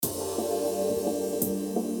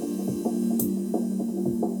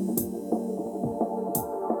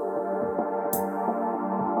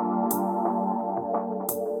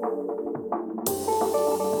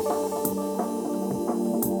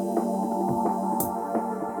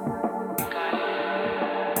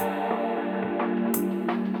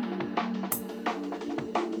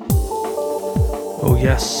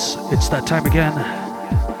Yes, it's that time again.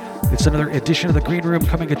 It's another edition of the Green Room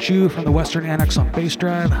coming at you from the Western Annex on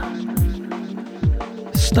BASSDRIVE.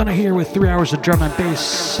 STUNNA here with 3 hours of drum and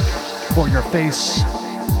bass for your face,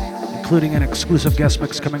 including an exclusive guest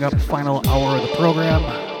mix coming up, final hour of the program.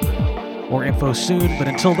 More info soon, but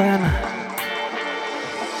until then,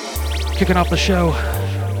 kicking off the show,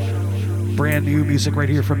 brand new music right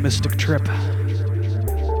here from Mystic Trip.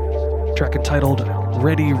 Track entitled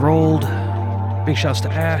Ready Rolled. Big shouts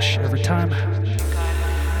to Ash every time.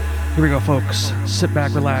 Here we go, folks. Sit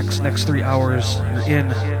back, relax. Next 3 hours, you're in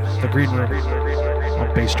the Green Room on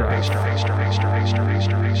BASSDRIVE.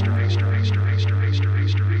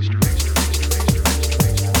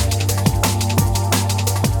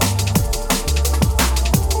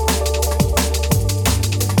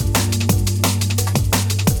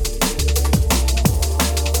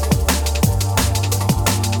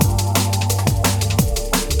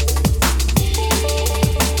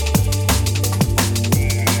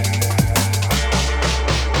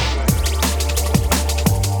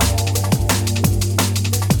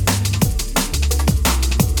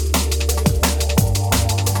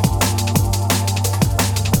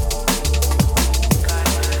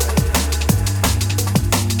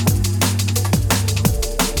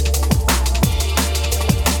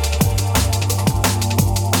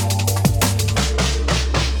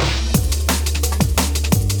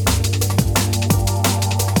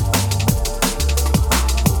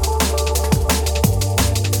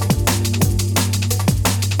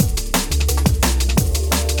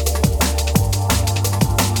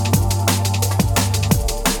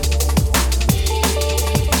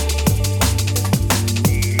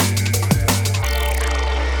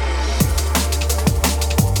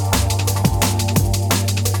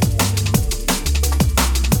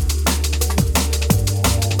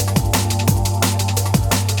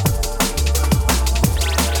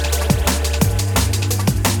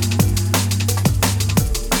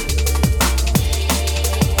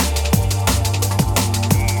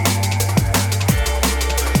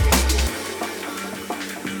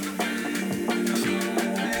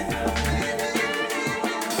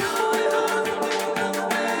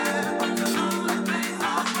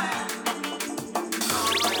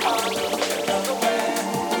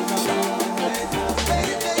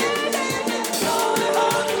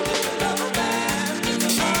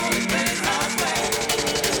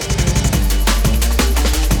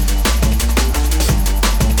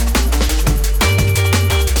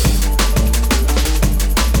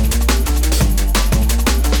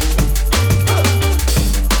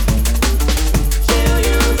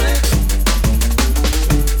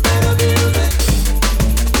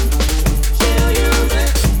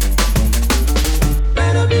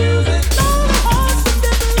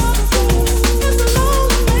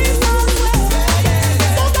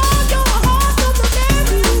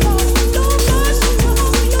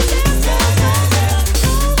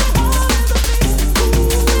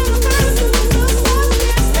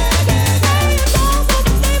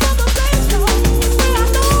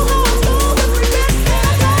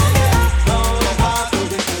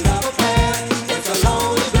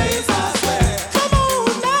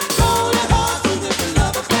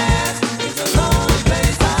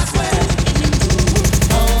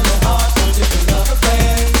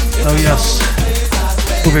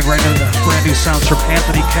 Moving right into the brand new sounds from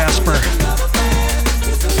Anthony KASPER.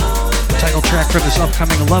 Title track from his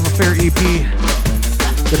upcoming Love Affair EP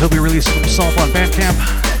that he'll be releasing himself on Bandcamp.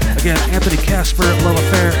 Again, Anthony KASPER, Love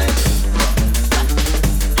Affair.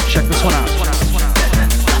 Check this one out.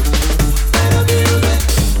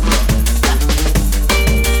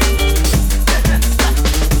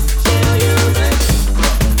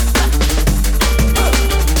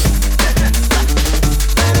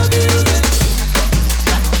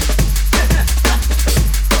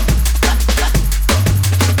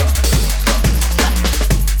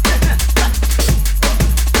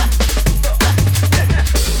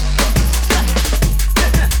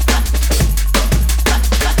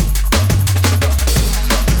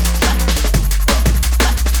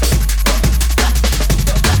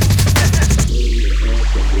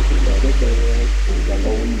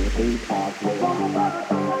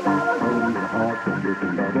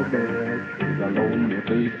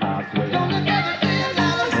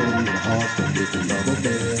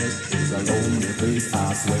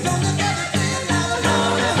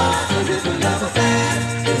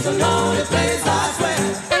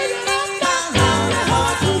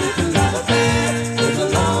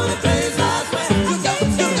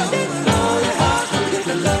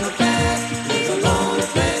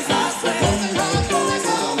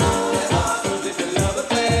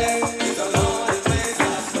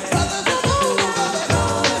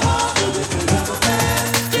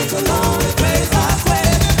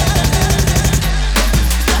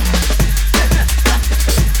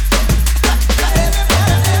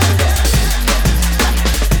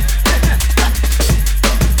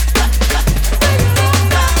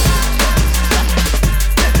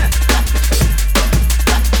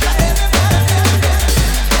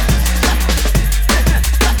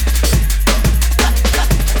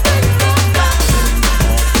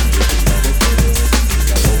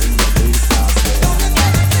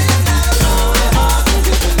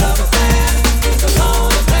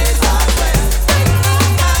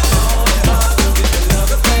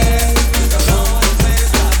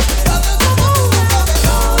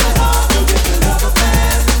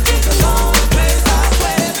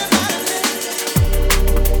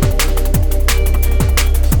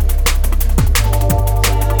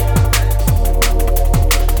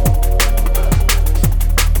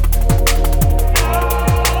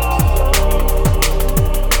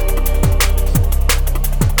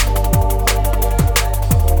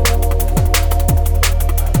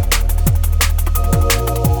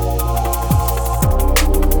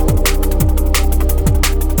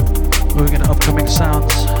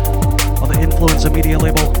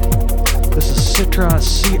 CITRA,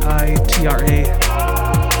 CITRA,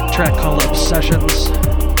 track called Obsessions.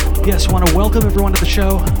 Yes, I want to welcome everyone to the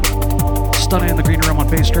show. STUNNA in the green room on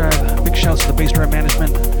BASSDRIVE. Big shouts to the BASSDRIVE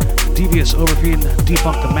management, Devious Overfiend,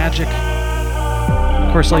 Debunk the Magic.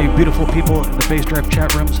 Of course, all you beautiful people in the BASSDRIVE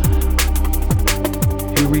chat rooms.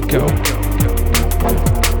 Here we go.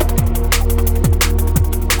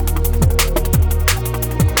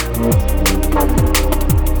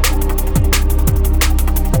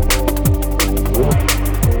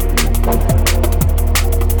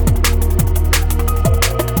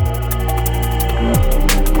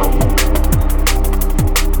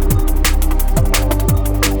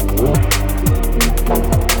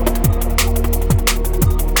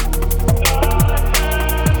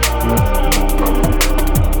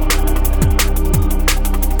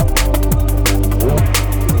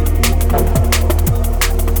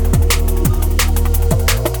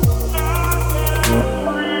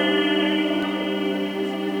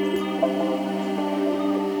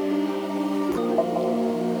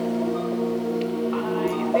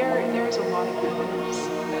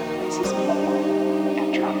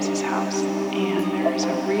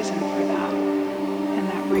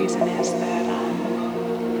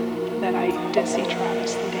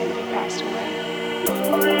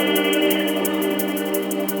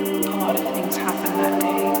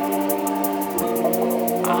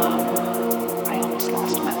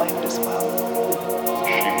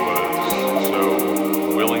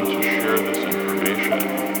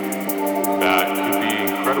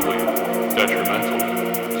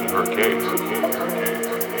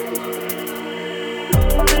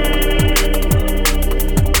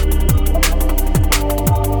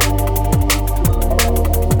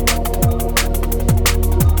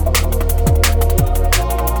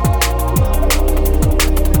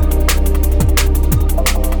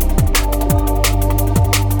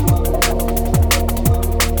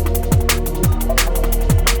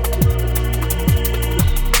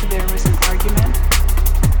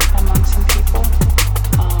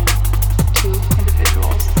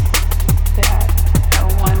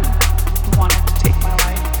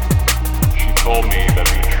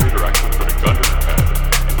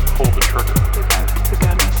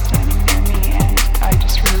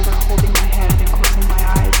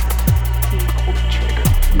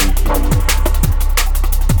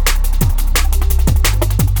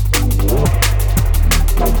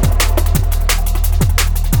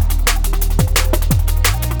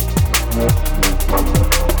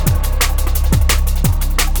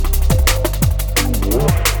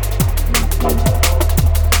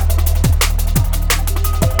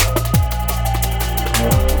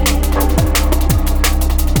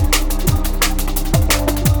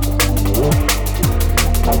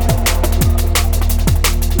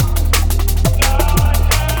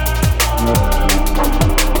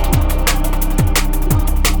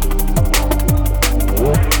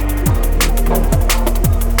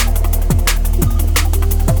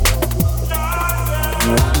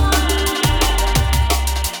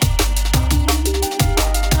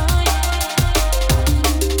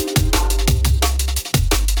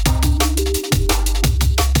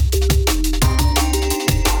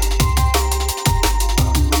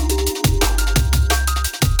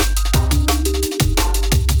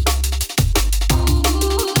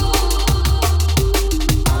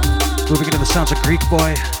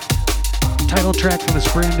 GREEKBOY, title track from his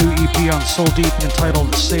brand new EP on Soul Deep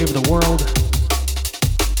entitled Save the World.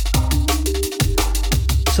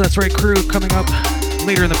 So that's right, crew, coming up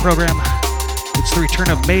later in the program, it's the return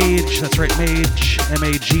of MAGE. That's right, MAGE,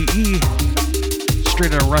 M-A-G-E,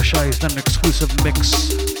 straight out of Russia. He's done an exclusive mix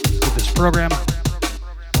with this program.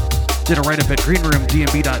 Did a write-up at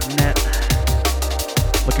greenroomdnb.net.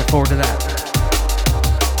 Looking forward to that.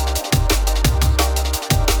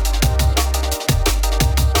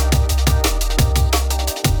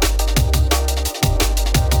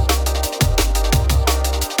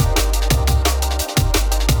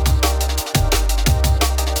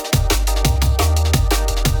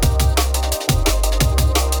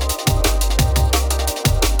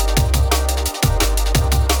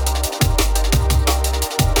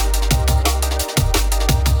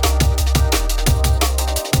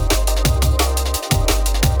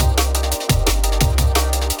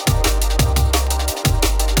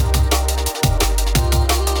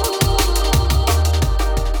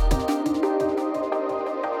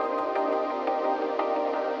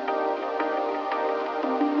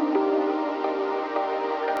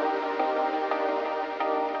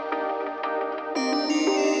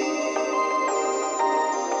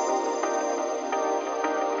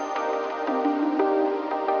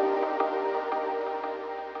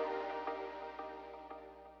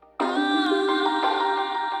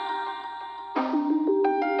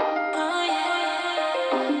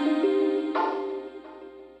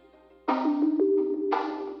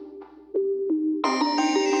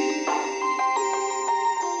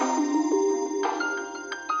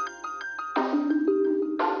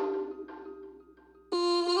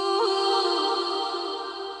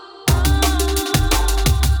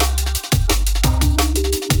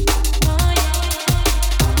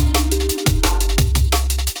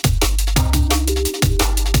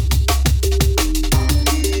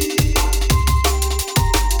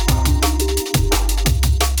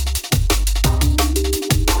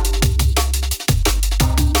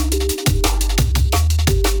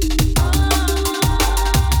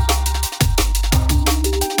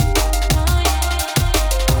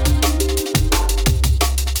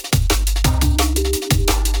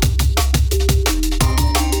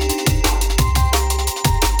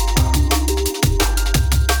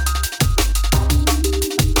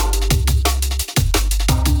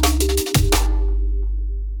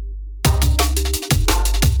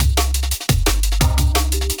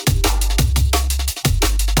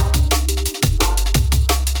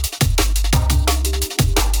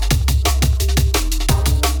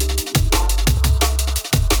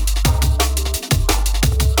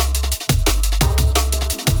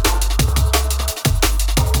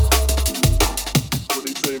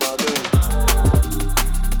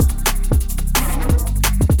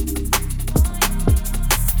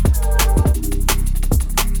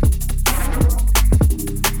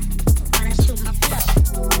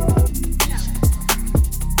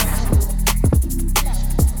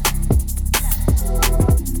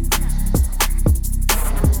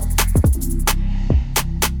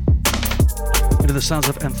 the sounds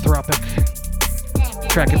of Anthropic,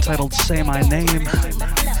 track entitled Say My Name.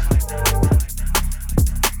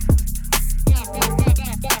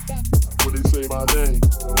 When they say my name.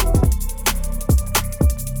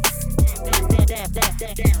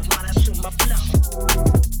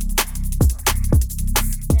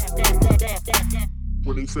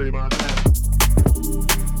 When they say my name.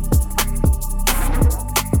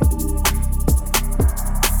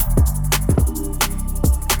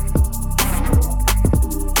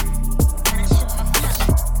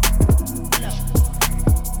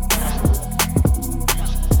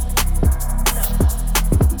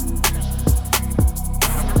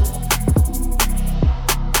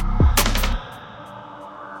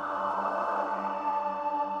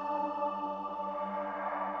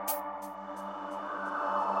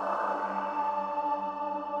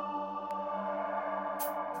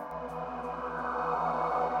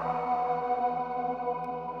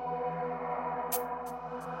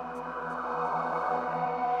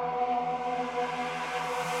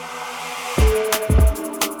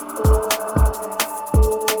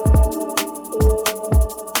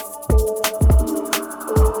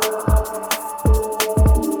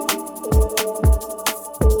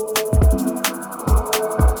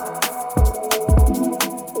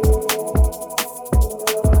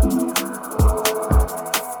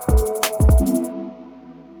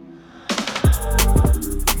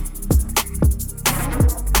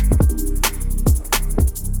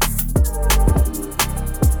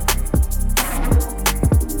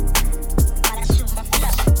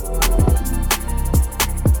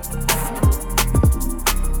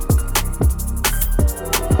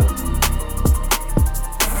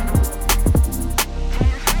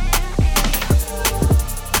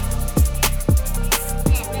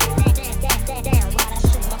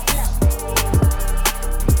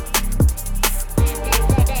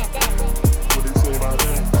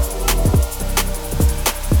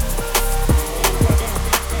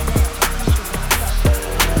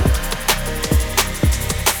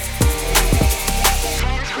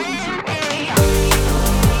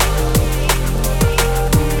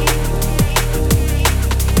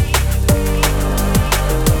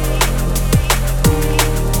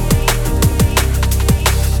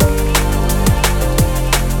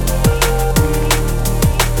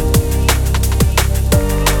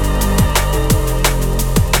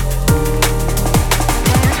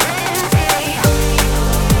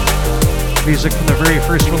 Music from the very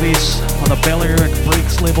first release on the Balearic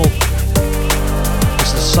Breaks label.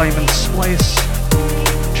 This is Simon Splice,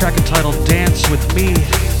 track entitled Dance With Me.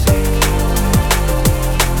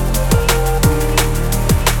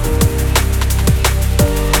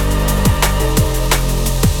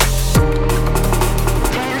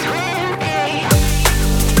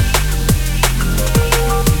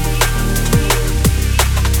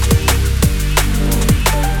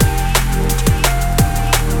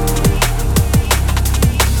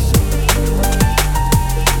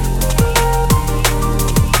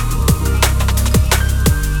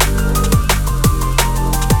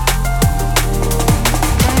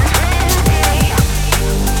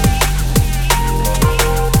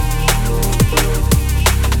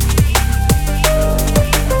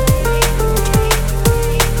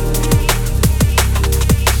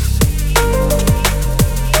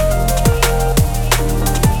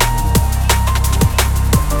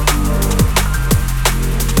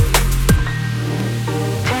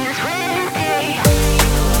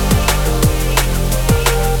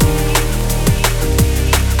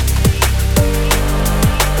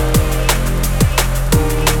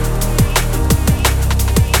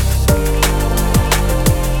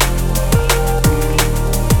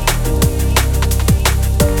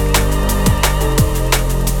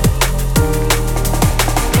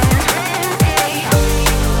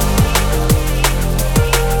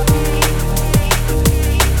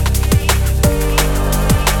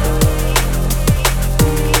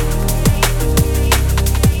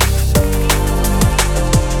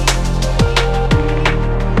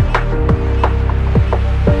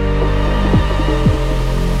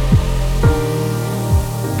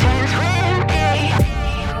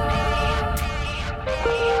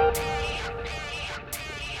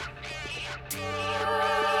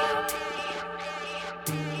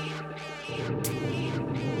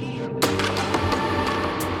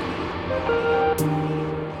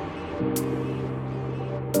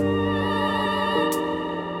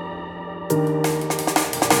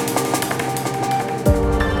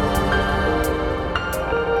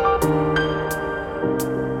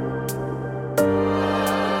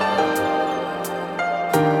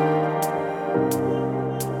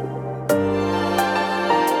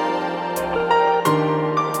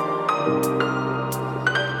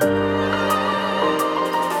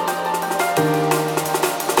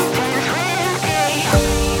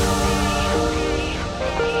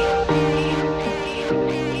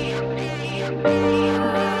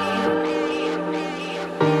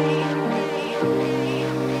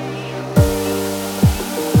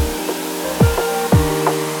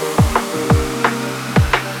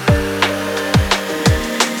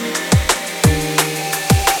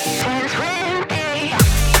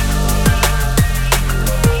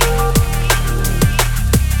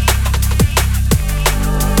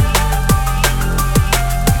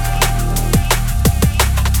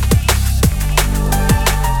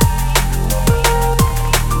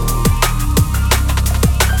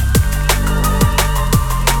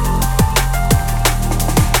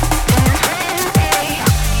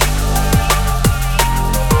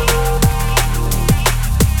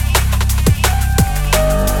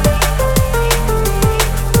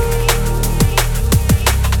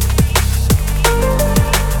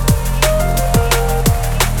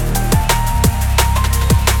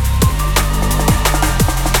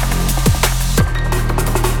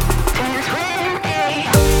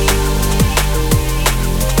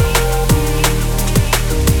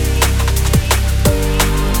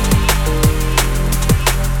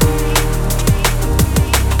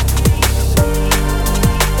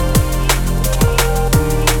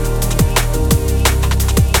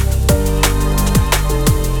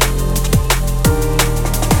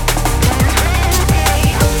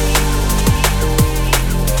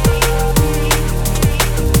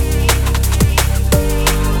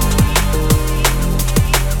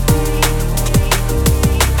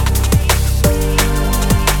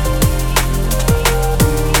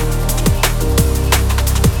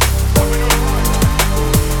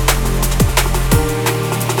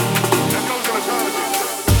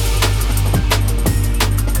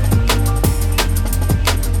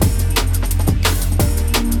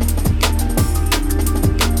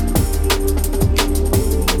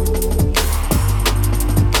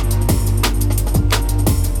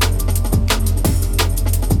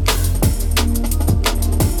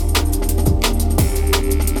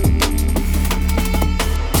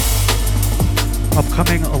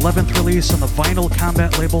 11th release on the Vinyl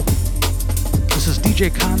Combat label. This is DJ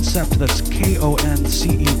KONCEPT, that's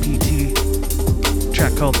KONCEPT,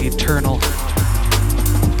 track called Eternal.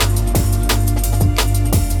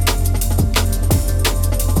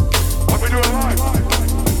 What we doing live?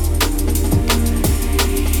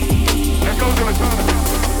 Echoes in the corner.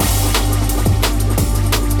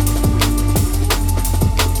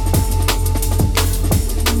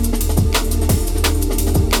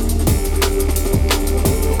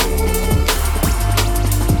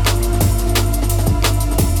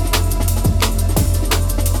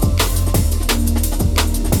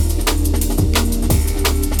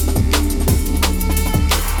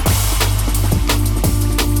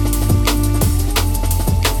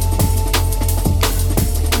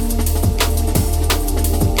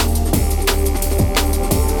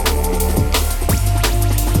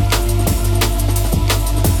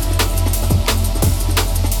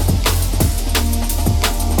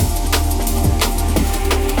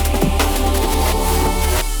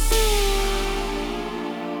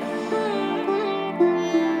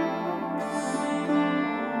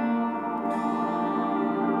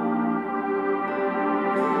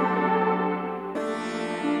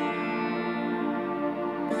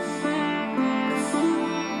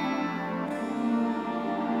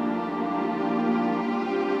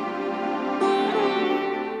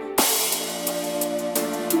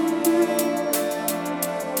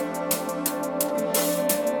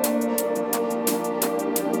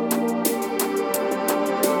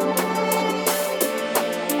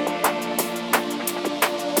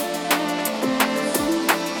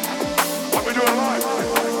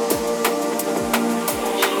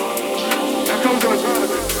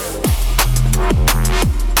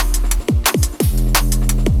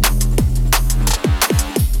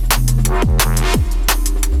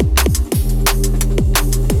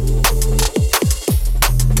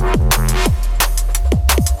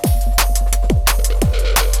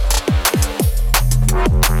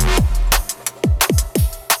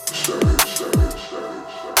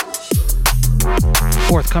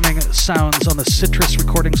 Sounds on the Citrus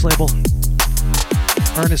Recordings label.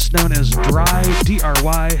 Artist known as Dry,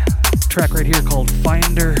 D-R-Y. Track right here called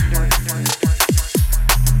Finder.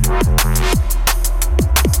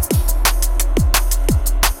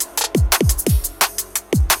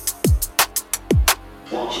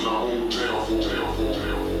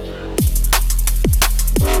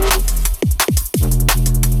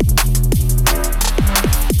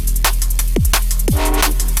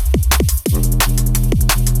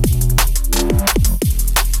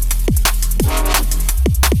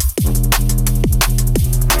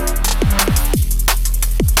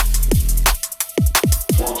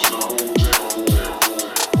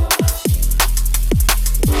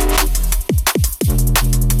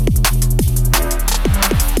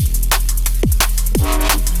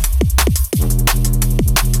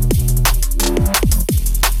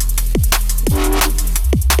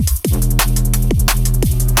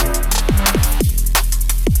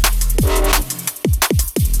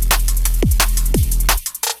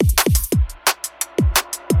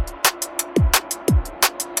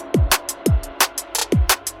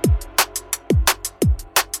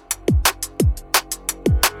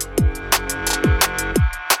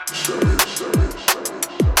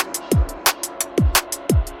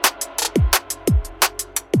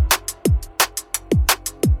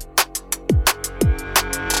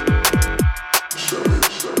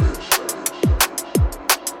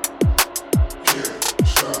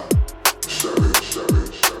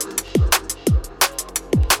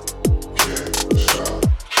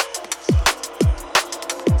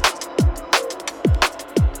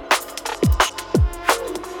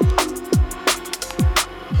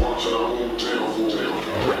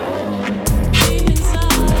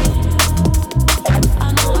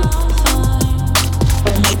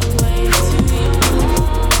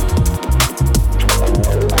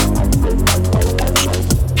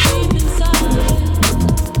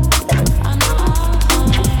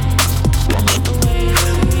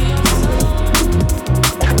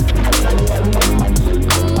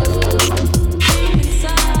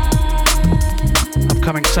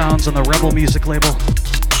 Sounds on the Rebel Music label.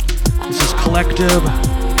 This is KOLECTIV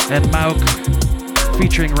and MAUOQ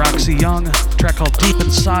featuring ROXI Young, a track called Deep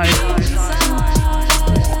Inside.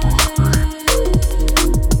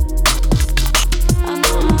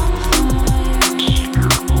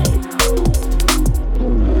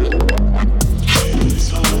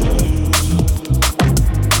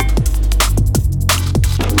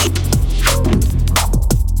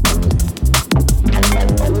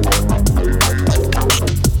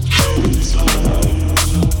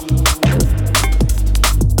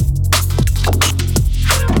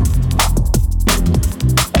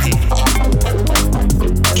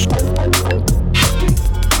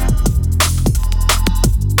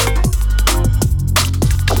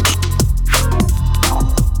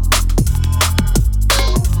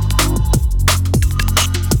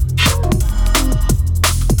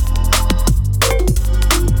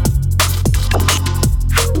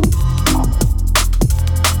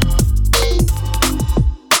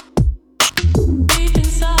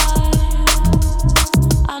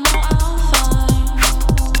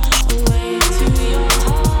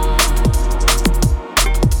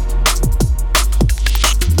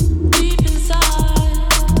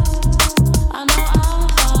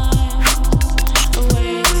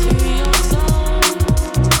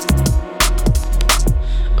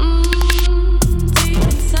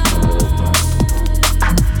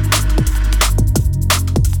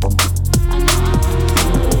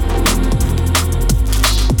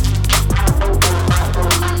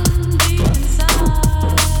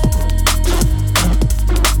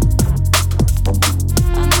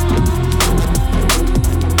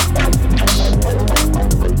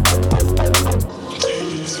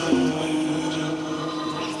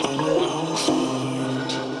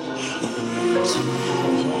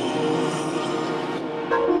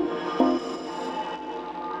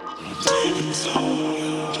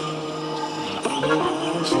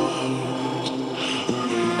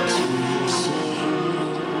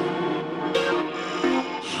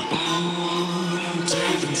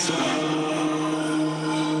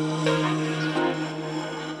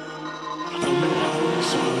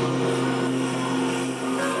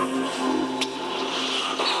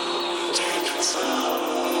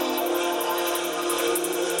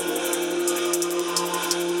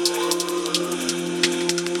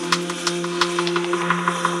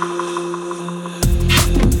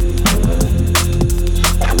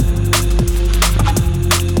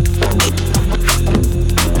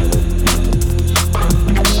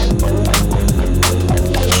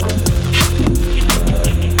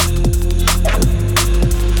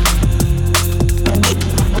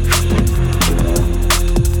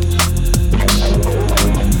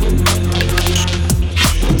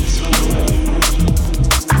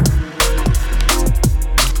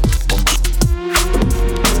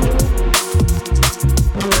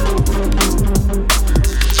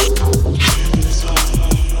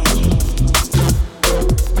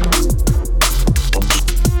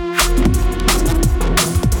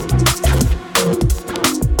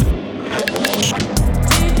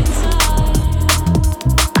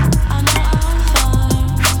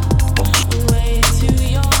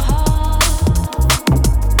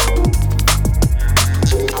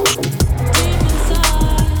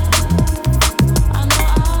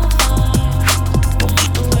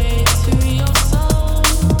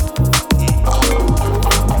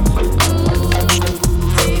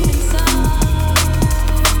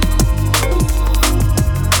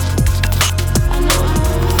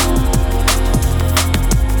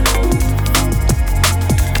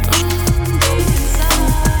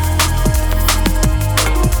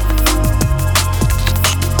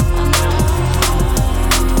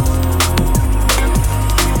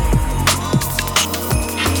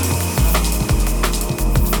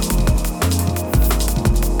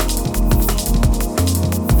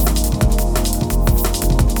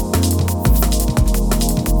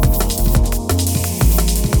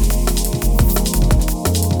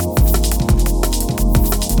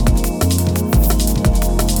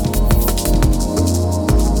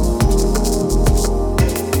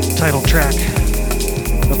 title track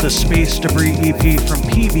of the Space Debris EP from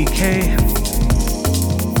PBK,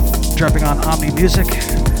 dropping on Omni Music.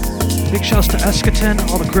 Big shouts to Escaton,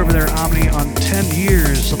 all the crew over there at Omni on 10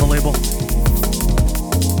 years of the label.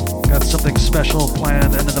 Got something special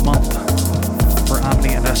planned end of the month for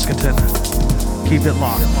Omni and Escaton. Keep it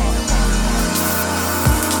locked.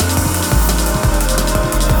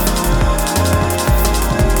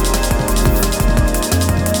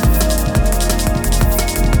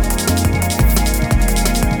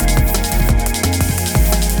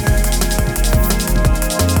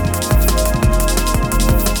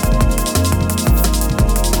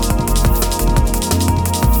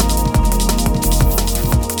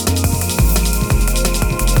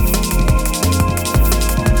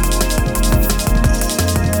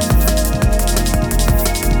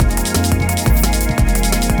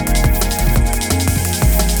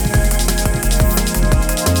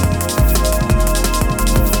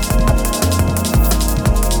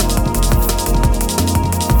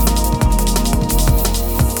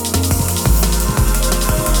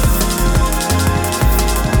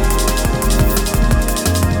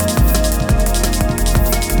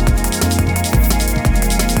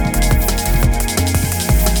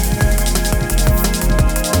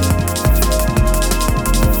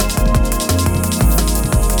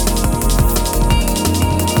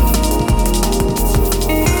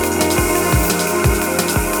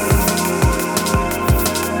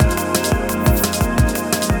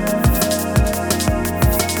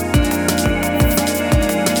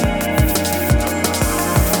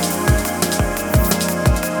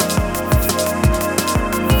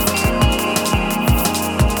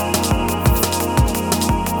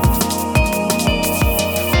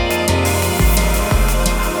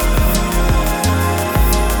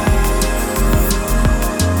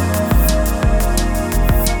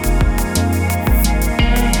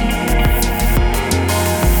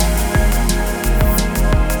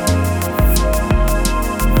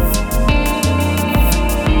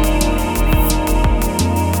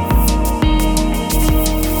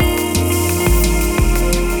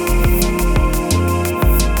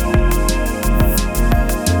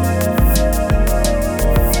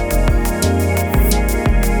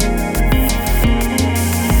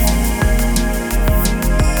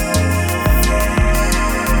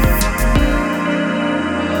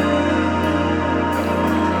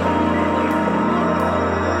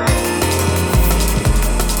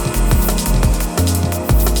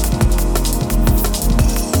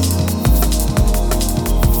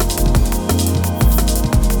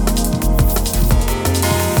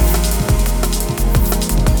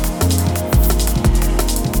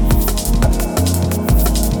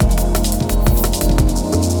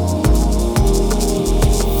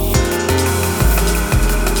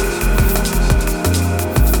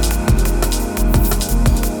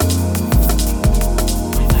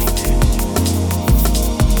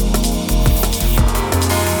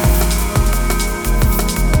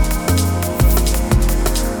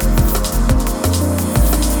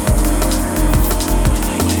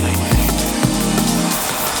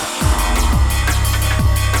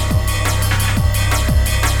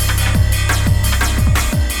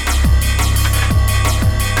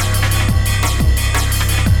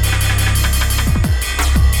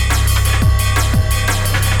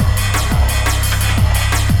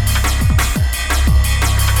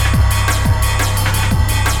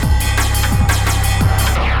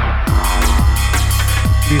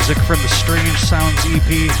 From the Strange Sounds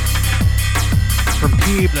EP from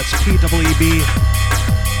PEEB, that's PEEB,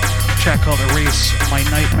 track called Erase My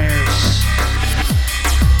Nightmares.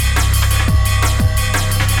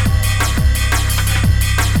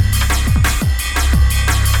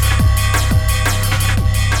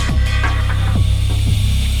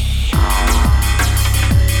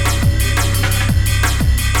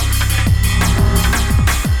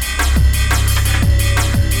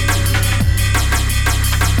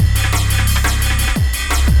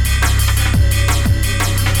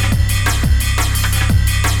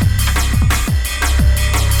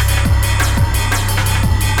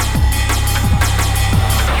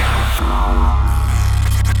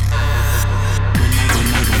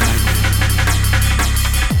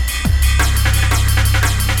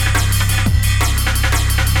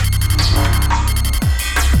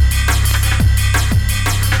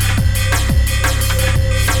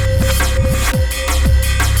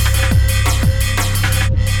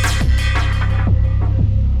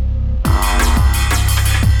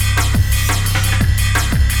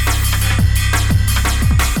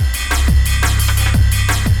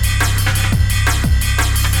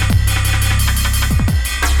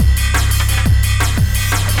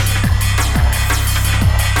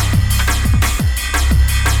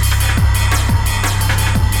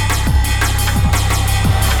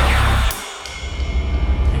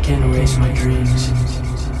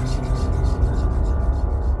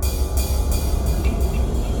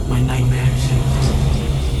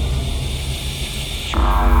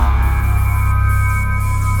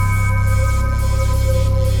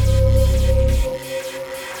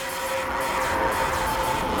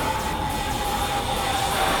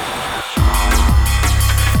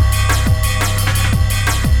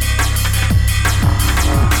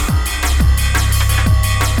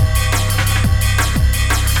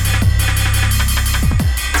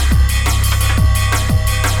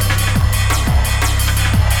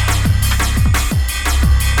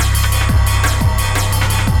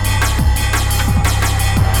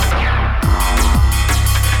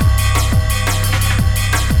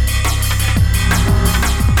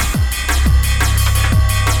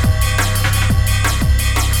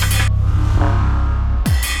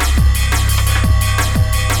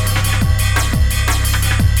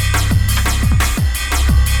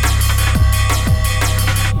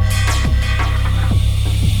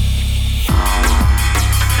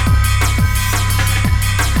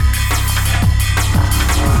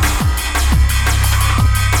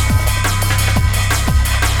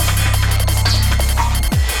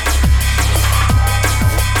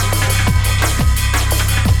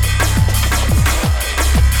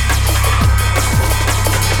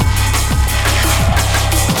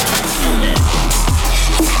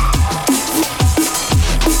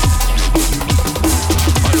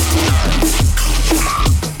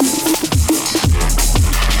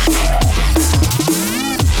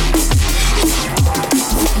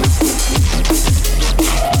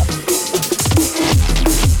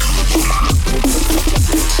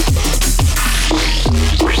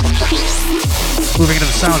 Moving into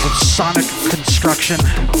the sounds of sonic construction.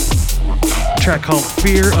 A track called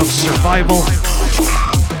Fear of Survival.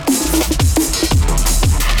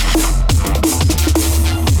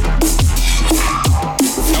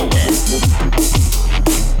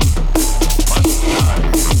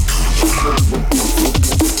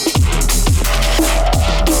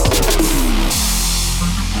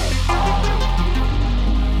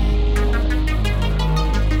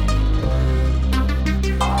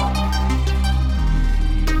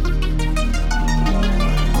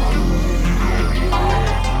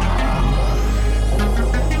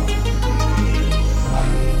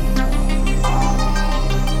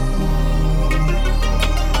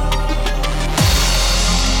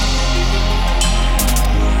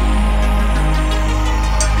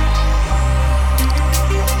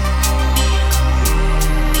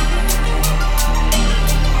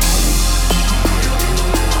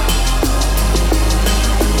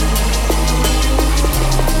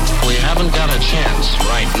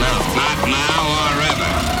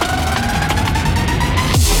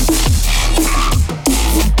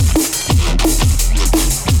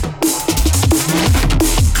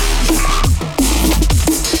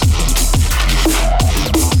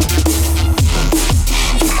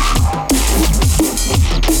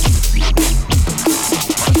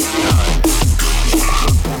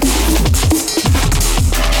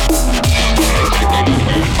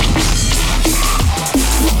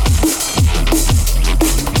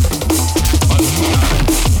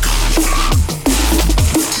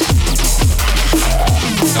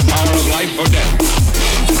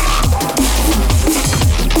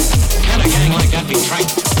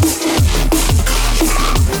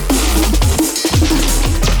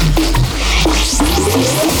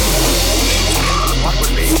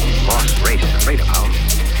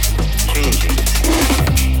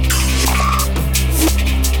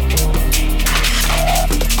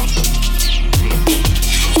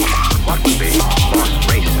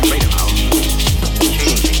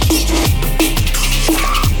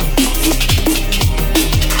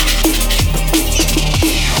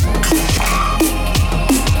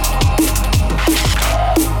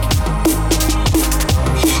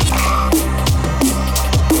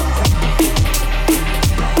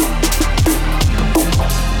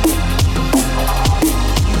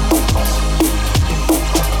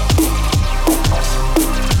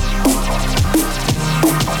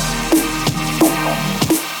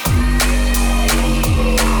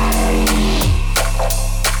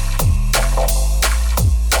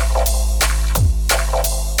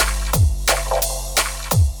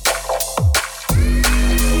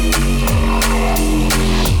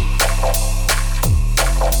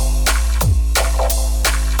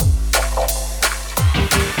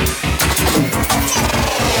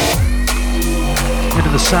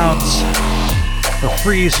 Sounds of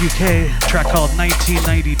Freeze UK, track called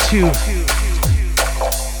 1992.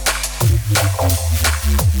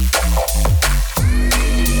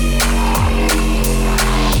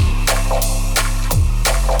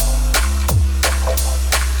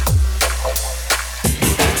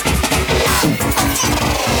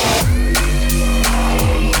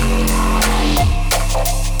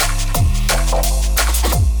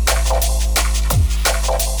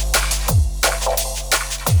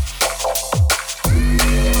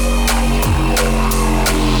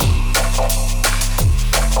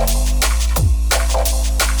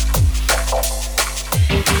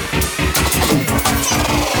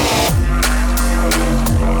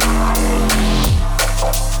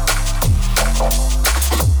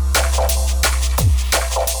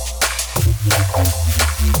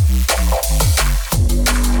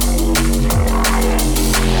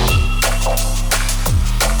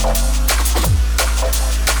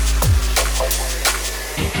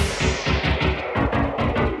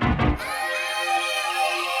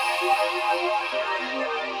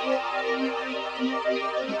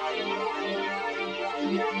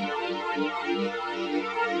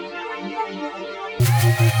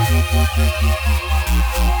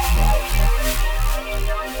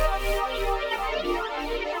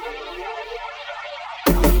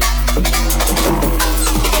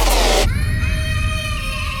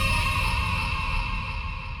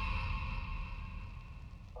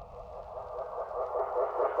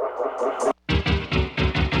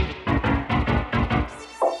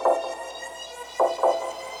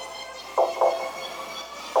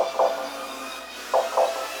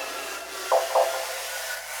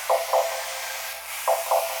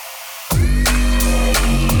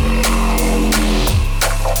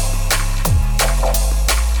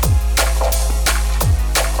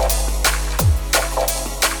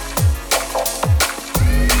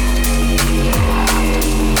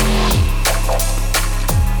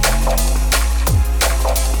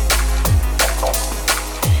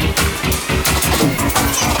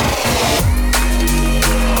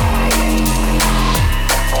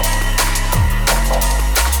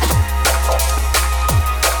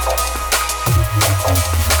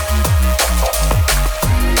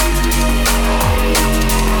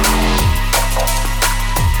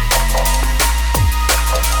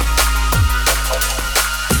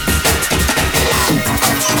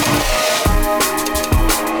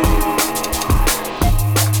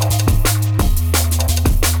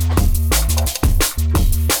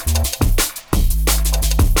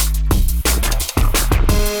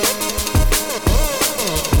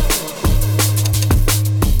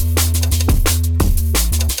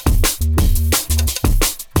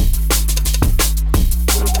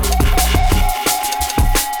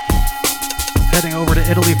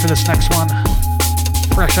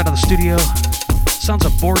 fresh out of the studio. Sounds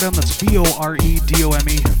of Boredome, that's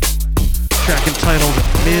BOREDOME. Track entitled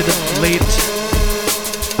Mid Late.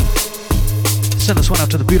 Send this one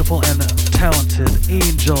out to the beautiful and talented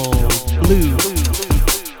Angel Blue.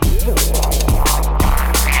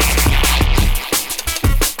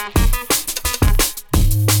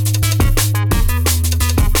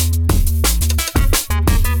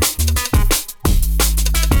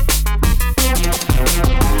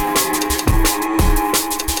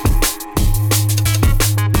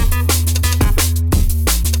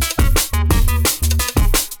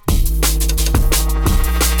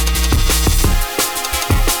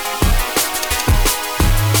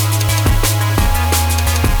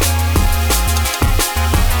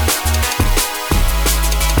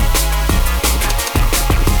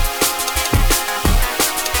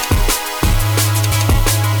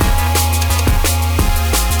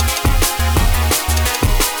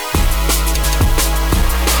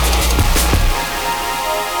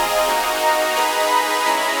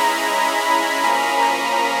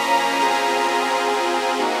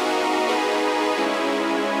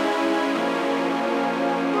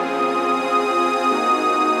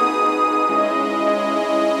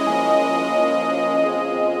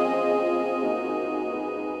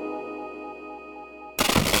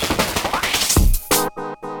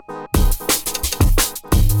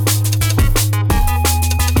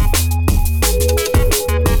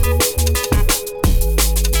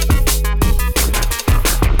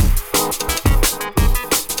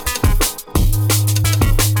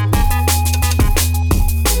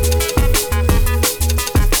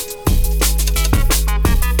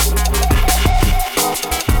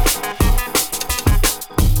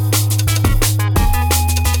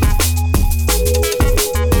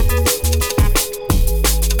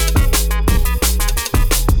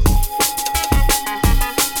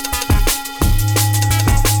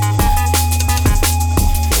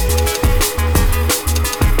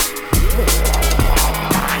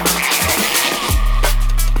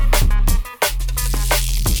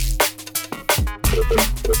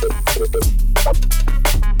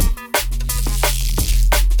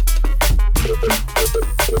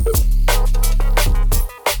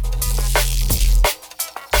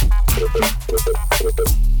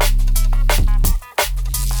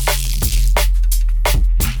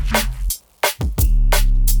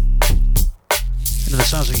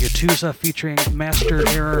 YATUZA featuring Master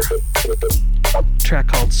Error, track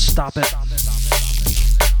called Stop It.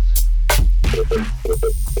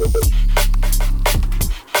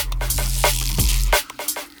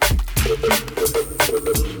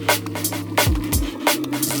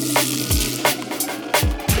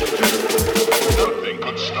 Nothing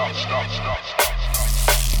could stop.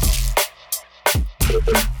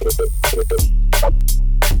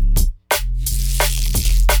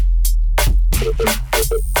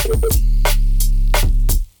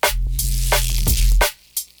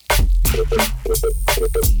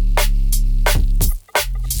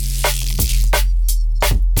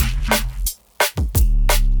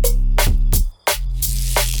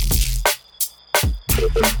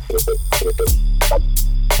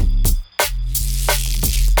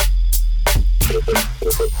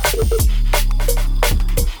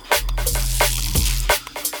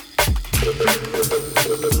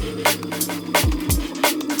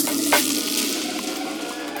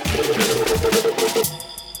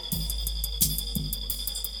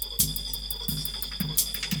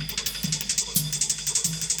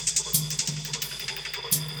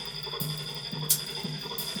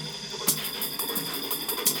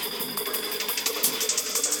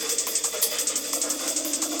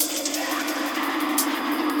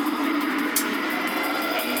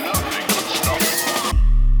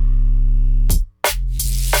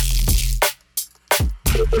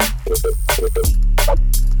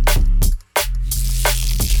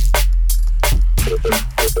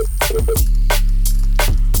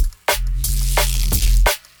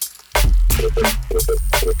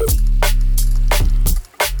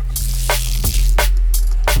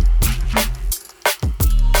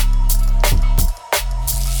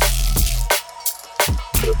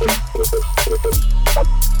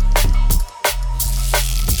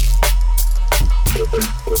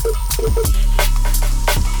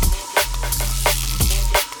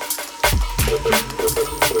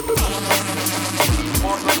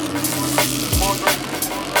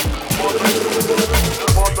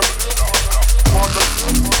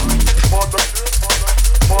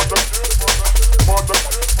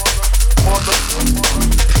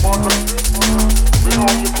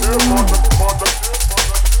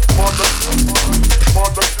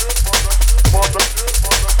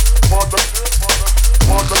 Mother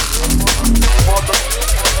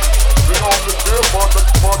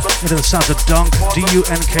Into the sounds of Dunk,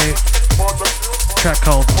 D-U-N-K. Track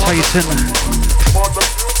called Titan.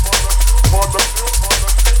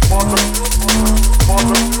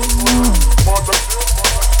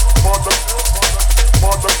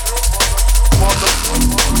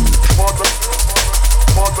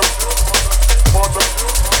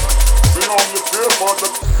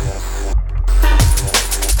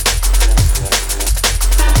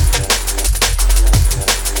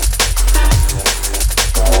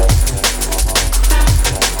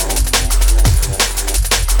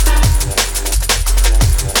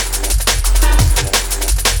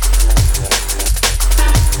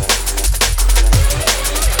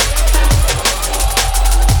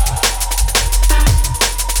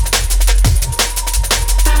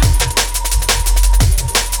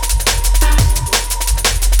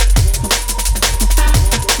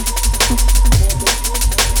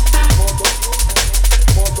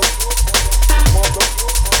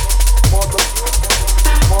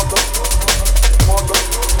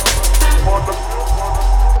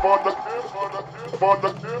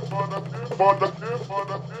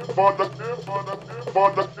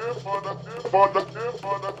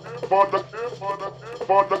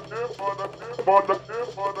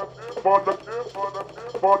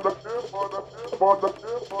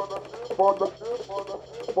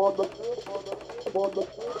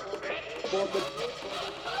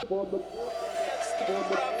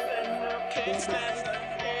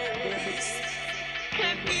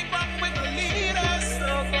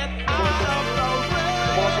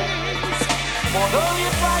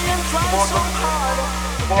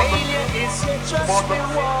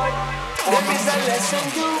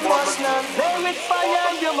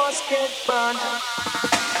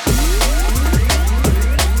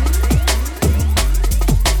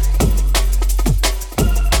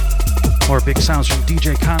 More big sounds from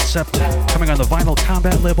DJ Concept coming on the Vinyl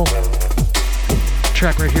Combat label.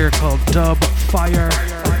 Track right here called Dub Fire.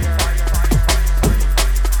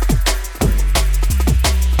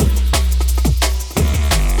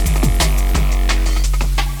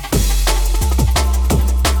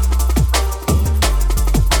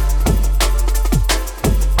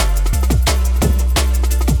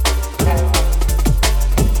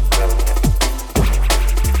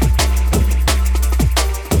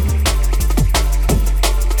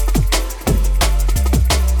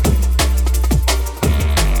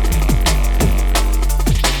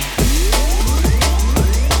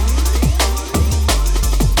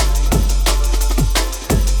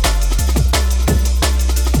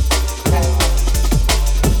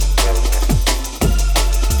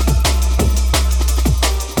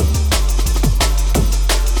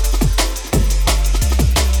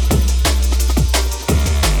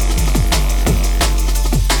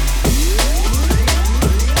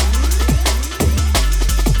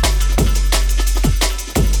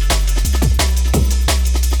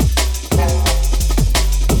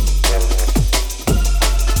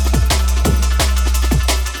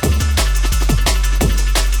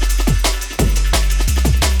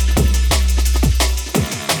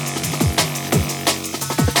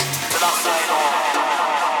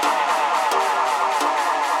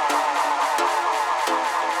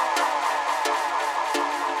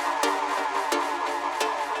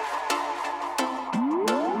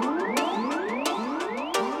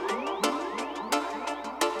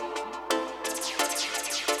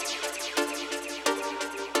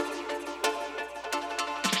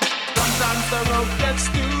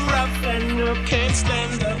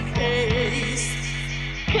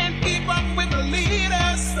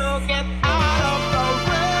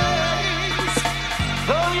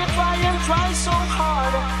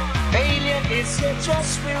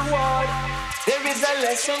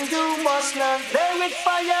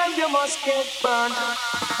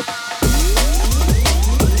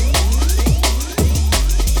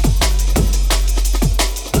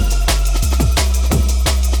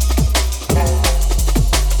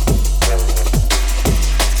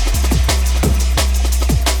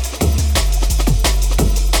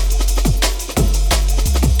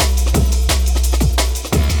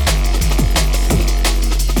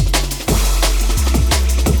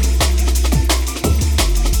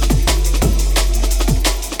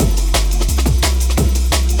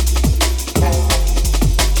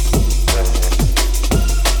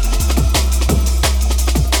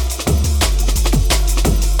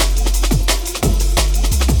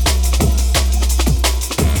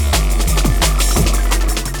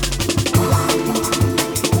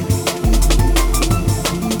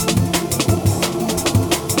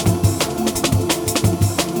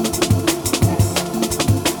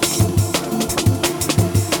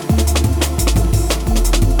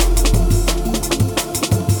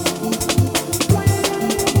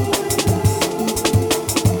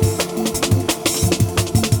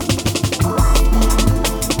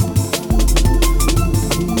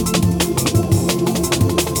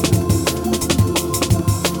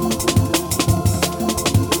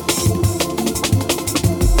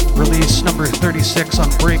 96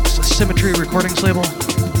 on Breaks Symmetry Recordings label.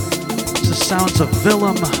 This is sounds of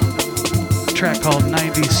VILLEM, a track called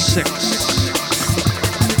 96.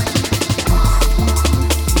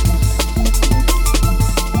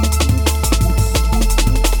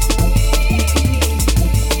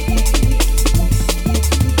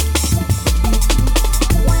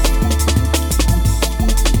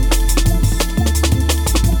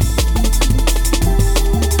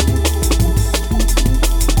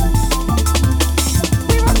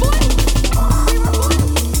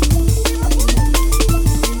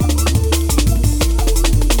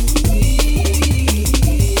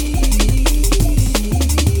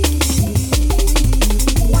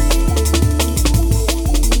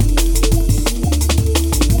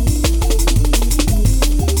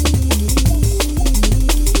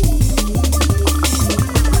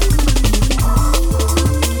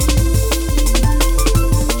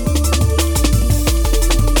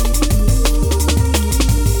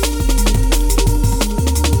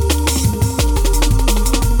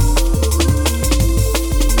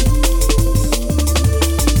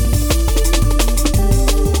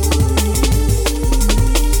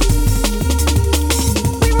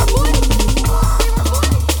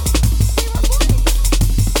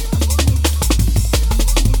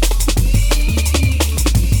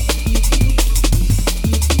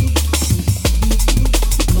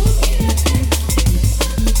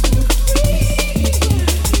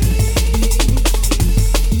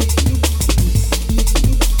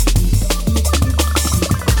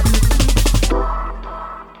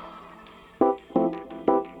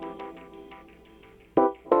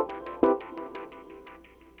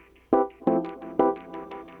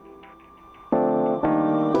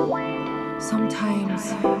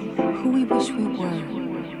 Sometimes who we wish we were,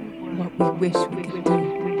 what we wish we could do,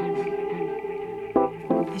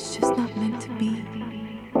 it's just not meant to be.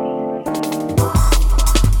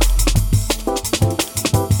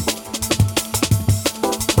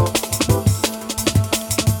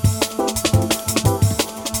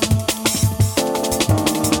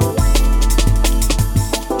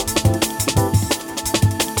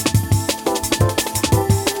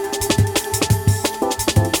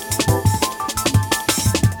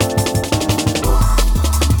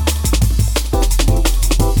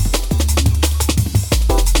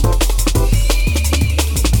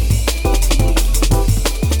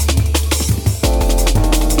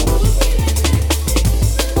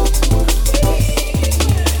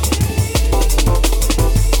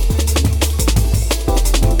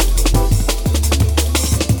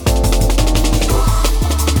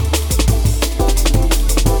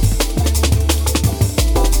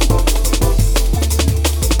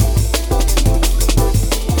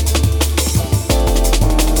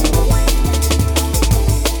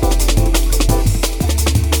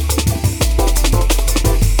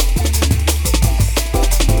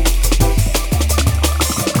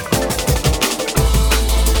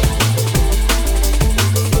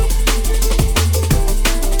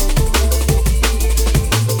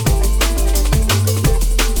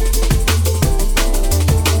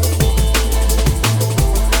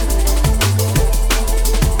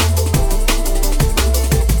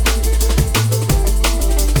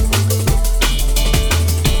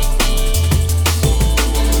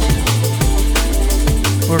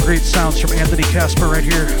 From KASPER right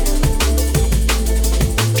here.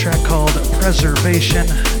 A track called Preservation.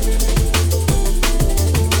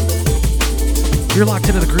 You're locked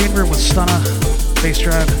into the Green Room with STUNNA,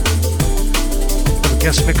 BASSDRIVE. A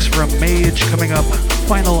guest mix from MAGE coming up.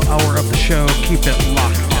 Final hour of the show. Keep it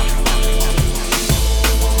locked.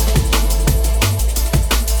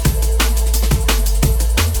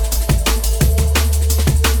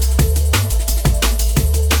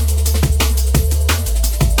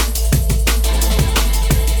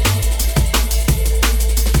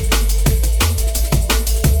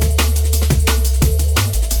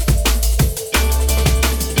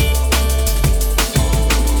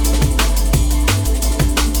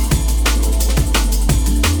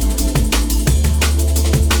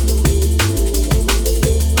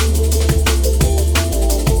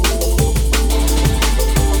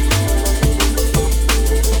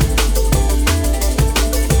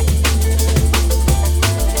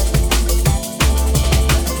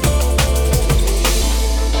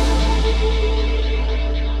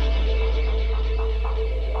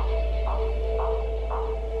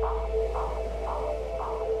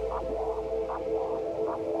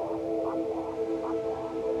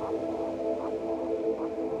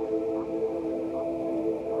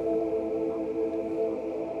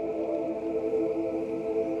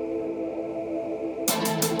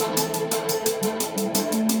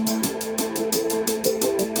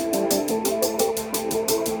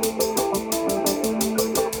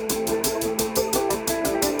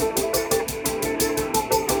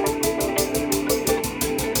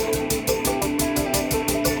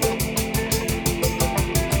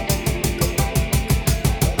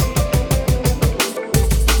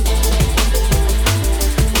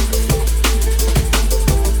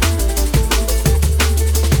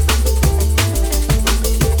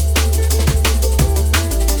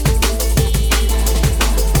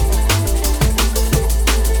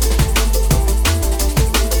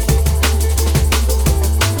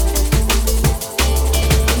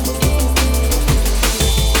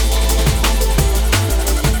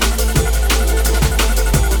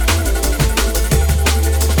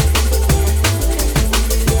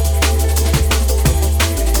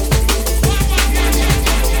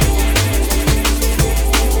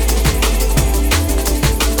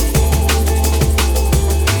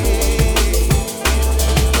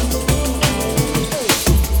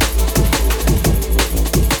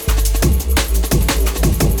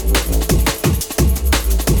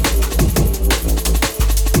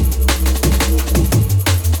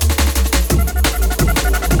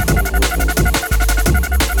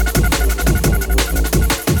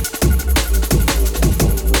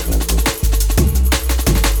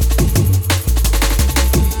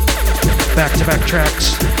 back-to-back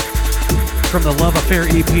tracks from the Love Affair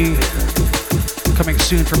EP, coming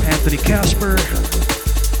soon from Anthony KASPER.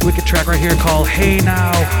 Wicked track right here called Hey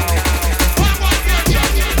Now.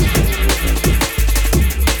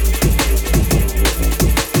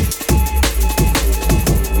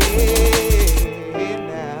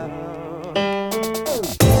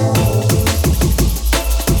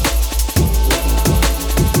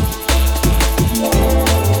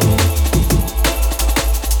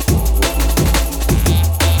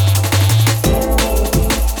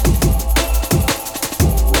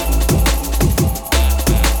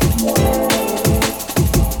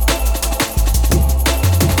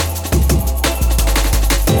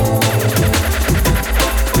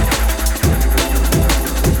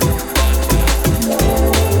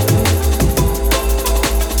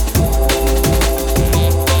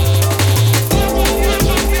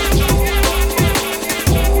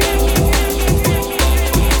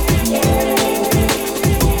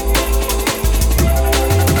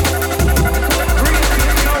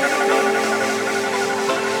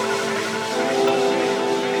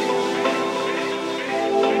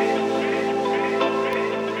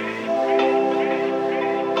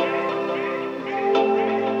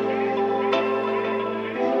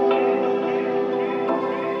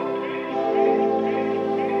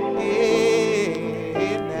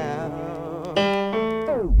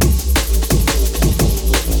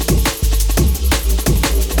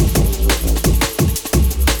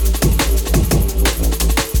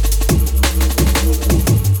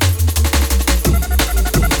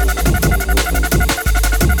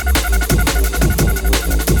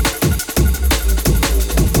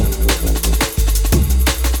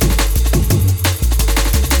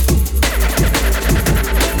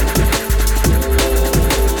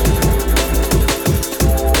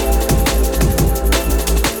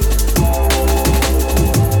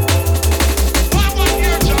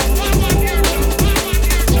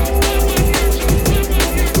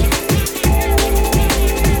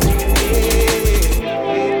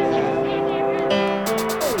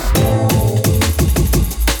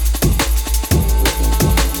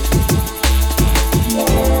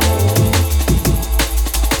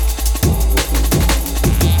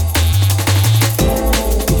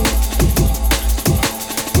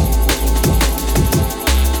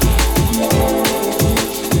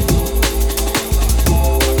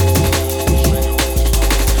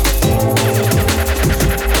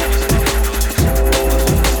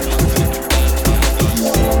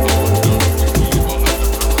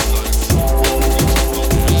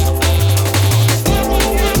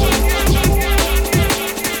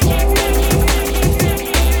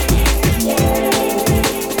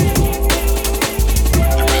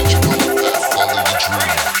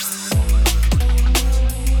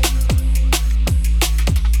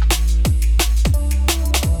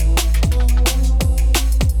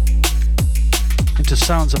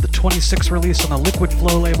 Sounds of the 26th release on the Liquid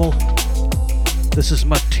Flow label. This is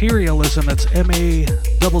Materialism, that's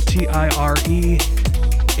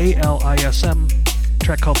MATTIREALISM,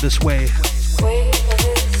 track called This Way.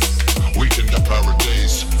 Weekend at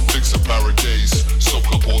paradise, fix a paradise, soak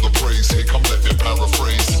up all the praise, here come let me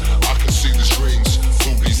paraphrase. I can see the strings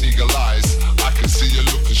through these eagle eyes, I can see you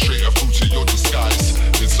looking straight up through to your disguise.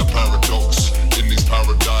 It's a paradox in these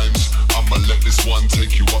paradigms, I'ma let this one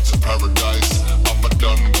take you up to paradise. I'm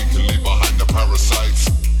done, we can leave behind the parasites.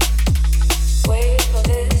 Wait for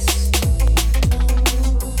this.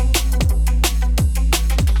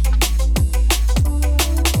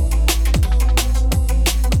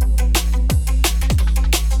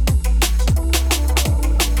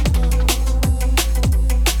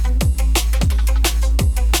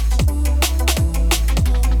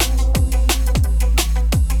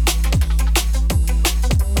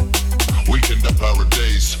 Weekend at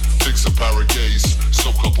paradise, fix a paradise,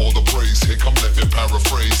 soak up all the praise, here come let me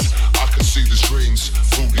paraphrase. I can see the strings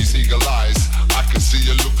through these eagle eyes, I can see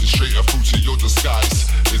you looking straight up through to your disguise.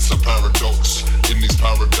 It's a paradox in these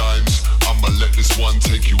paradigms, I'ma let this one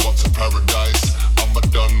take you up to paradise. I'm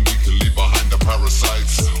done, we can leave behind the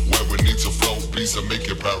parasites, where we need to float peace and make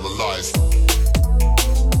you paralyzed.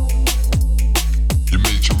 You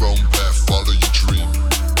made your own path, follow your dream.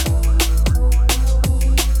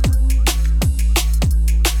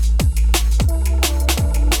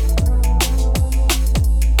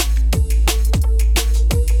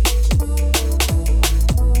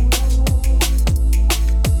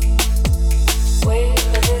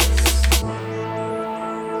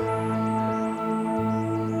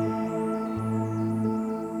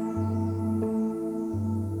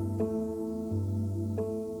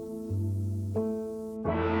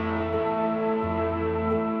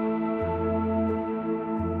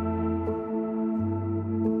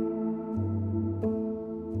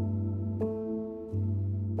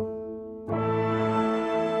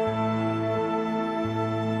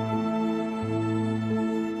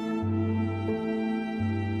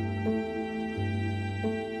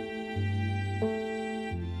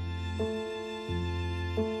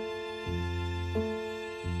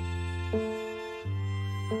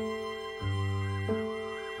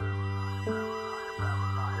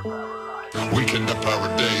 Weekend in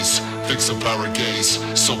paradise, fix a paragaze,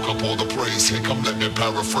 soak up all the praise. Here come, let me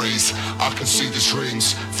paraphrase. I can see these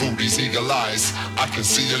dreams through these eagle eyes. I can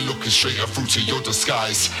see you looking straight through to your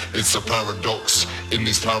disguise. It's a paradox in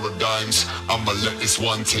these paradigms. I'ma let this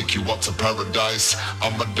one take you up to paradise.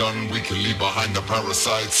 I'ma done, we can leave behind the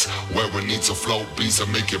parasites. Where we need to float bees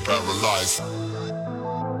and make you paralyzed.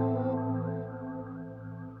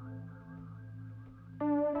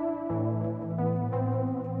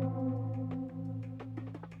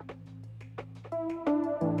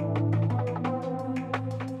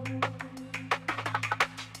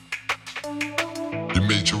 You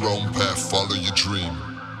made your own path, follow your dream.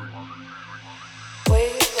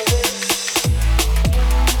 Wait for this.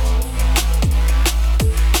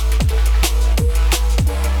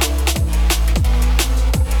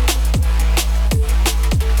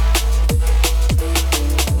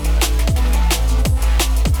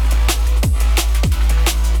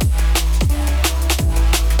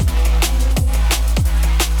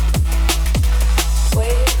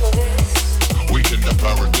 Wait for this. Weekend in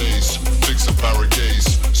paradise, fix a paragaze,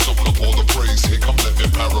 soak up all the praise. Here come, let me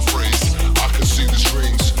paraphrase. I can see the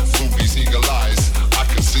dreams through these eagle eyes. I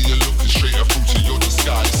can see you looking straight through to your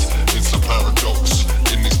disguise. It's a paradox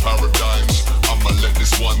in these paradigms. I'ma let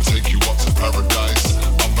this one take you up to paradise.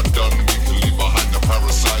 I'ma done, we can leave behind the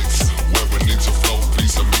parasites. Where we need to float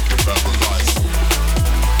peace and make it paralyzed.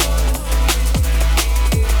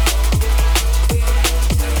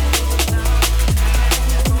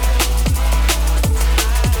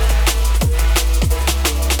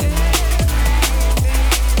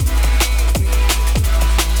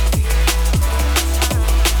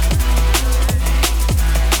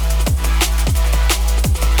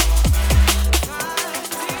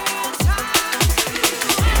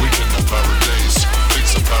 Weekend in paradise,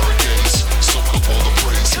 fix a paragaze, soak up all the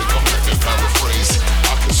praise. Here come, let me paraphrase.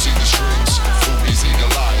 I can see the dreams through these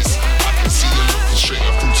eagle eyes. I can see you looking straight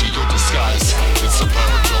through to your disguise. It's a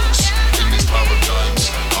paradox in these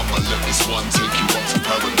paradigms. I'ma let this one take you up to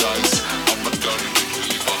paradise. I'ma done, we can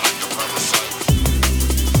leave behind the parasite.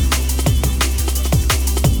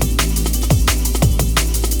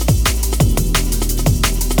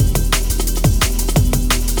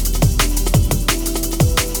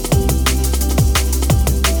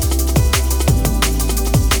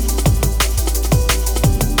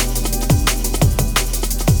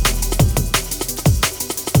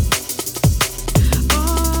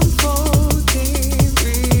 Unfolding,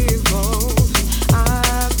 revolve.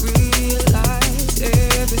 I realize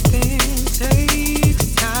everything takes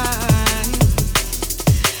time.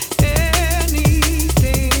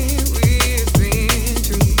 Anything we've been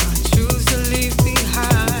through, I choose to leave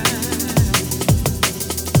behind.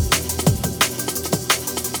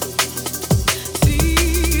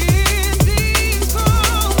 Seeing things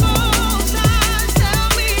from both sides, tell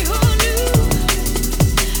me who knew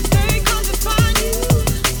they come to find you.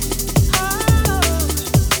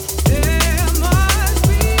 There must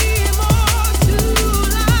be more to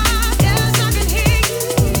life. Yes, I can hear you.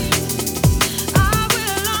 I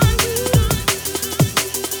will undo.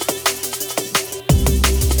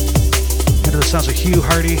 Into the sounds of Hugh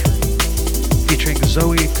Hardy featuring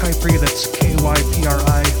Zoe KYPRI, that's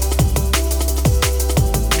KYPRI.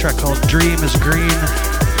 Track called Dream is Green.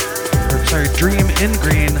 Or sorry, Dream in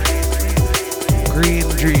Green. Green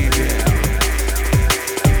Dream, yeah.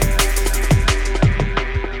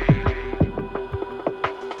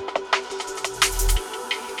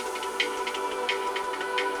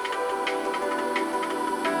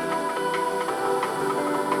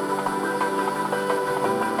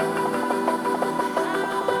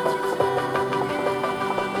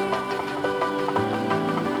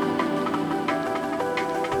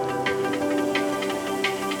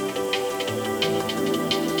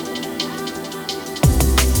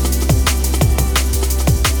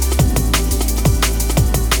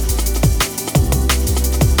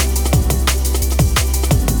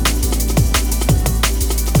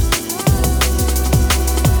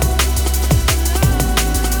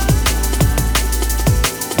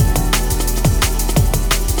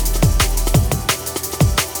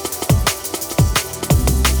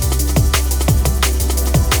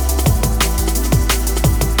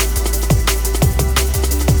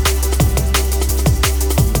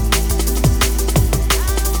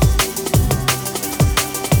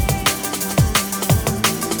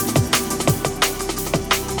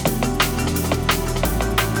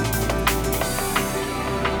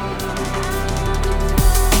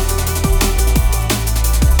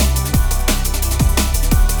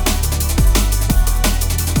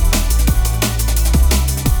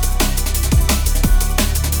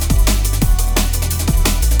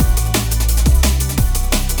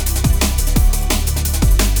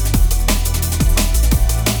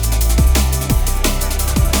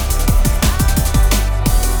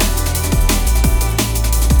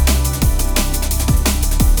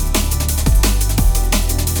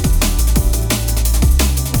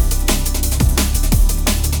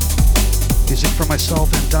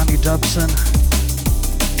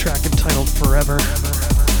 forever.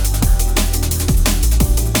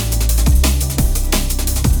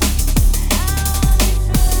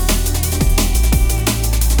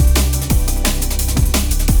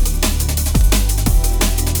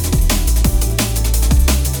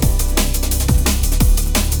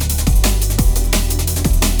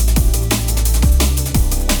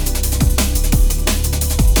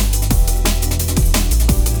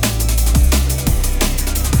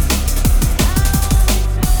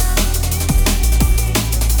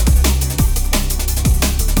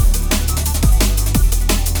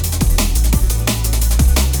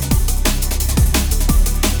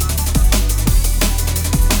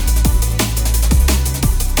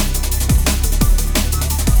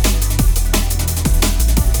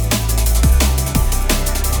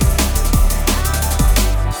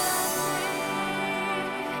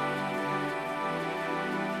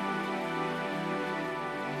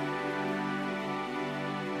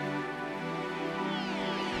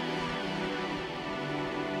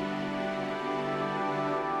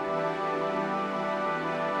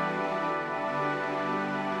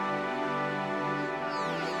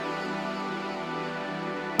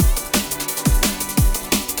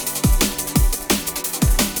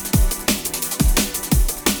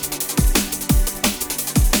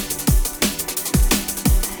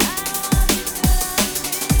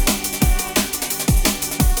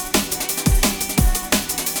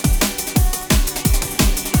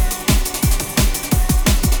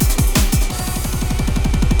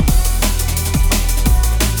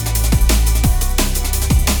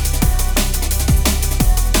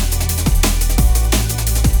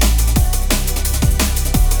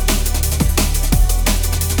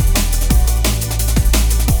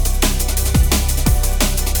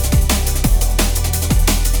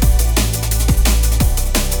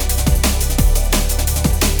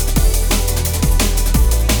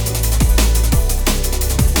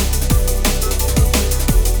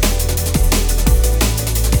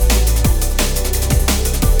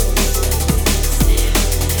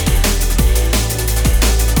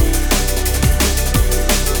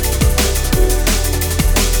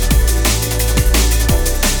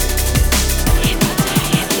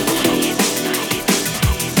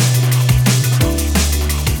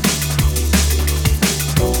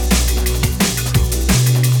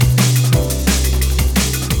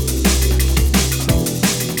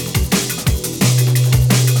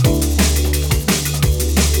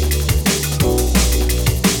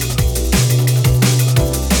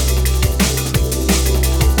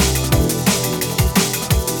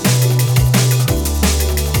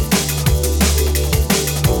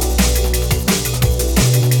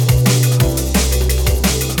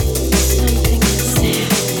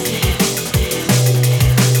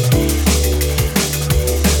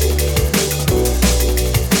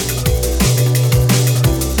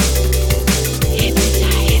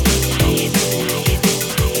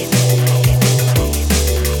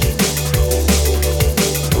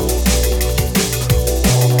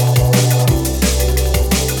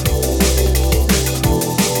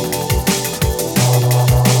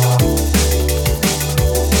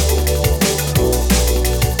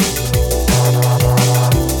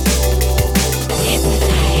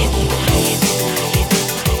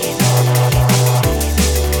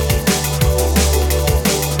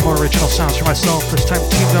 Sounds for myself, this time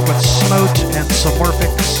teamed up with SMOTE and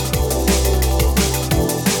SUBMORPHICS.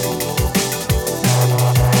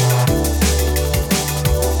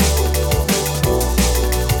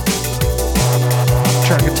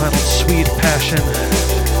 Track entitled Sweet Passion.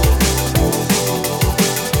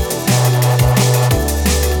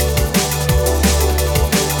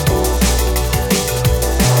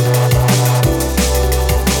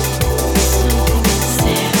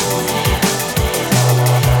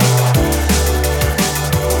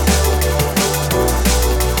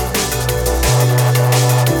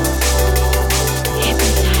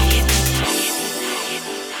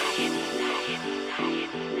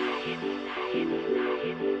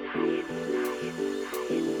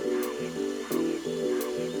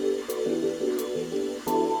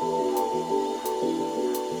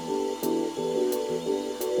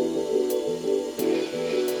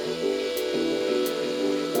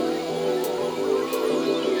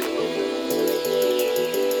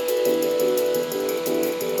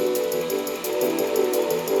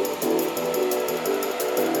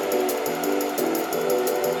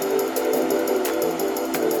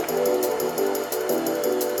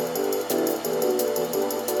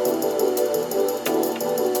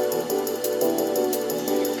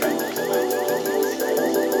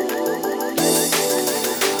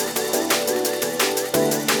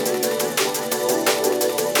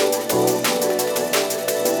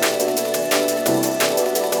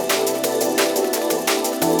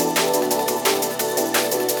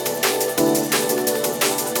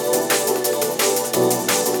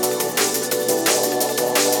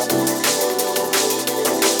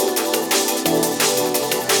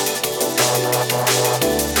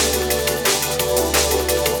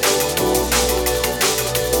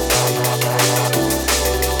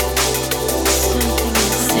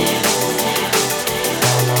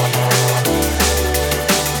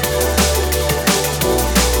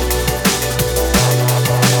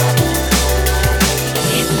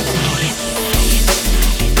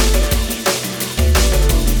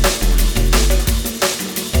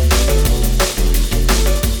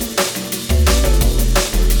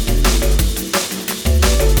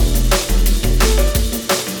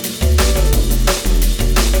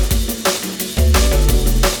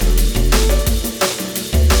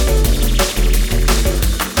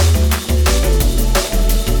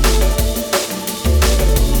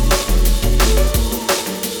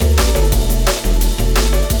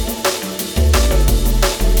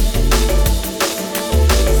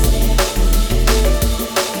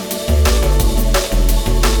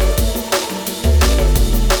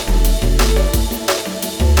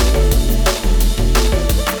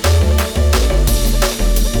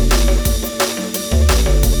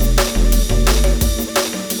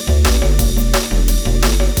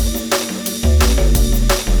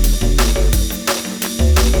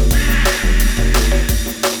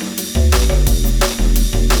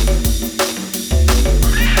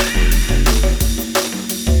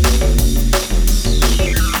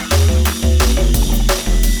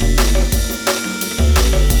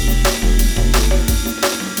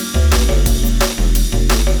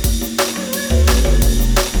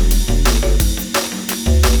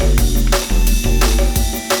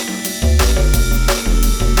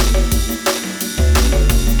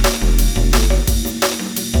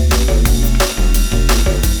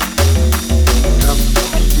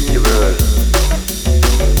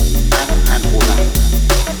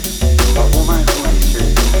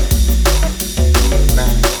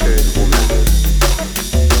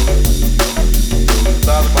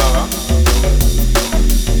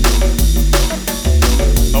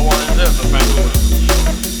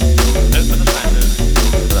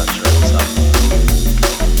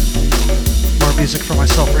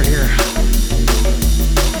 myself right here.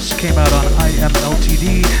 This came out on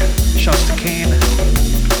IMLTD. Shouts to Kane.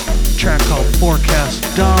 Track called Forecast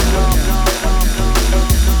Dumb.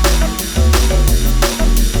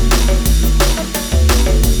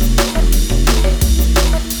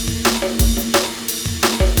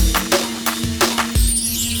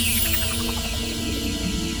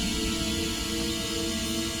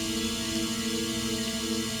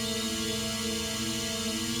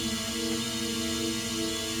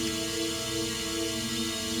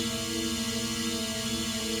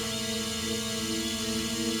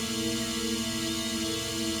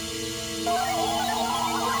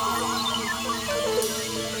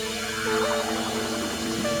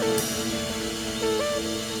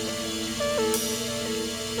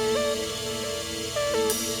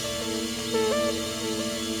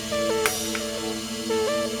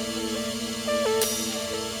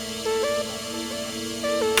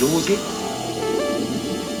 Lose it,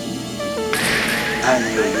 and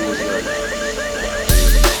you lose your life.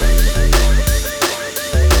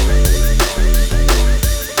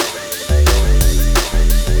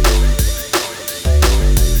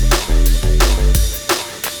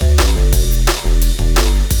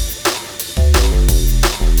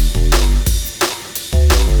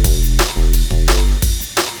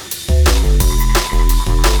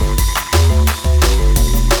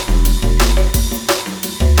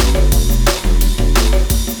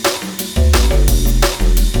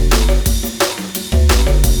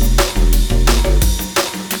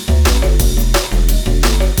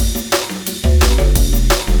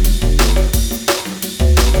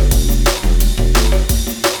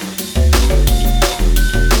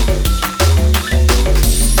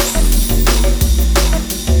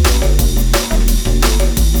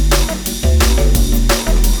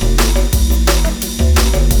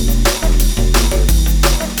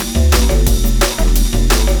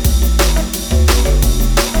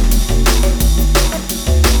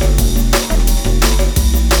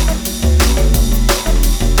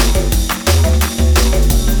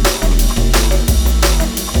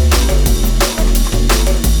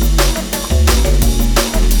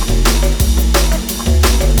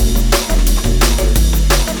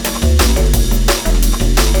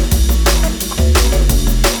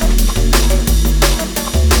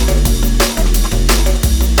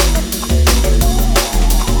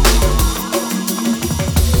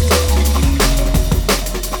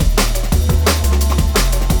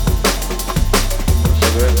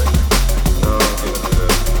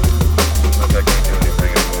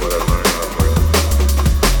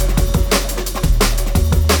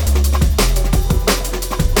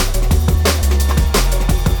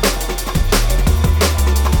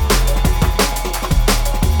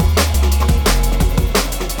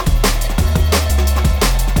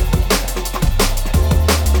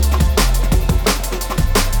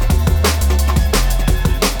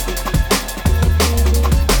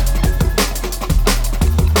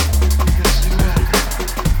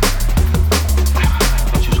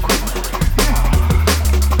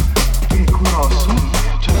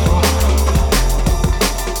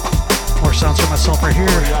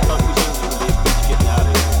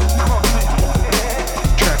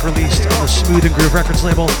 Records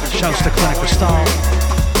label. Shouts to Clinic Cristal.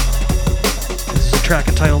 This is a track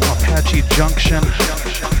entitled Apache Junction.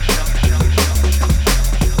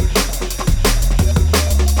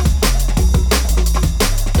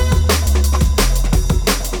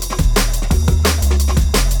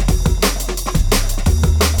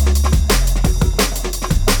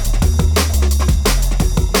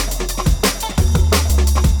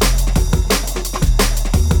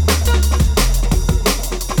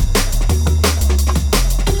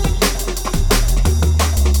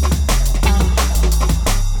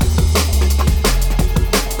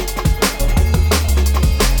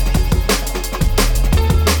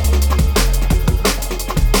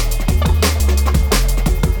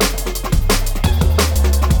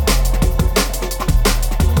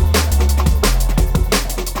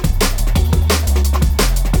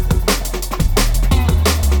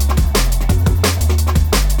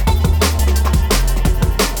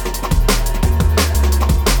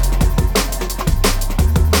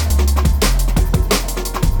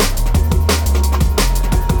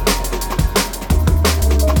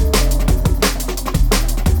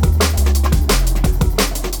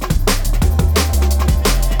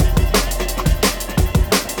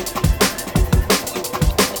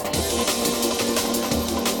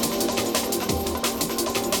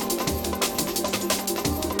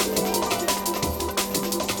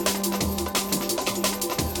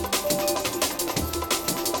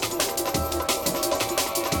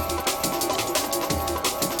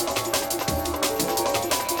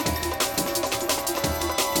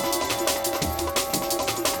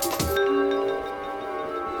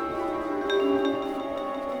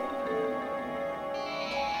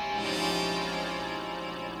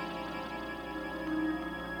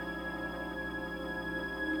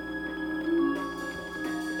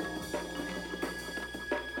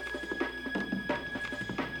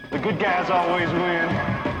 good guys always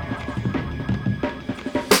win.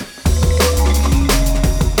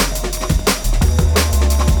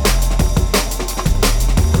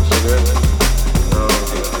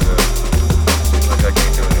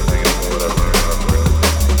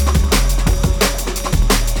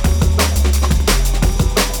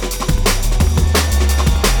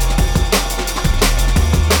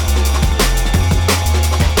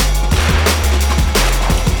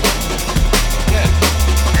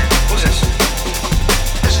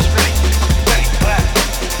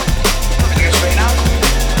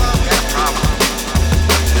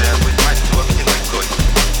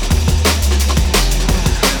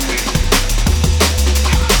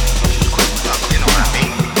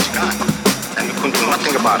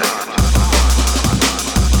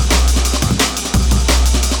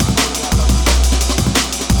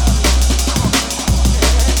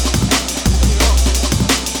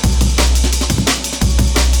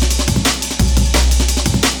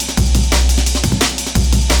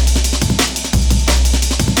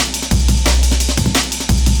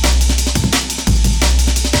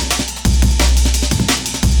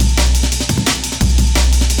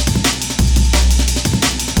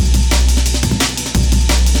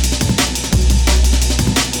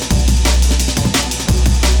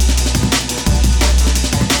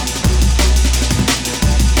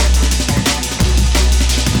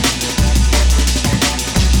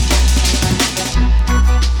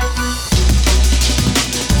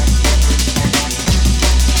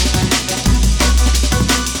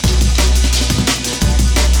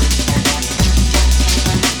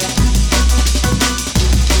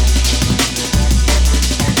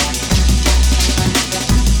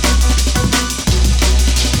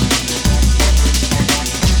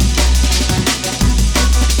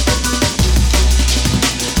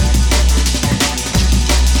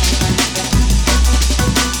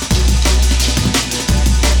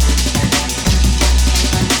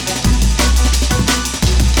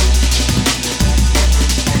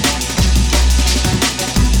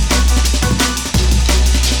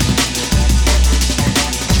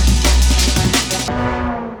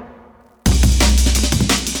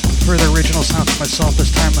 Myself, this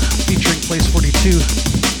time featuring Place 42,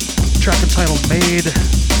 track entitled Made,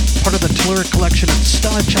 part of the Telluric collection at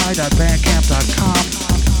STUNNA.bandcamp.com.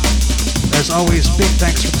 As always, big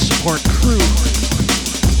thanks for the support, crew.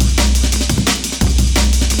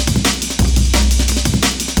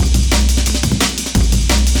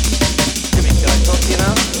 Jimmy, can I talk to you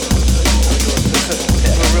now?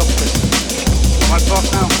 Real quick. Want to talk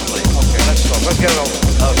now? Okay, let's talk. Let's get it over.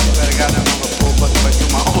 Oh, you better got that on the full button if I do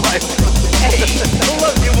my whole life. Hey, who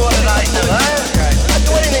loves you more than I do, huh? I'd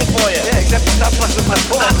do anything for you. Yeah, except for stop busting my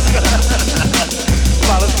balls. Come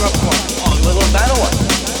on, let's go up one. Oh, you little dino one?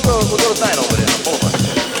 We'll go to dino over there, the boulevard.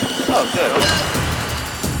 Oh, good.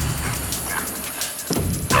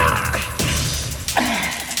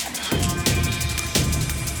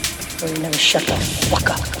 So you never shut the fuck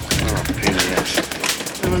up. Oh, pain in the ass.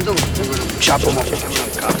 What are we gonna do? Chop him up with a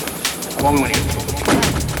junk cop. How long we need?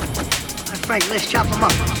 Frank, let's chop him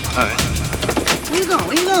up. All right. Where you going?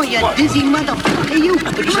 Where you going, you dizzy motherfucker? You. I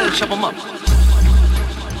thought you said to chop him up.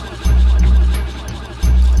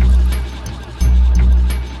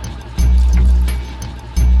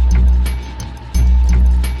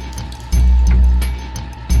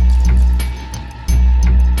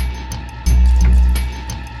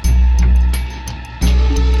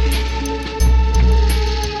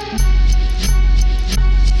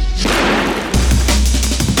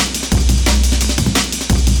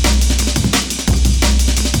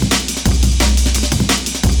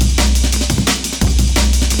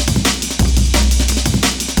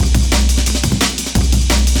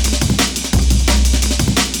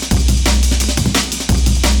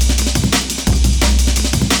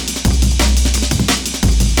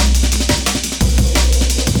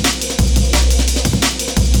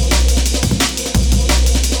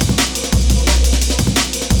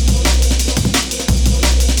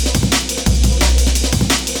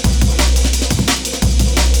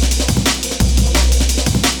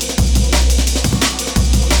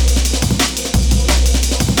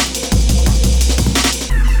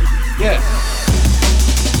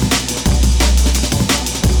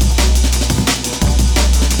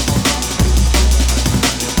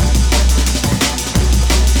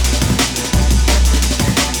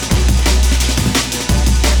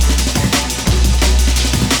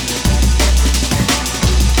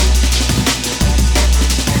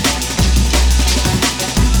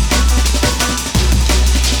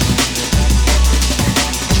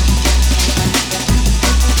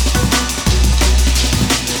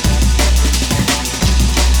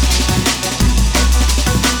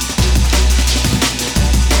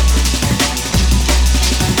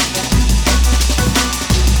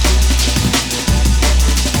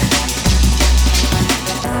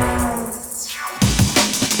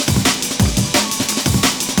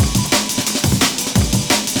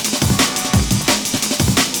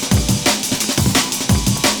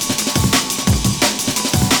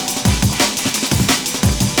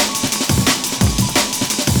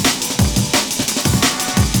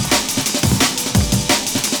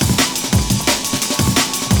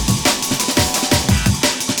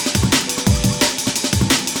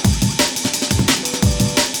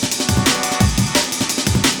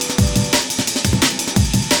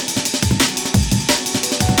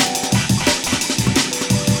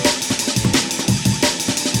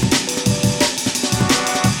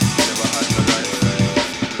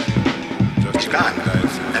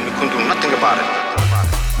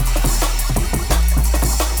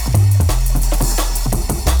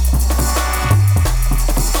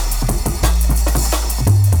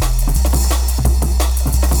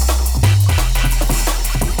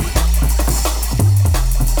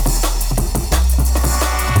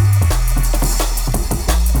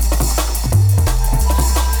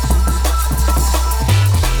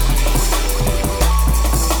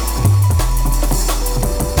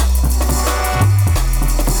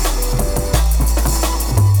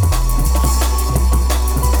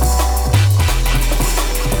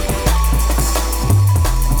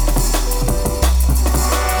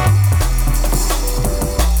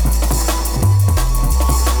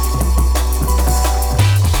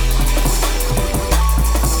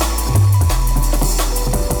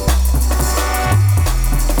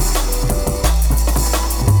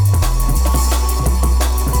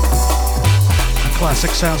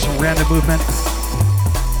 classic sounds from Random Movement.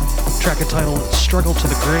 Track entitled Struggle to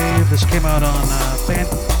the Grave. This came out on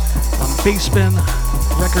Bassspin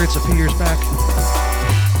Records a few years back.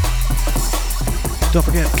 Don't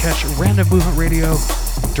forget, catch Random Movement Radio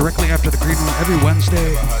directly after the Green Room every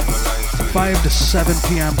Wednesday, 5 to 7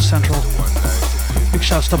 p.m. Central. Big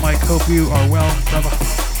shouts to Mike. Hope you are well, brother.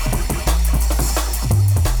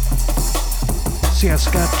 So yeah, it's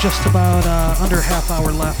got just about under a half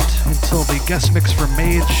hour left until the guest mix from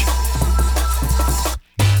MAGE.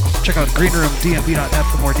 Check out greenroomdnb.net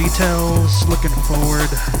for more details. Looking forward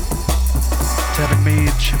to having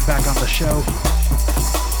MAGE back on the show.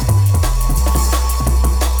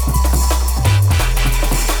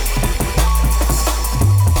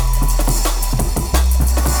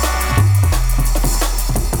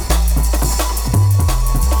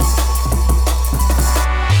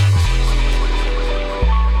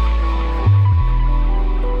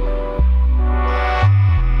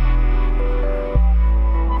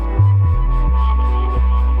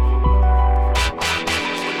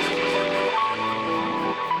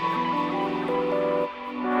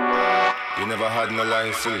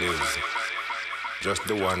 To live, just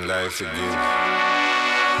the one life to give.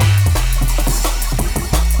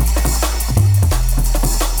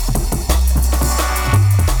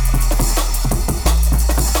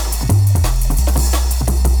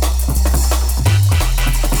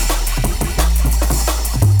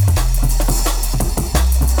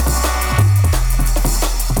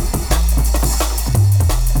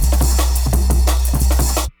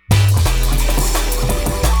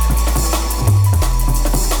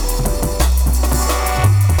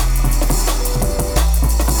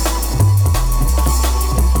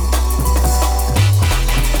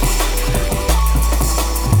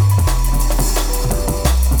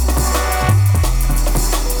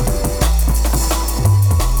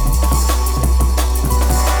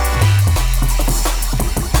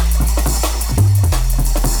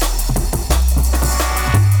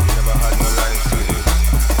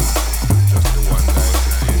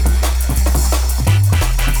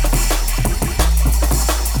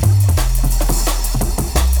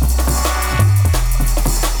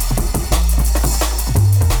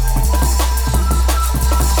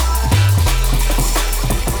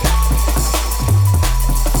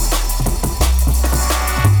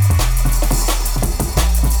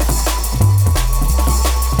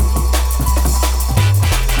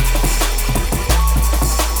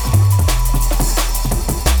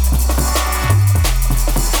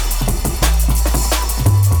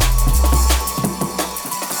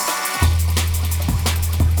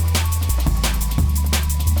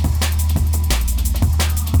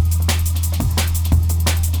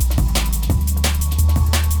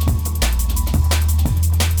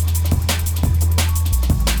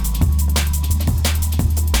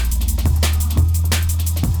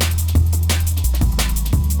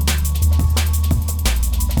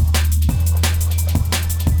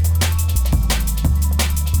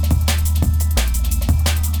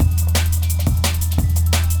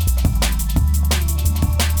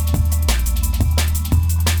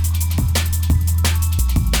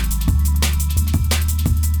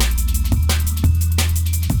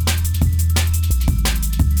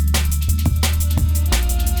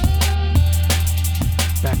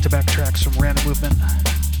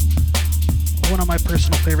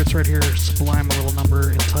 Favorites right here, sublime little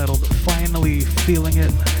number entitled Finally Feeling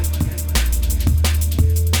It.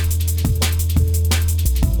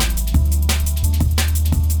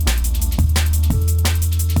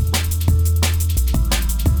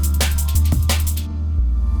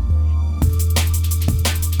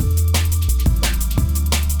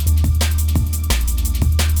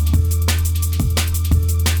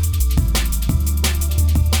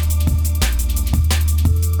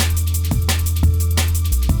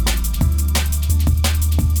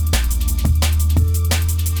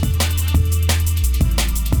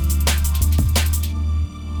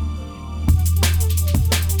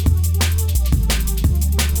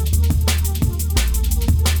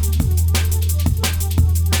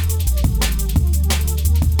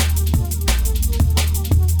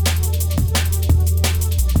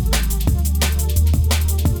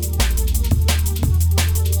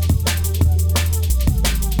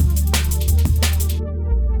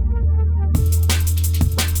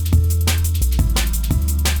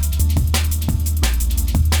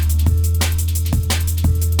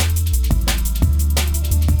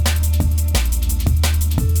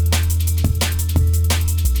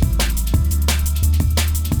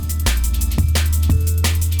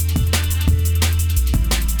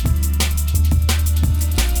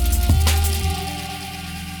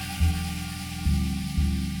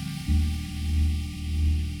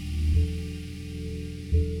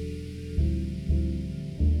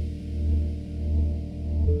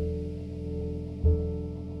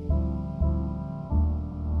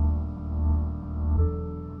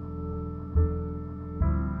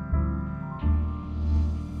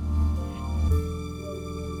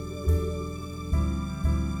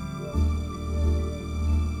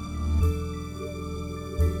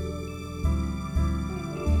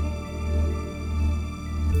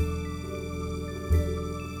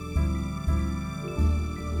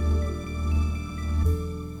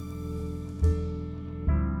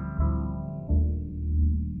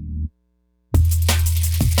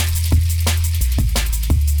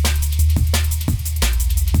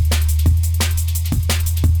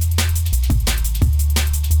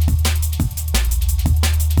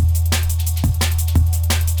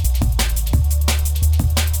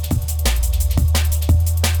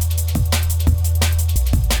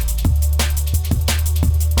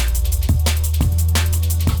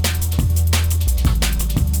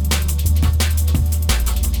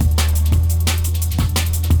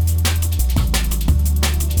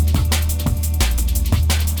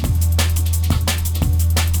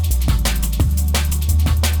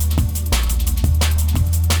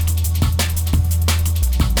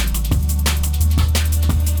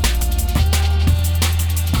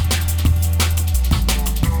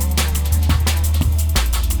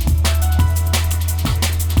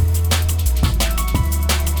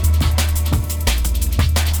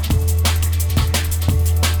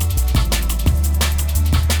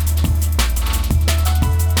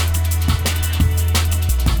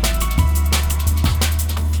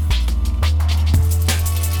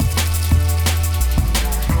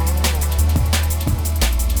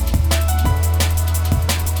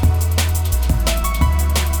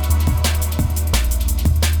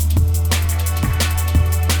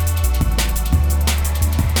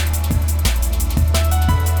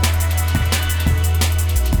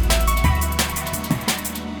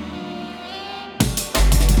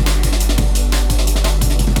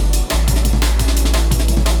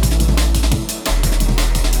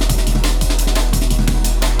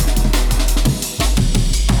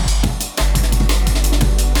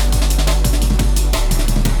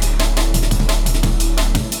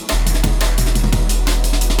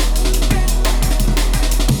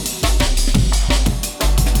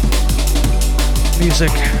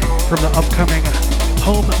 music from the upcoming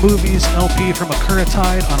Home Movies LP from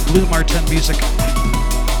AKURATYDE on Blue Martin Music.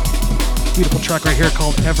 Beautiful track right here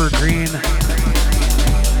called Evergreen.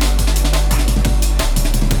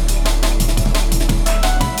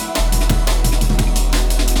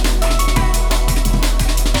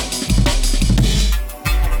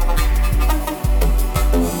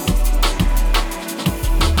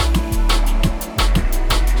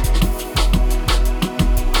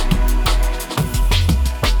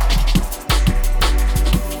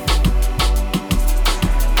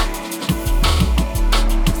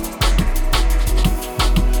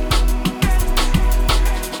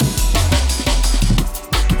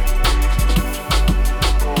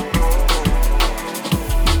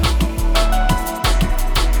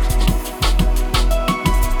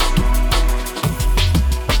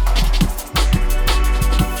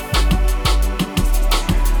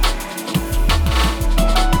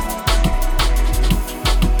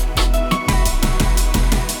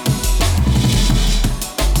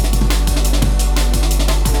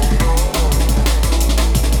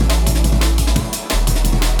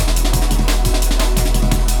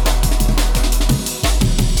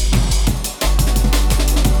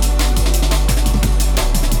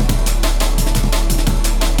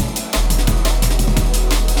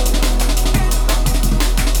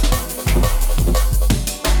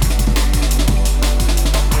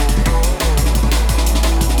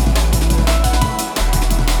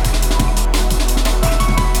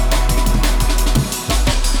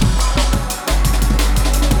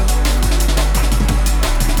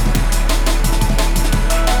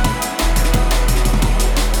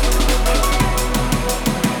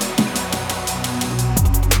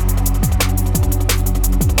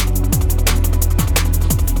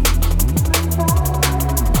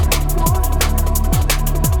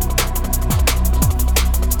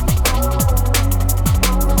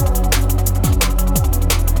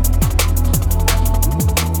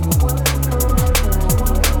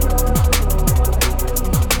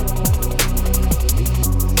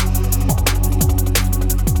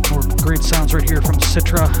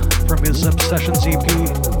 CITRA from his Obsessions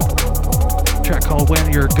EP. Track called When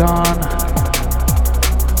You're Gone.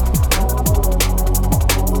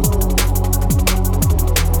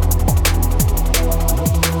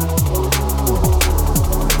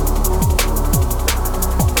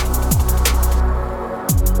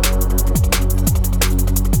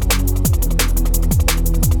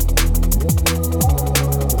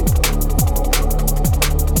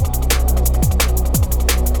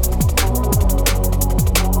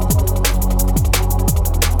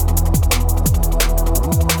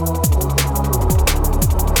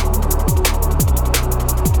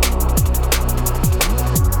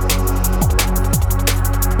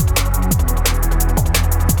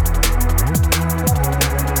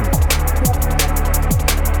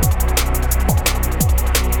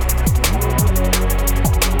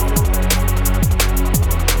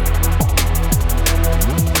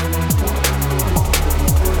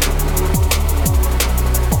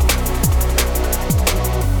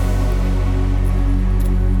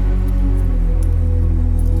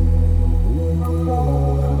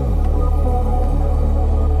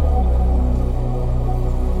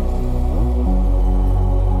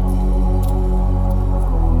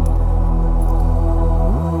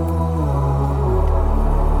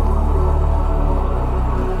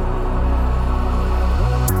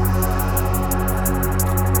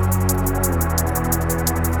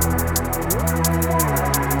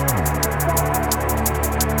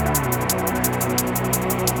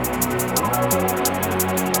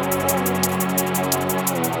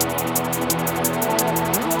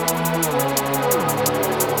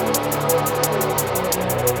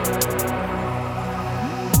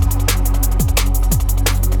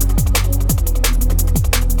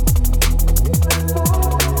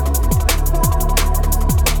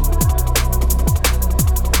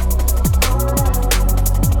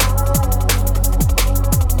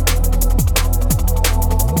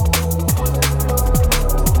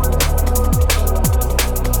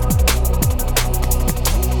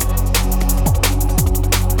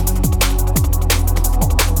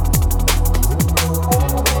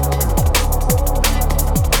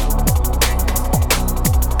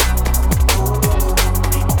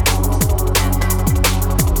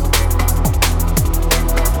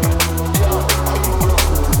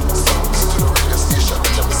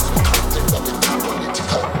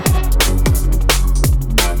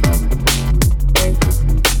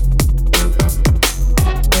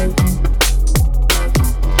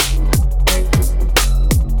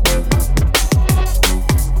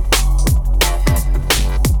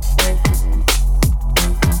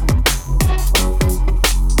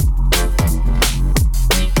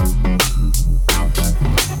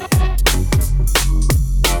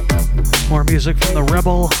 music from the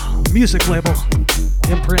Rebel music label,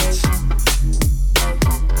 Imprints.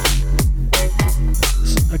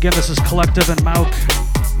 Again, this is KOLECTIV and MAUOQ.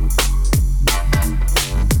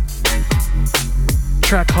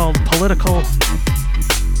 Track called Political.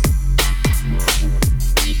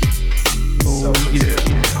 Oh, yeah.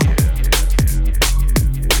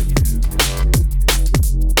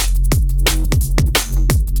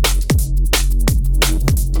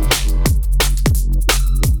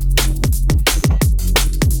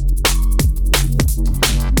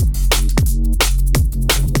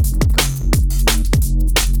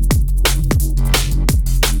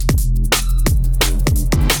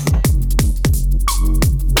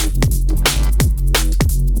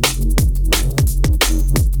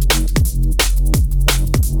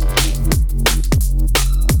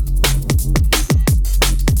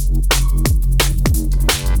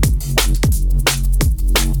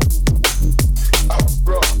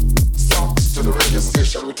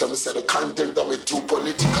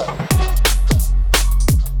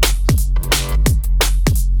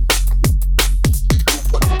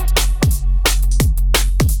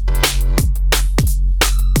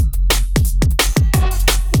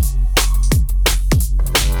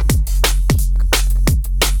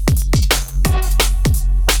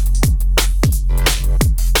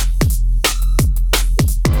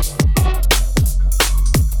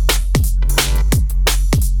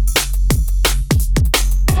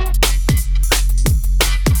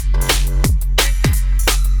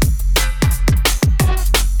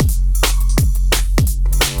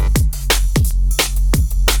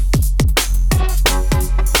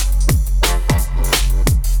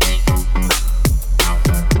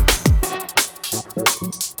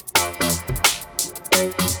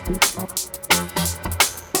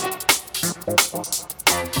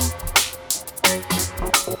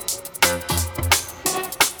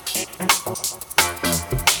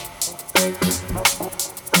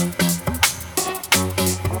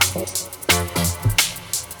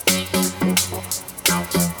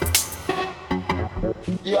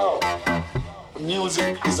 Yo,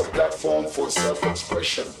 music is a platform for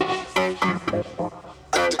self-expression.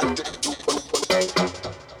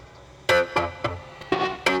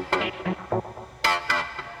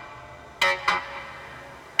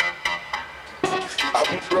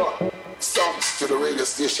 I brought songs to the radio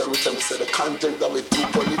station which I said the content that we too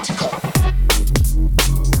political.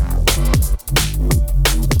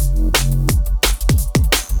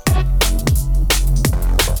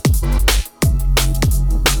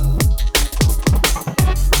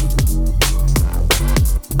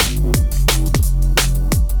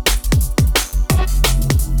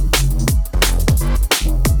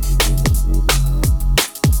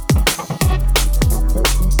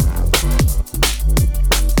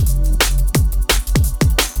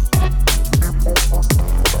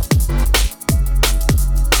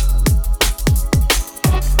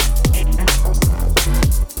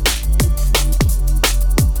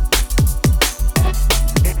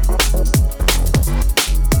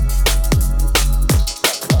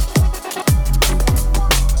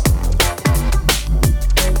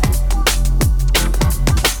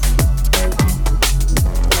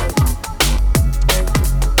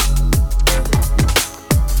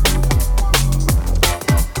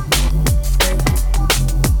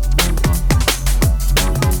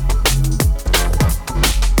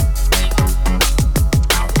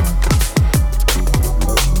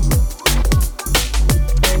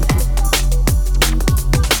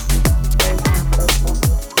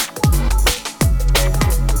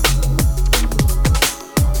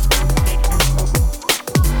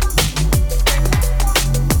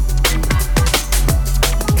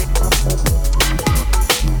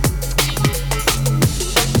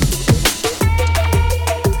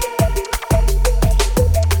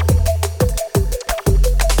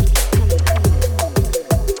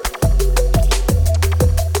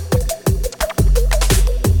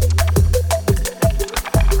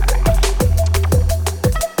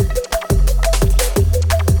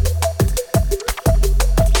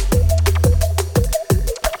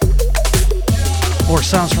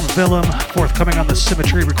 Sounds from VILLEM, forthcoming on the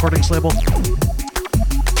Symmetry Recordings label.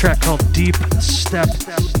 Track called Deep Step.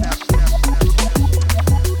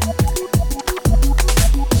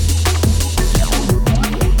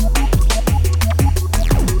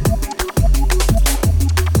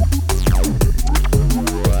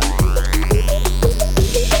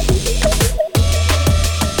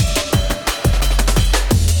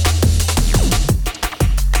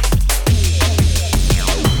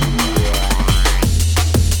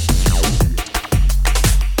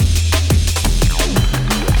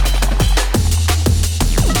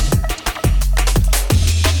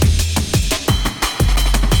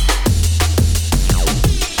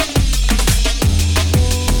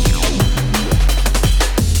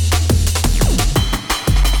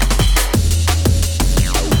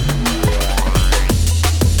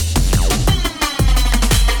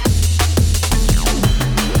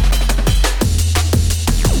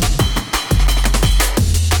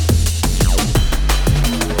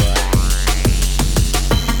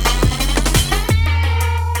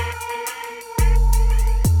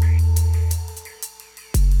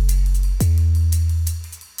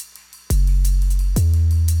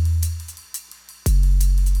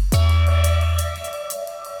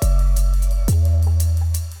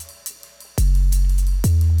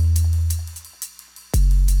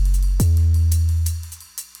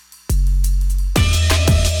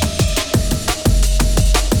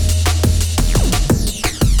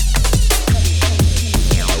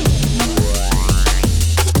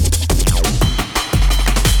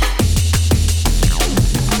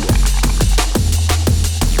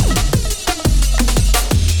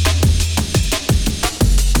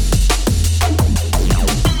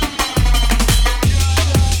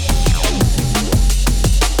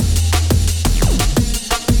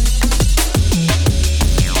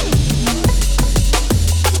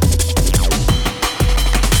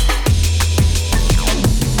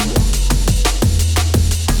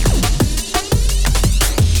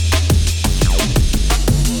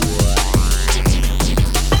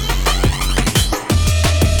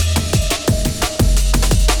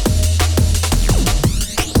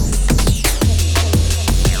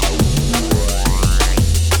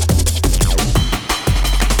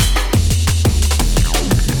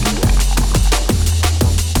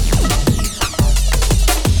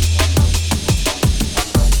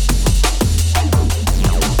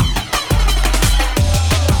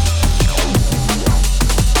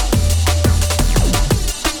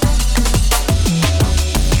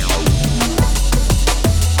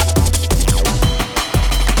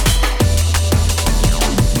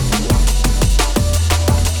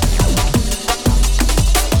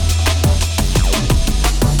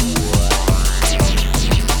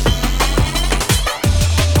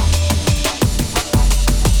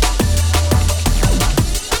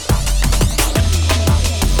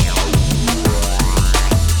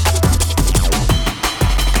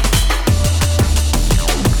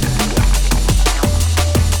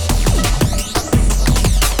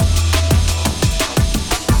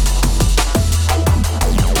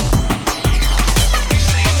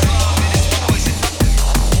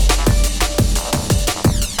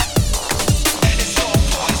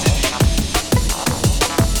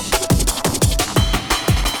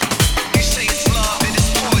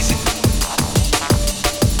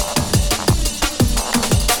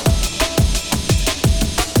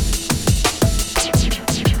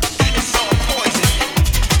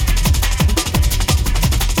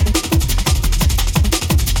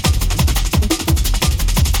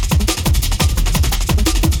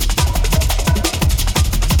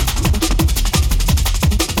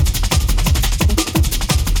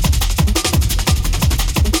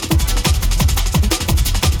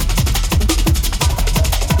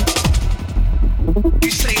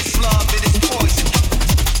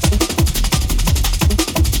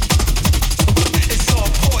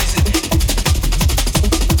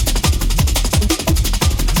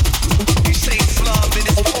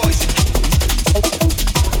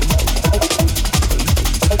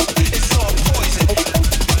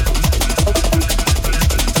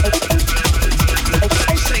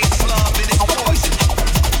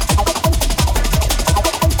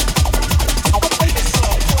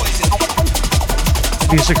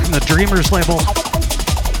 Music from the Dreamers label.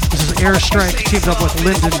 This is AIRSTRIKE teamed up with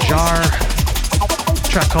LYNDON Jar. A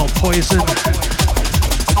track called Poison.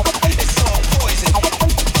 It's all poison.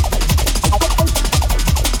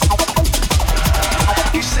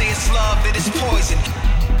 You say it's love, it is poison.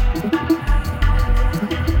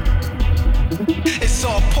 It's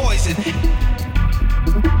all poison.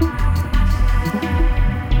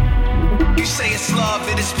 You say it's love,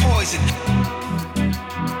 it is poison.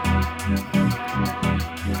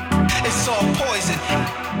 It's all poison.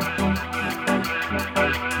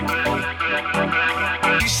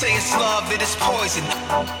 You say it's love, it is poison.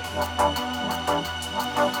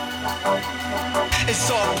 It's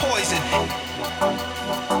all poison.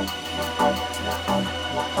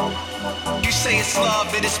 You say it's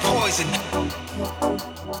love, it is poison.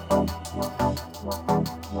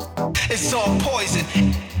 It's all poison.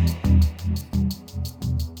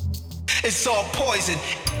 It's all poison.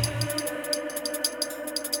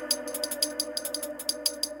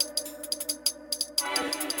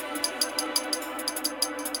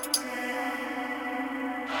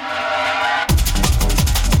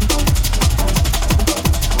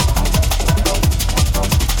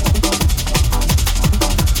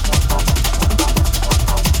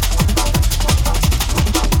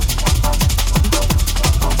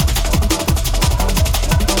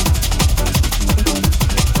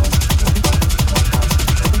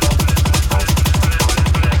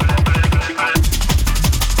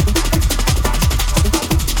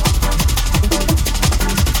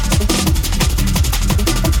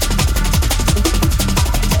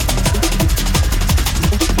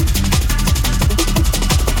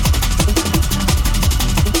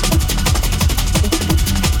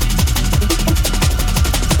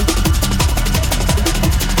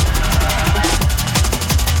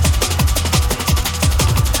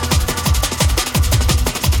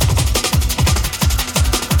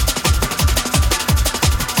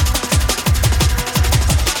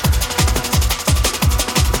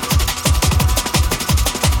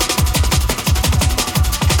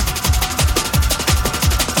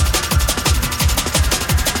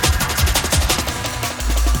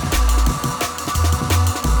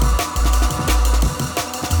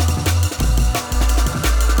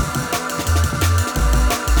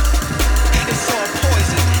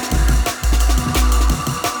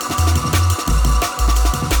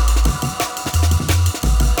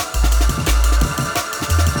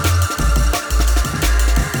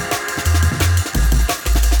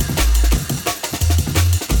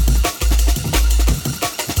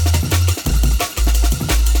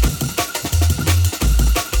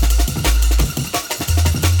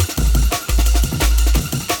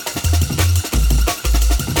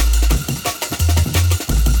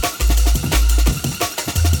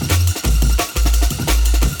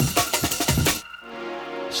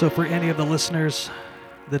 So for any of the listeners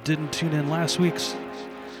that didn't tune in last week's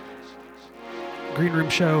Green Room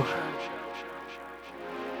show,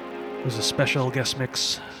 it was a special guest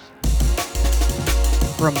mix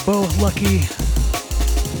from Bo Lucky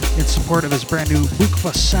in support of his brand new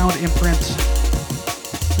Bukva sound imprint.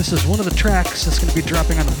 This is one of the tracks that's going to be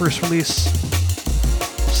dropping on the first release.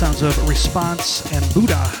 Sounds of Response and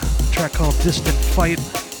Buddha, a track called Distant Fight.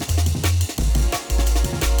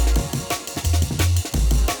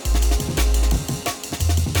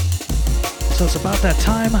 So it's about that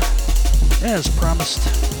time, as promised.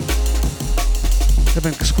 I have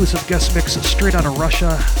an exclusive guest mix straight out of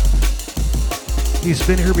Russia. He's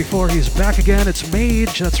been here before, he's back again. It's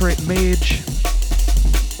MAGE, that's right, MAGE.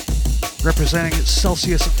 Representing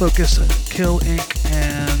Celsius, Focus, Kill Inc.,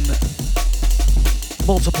 and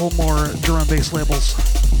multiple more drum and bass labels.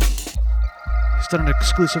 He's done an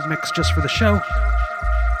exclusive mix just for the show.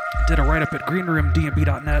 Did a write-up at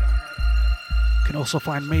greenroomdnb.net. You can also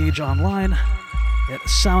find MAGE online at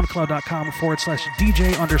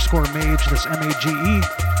soundcloud.com/DJ_MAGE, that's MAGE.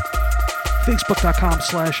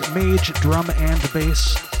 Facebook.com/MAGE drum and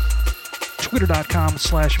bass.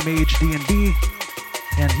 Twitter.com/MAGEDNB.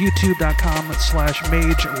 And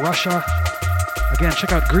YouTube.com/MAGE Russia. Again,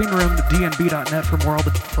 check out greenroomdnb.net for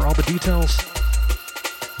all the details.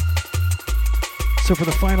 So for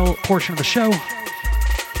the final portion of the show,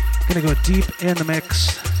 I'm gonna go deep in the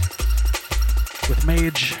mix with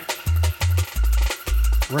MAGE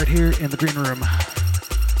right here in the Green Room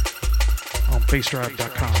on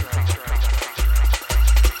BASSDRIVE.com.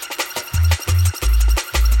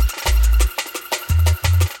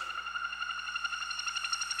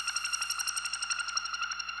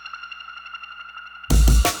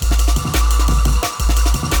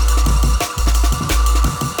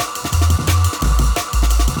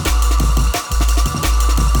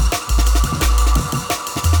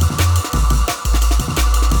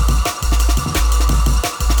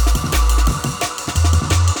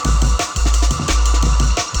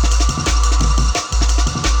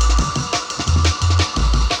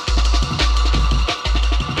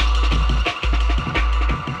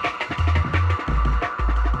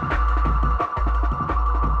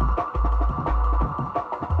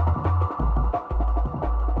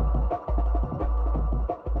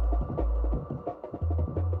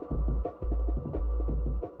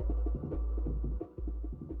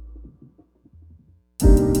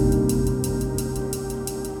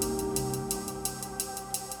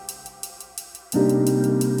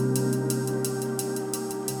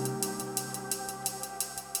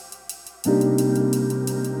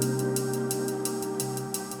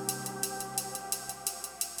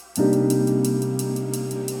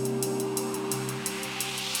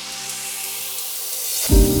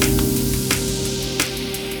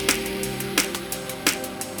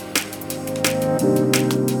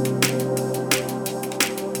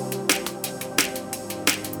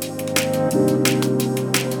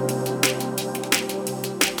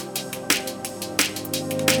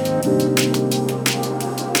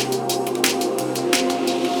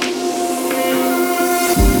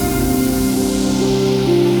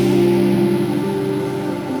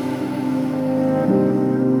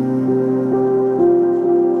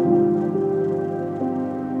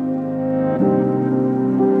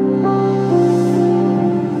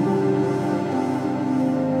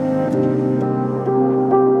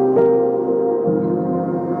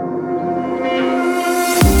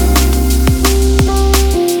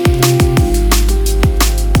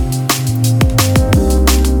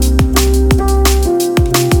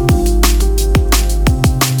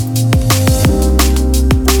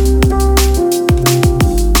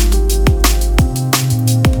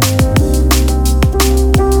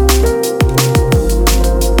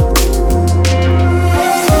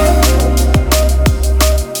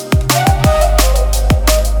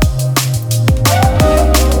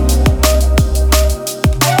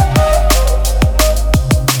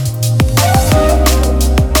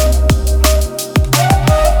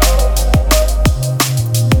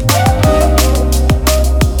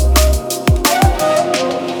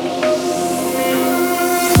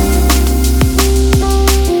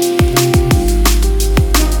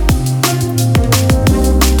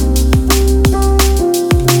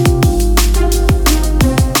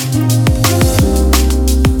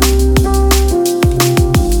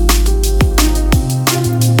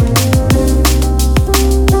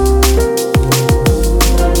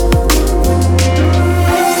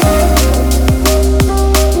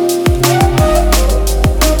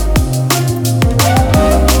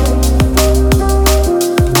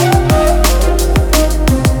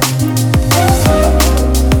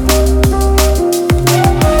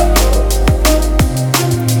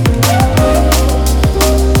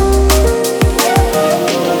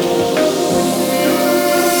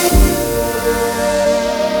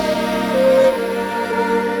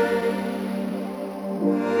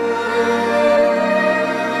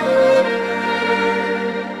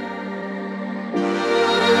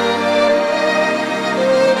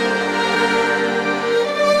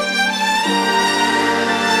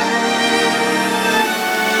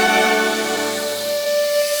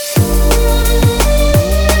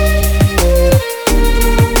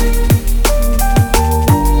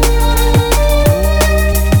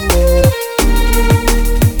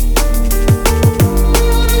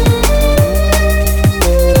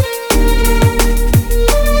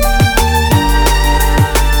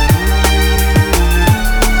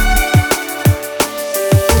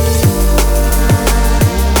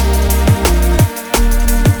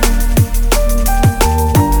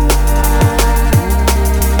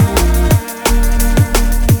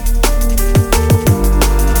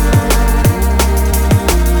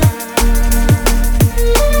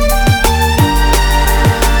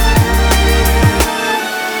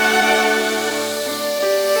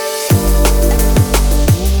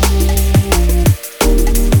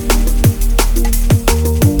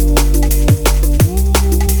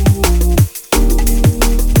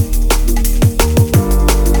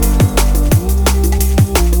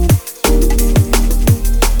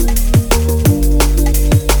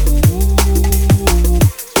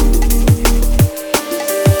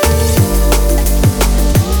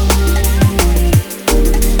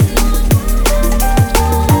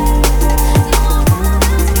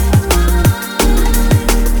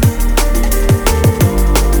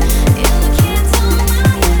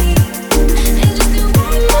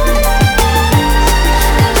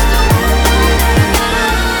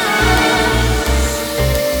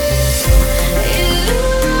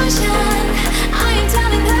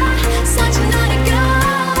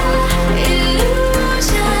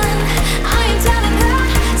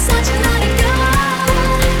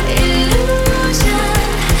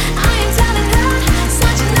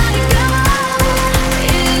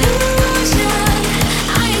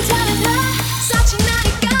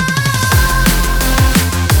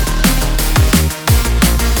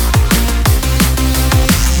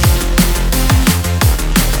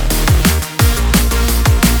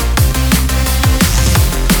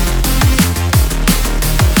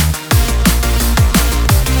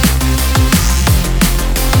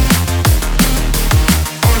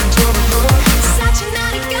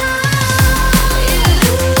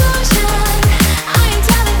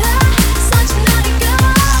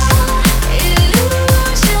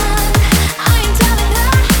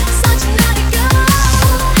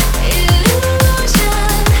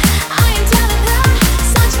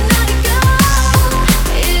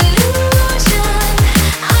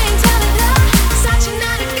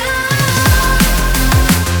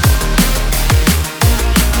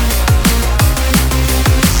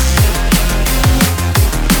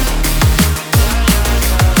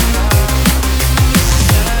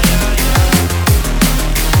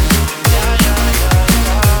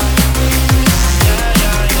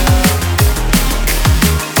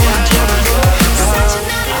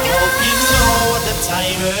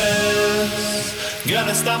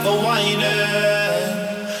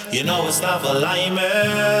 You know it's not for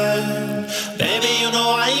lyman. Baby, you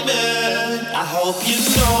know I'm in. I hope you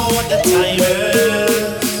know what the time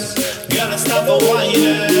is. Girl, it's not for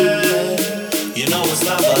whining. You know it's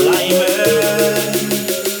not for lyman.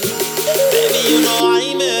 Baby, you know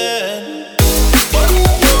I'm in.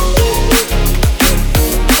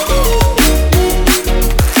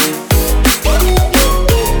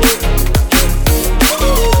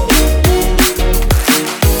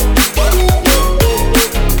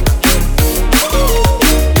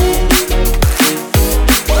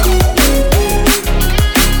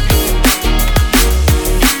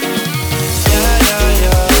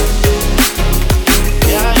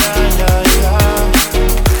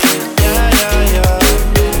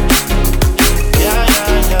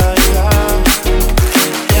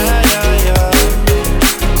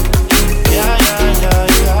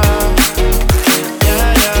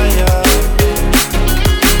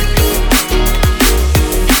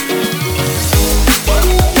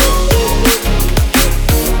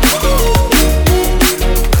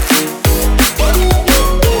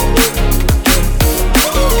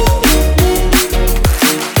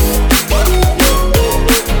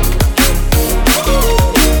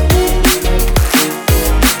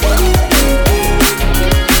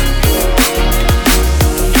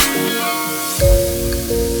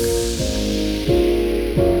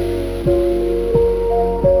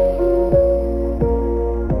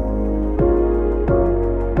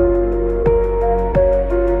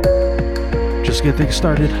 Get things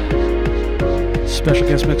started. Special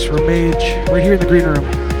guest mix for MAGE right here in the green room.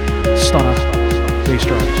 STUNNA, bass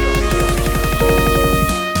drums.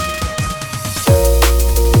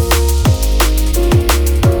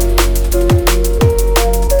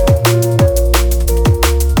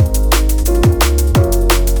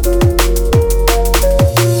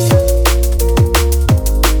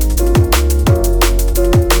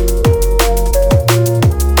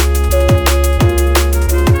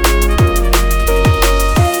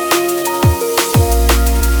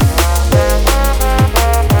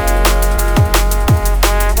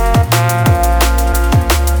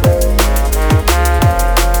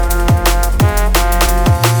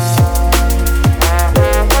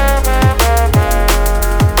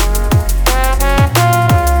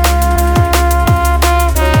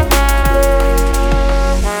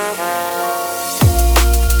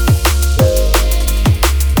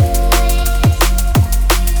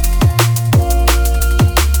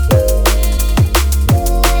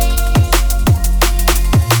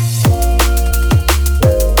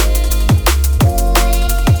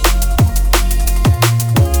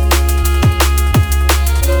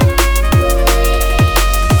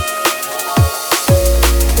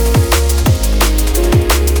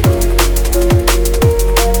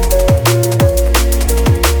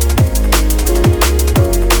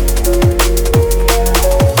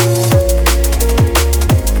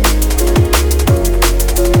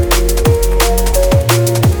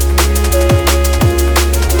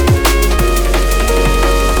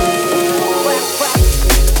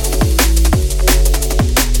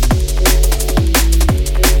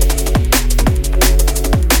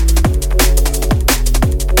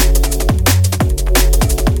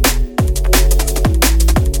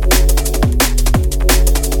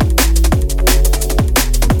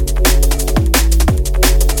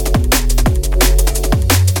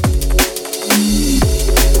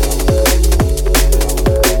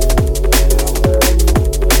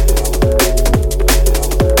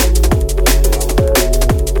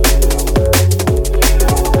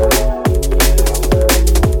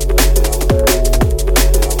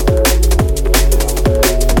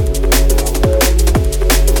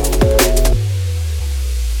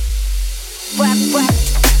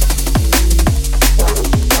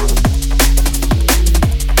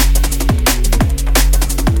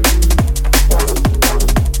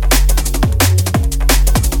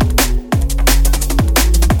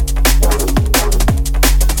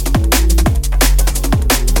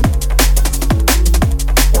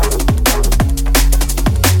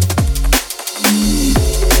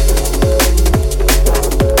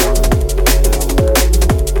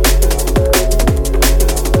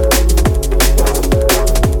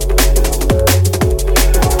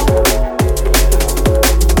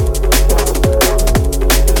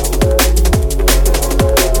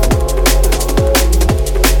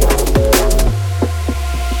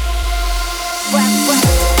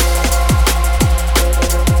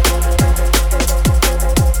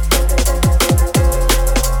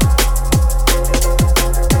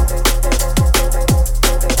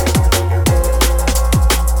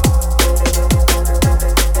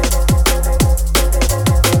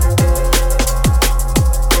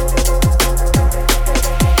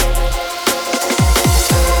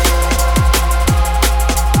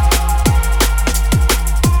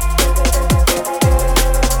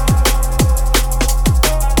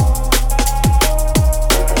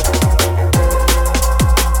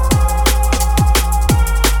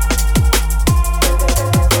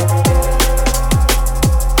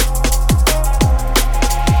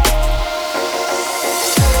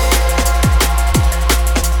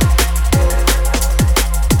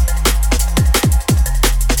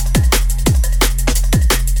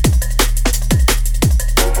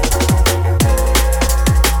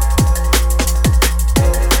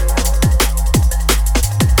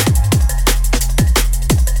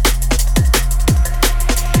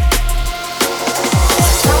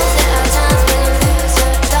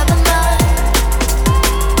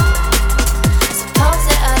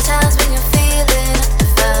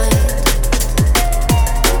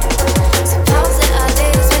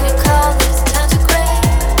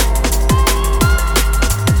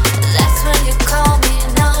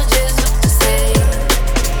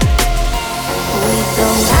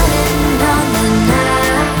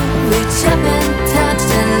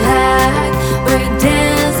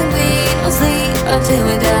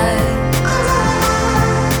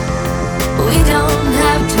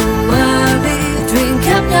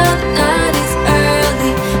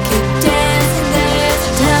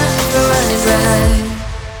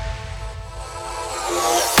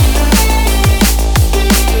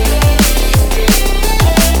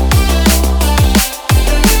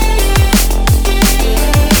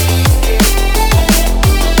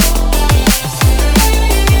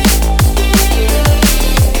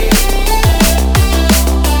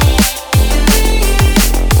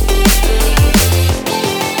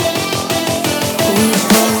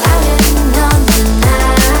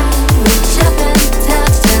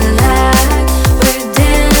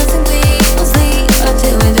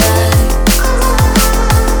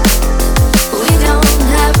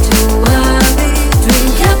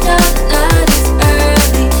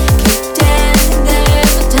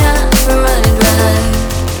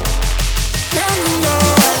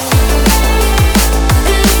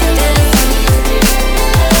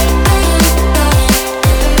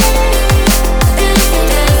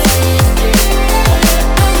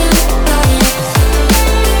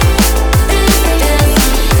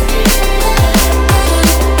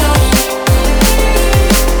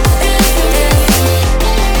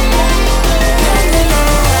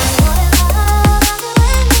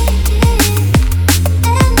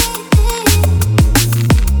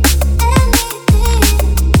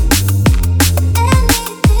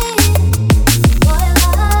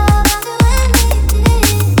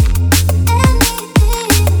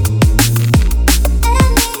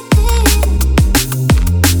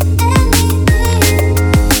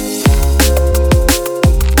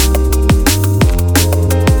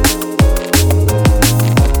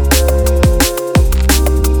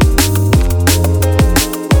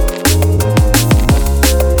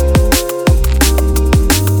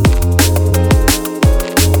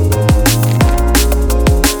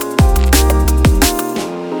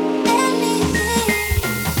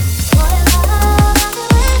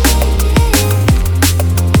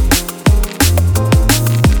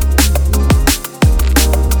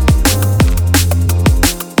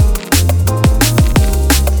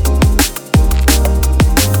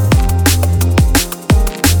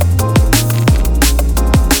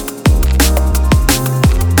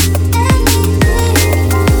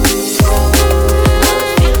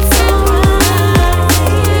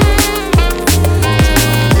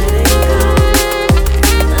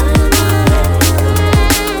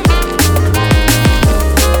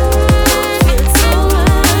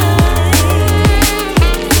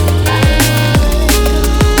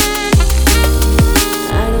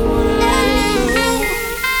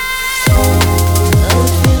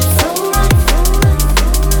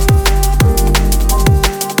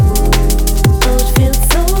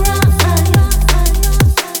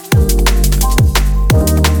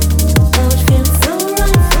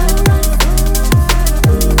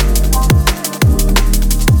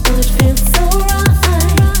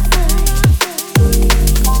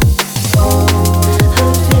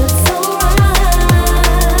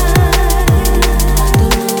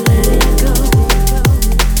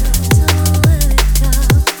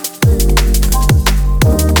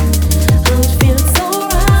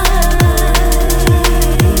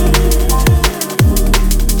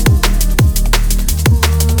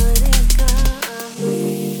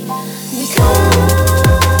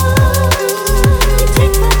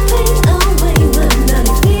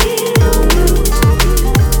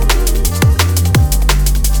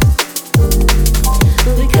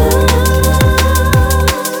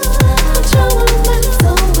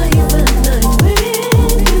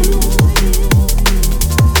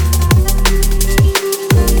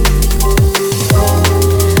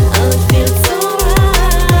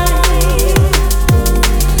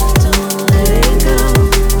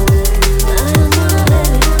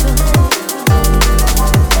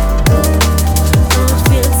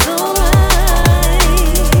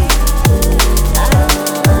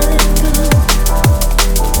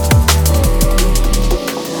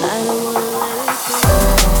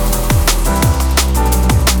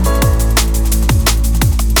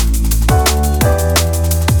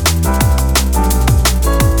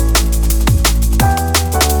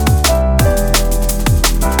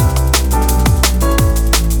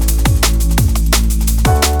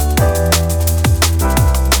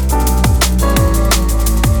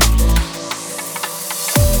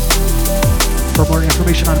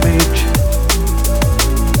 information on MAGE,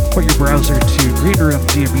 put your browser to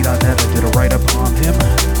greenroomdmb.net. I did a write-up on him.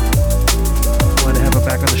 Glad to have him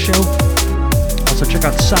back on the show. Also check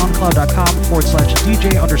out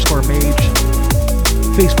soundcloud.com/DJ_Mage,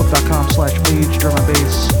 Facebook.com/Mage Drum and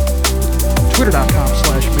Bass,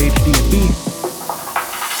 Twitter.com/MageDNB,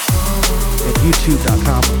 and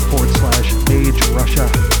YouTube.com/Mage Russia.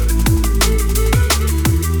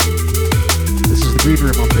 This is the Green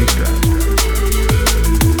Room on BASSDRIVE.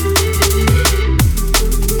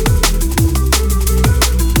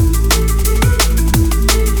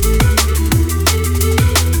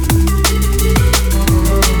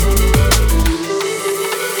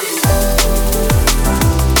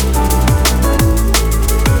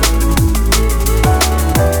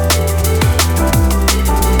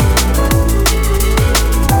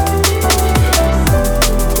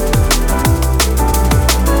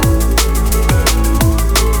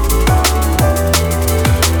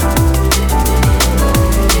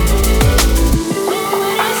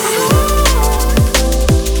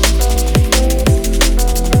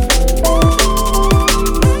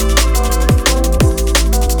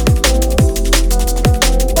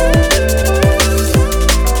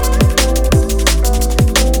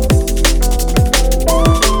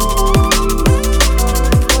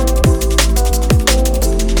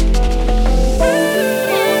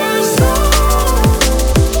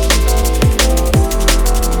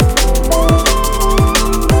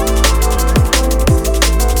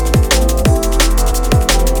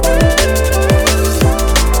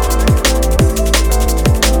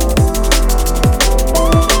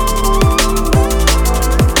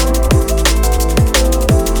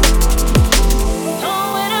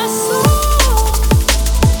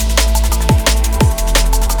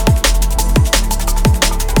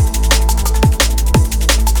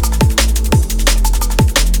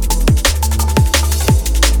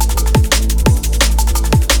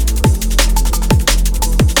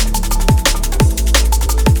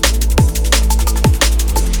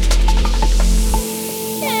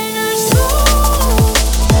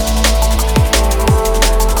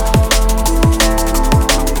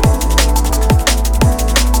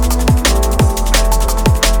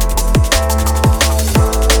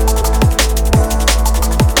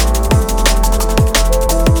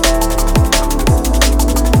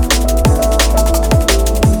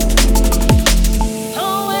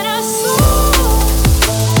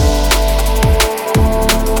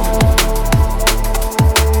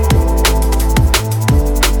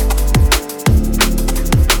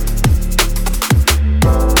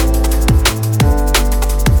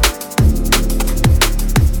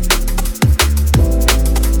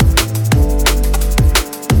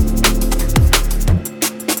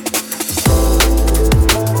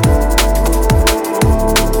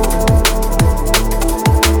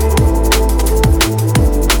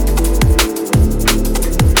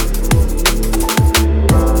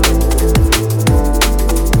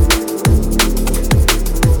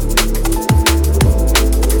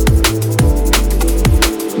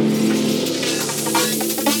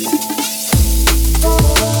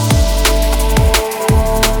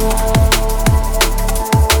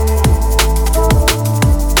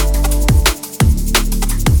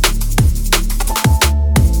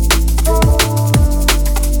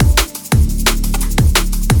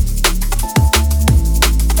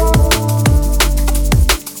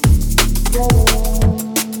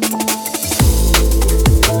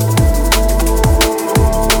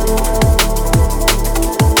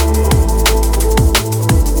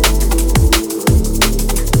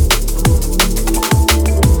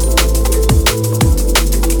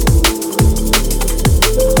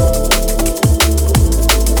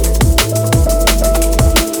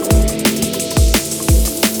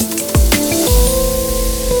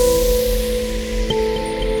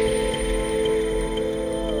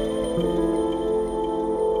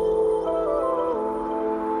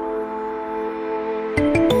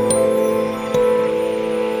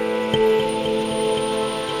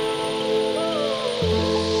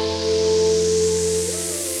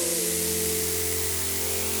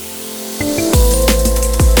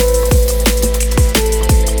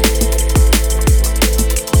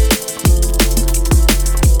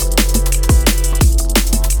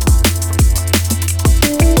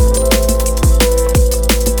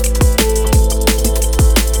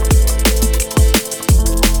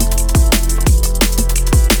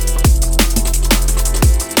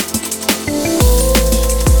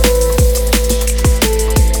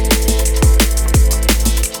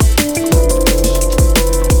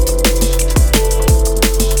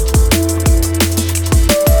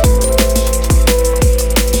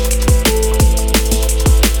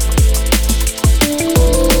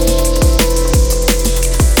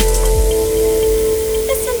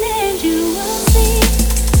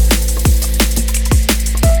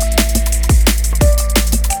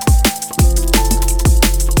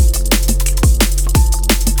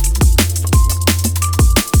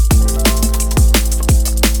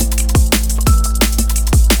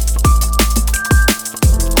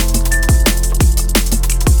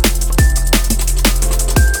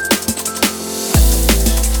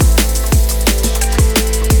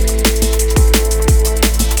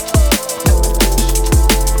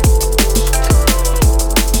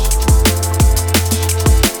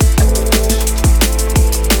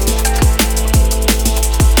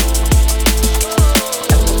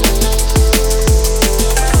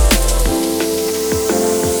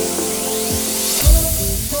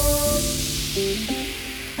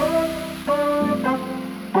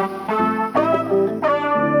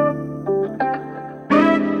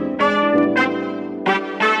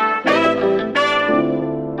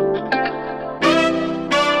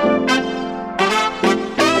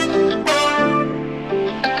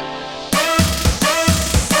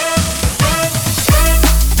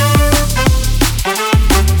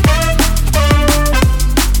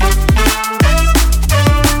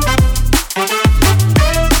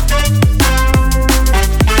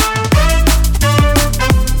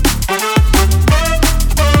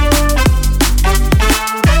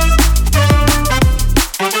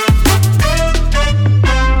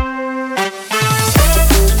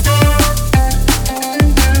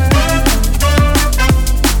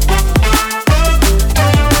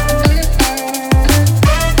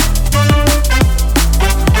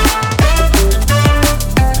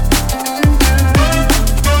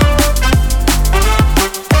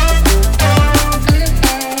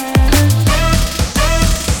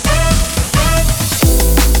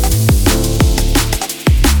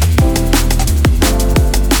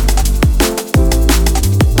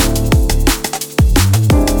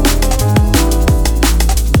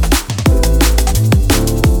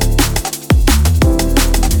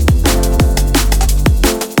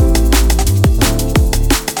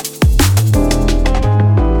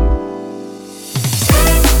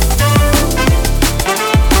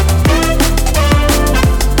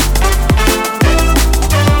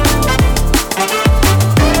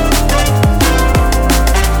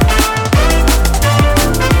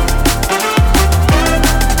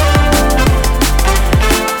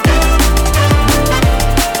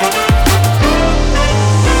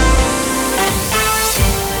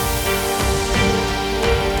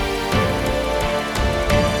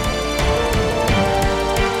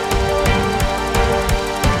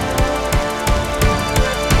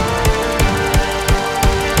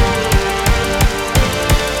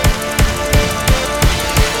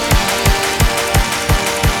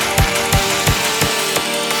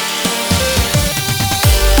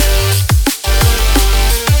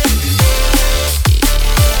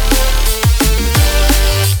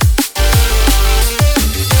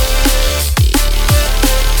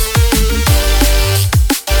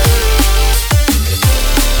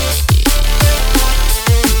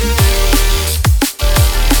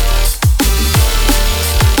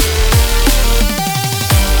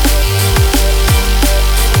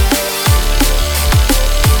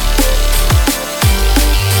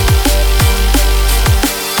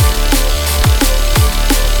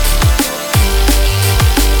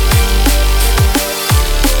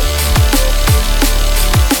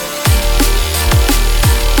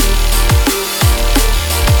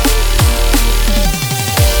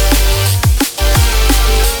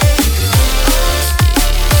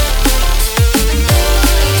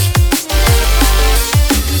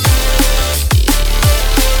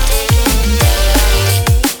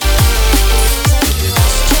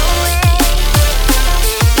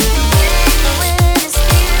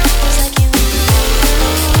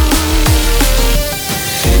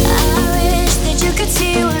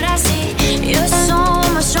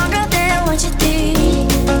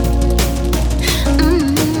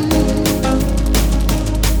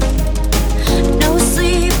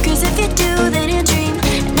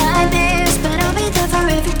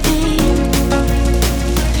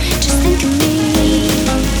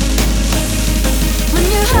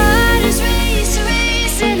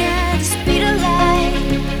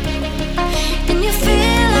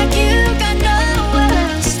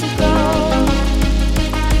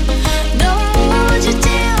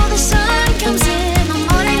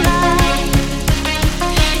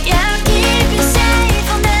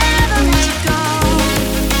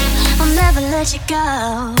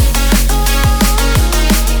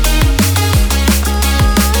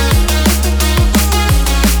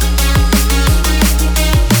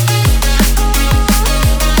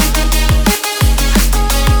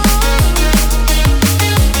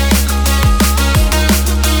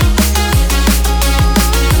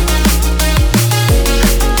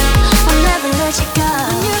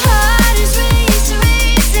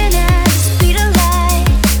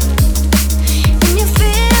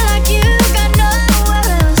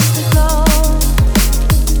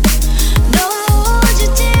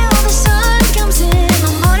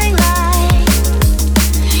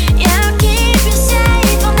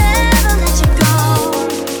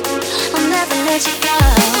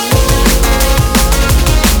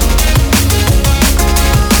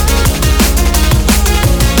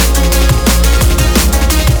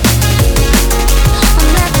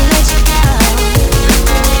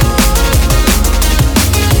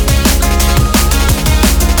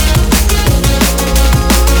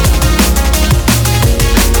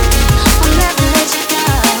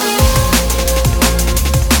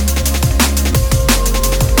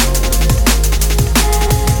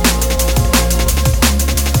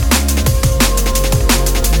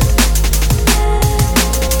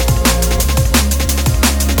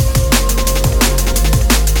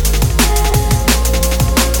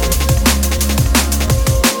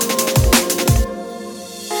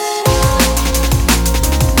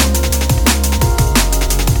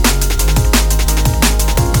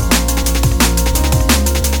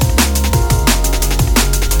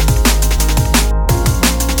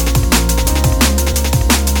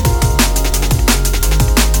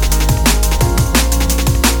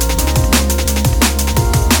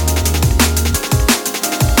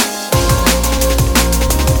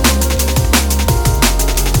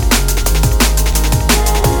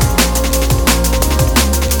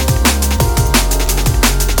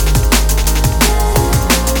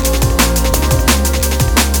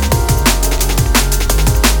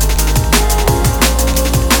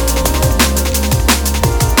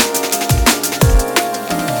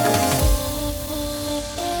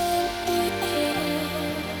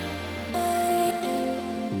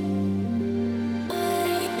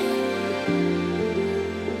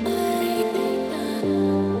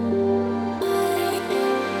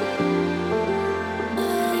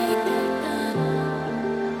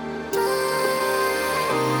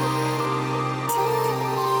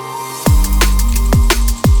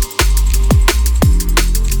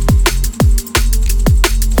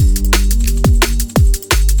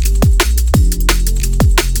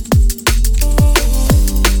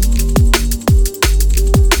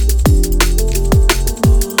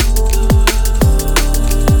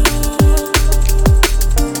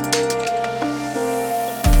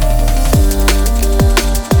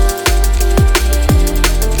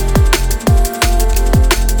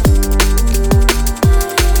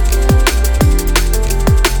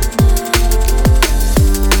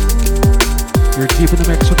 deep in the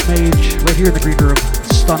mix with MAGE right here in the green room.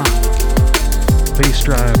 STUNNA.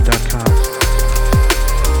 BASSDRIVE.com.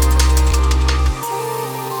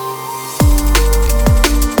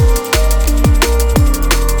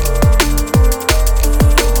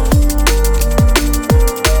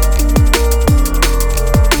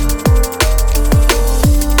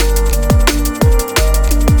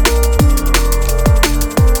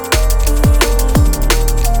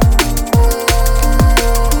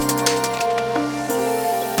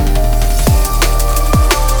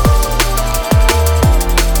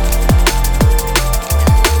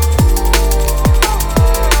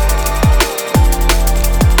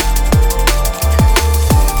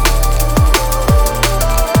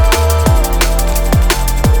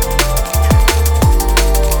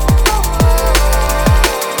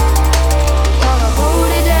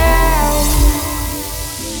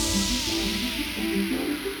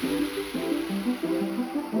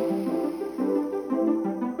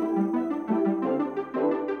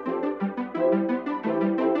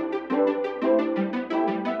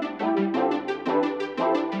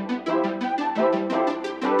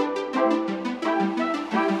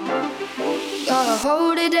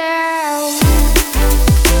 Hold it down.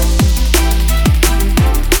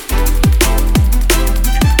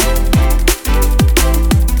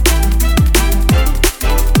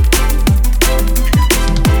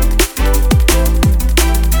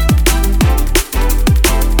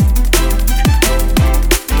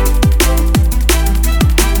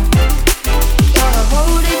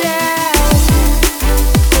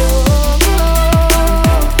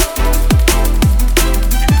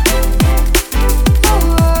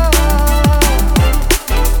 Oh,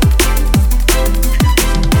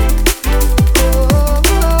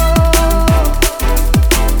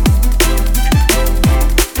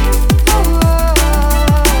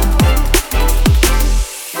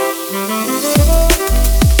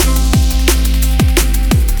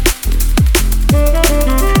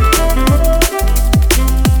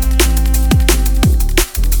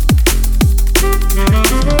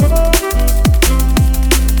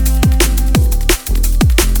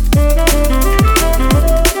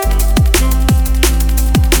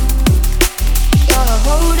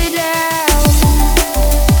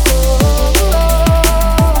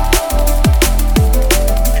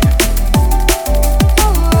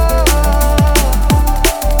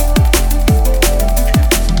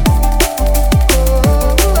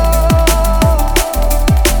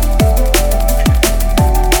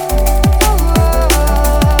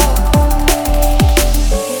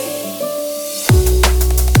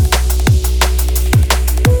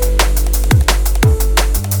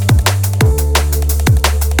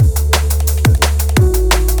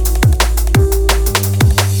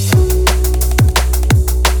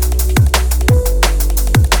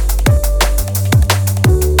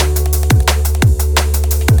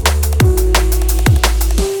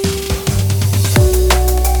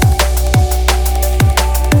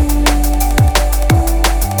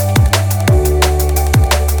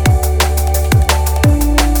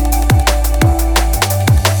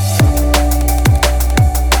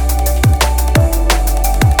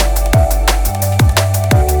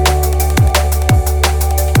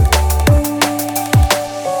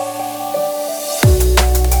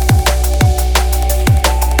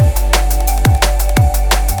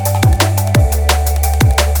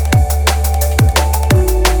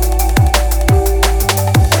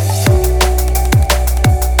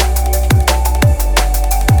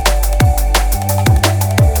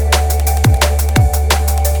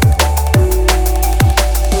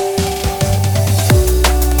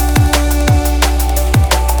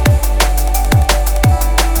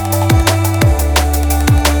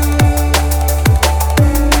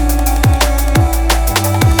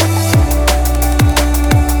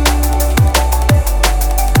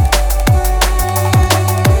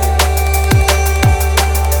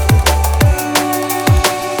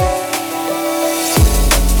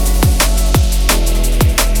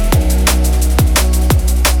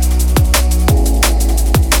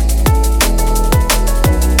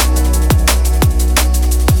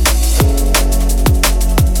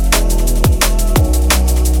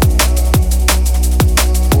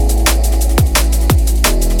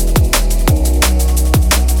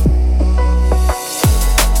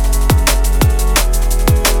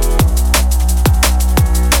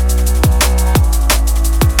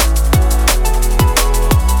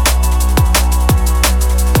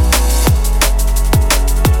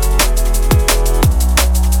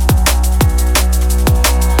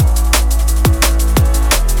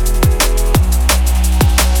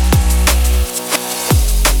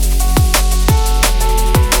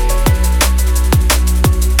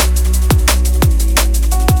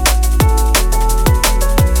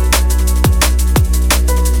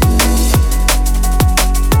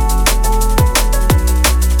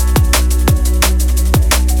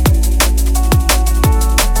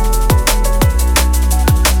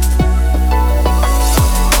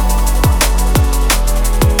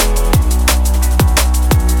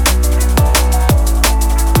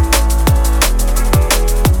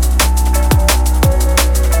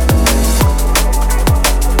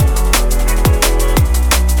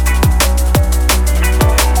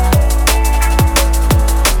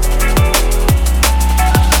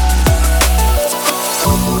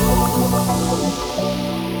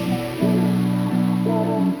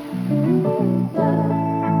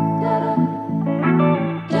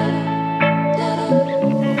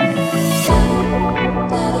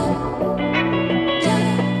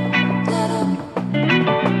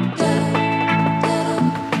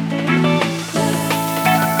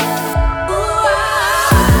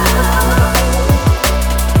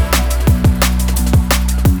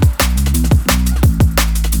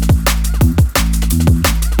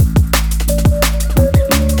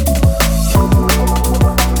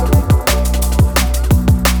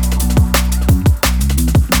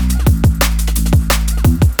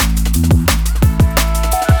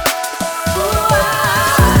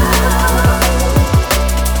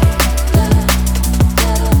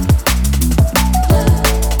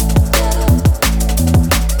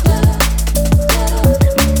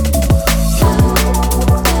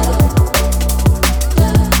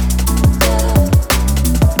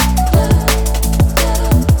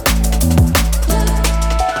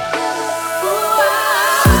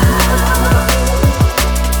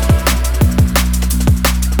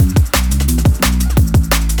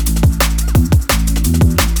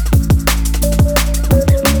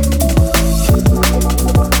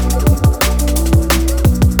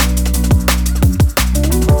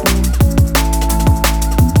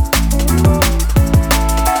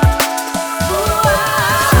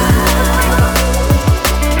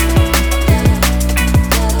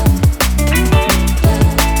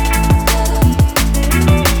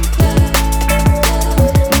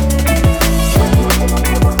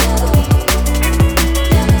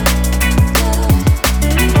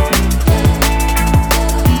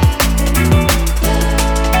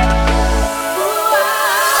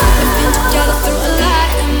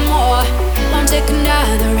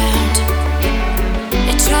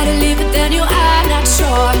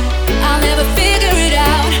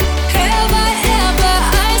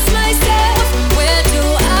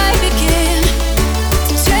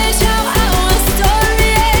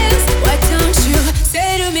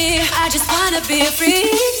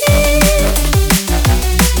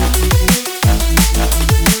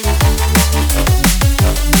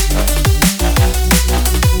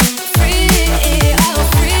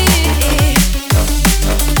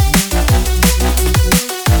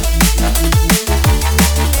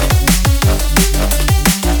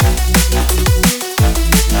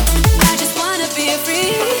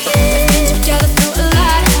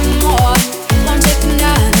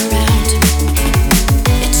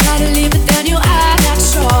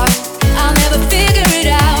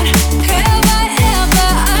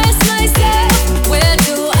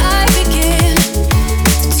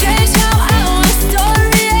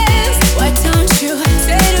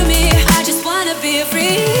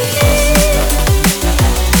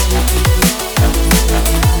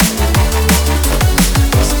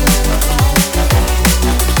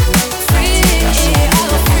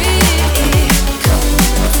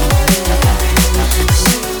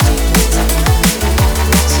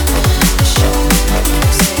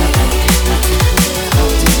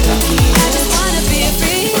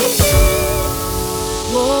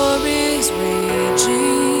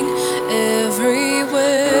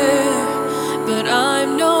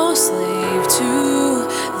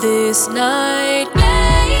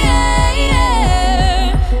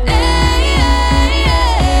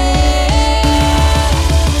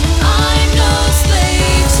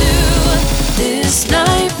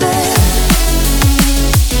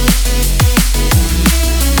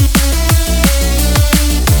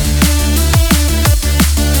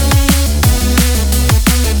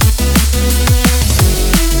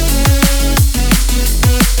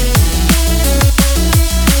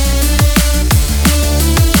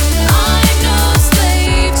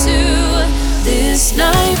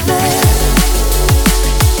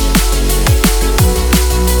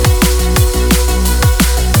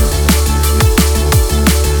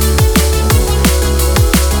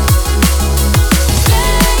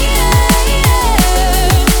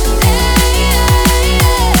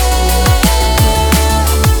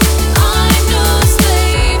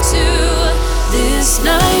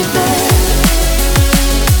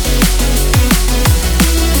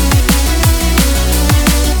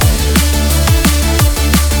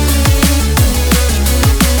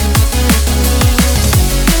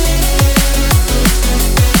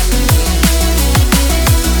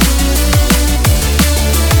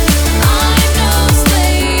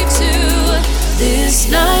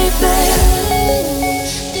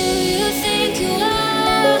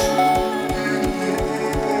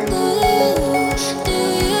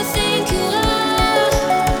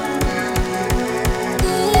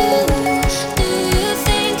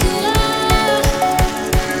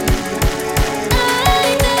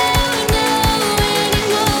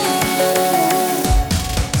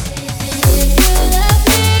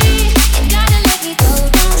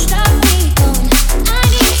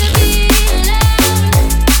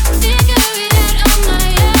 Figure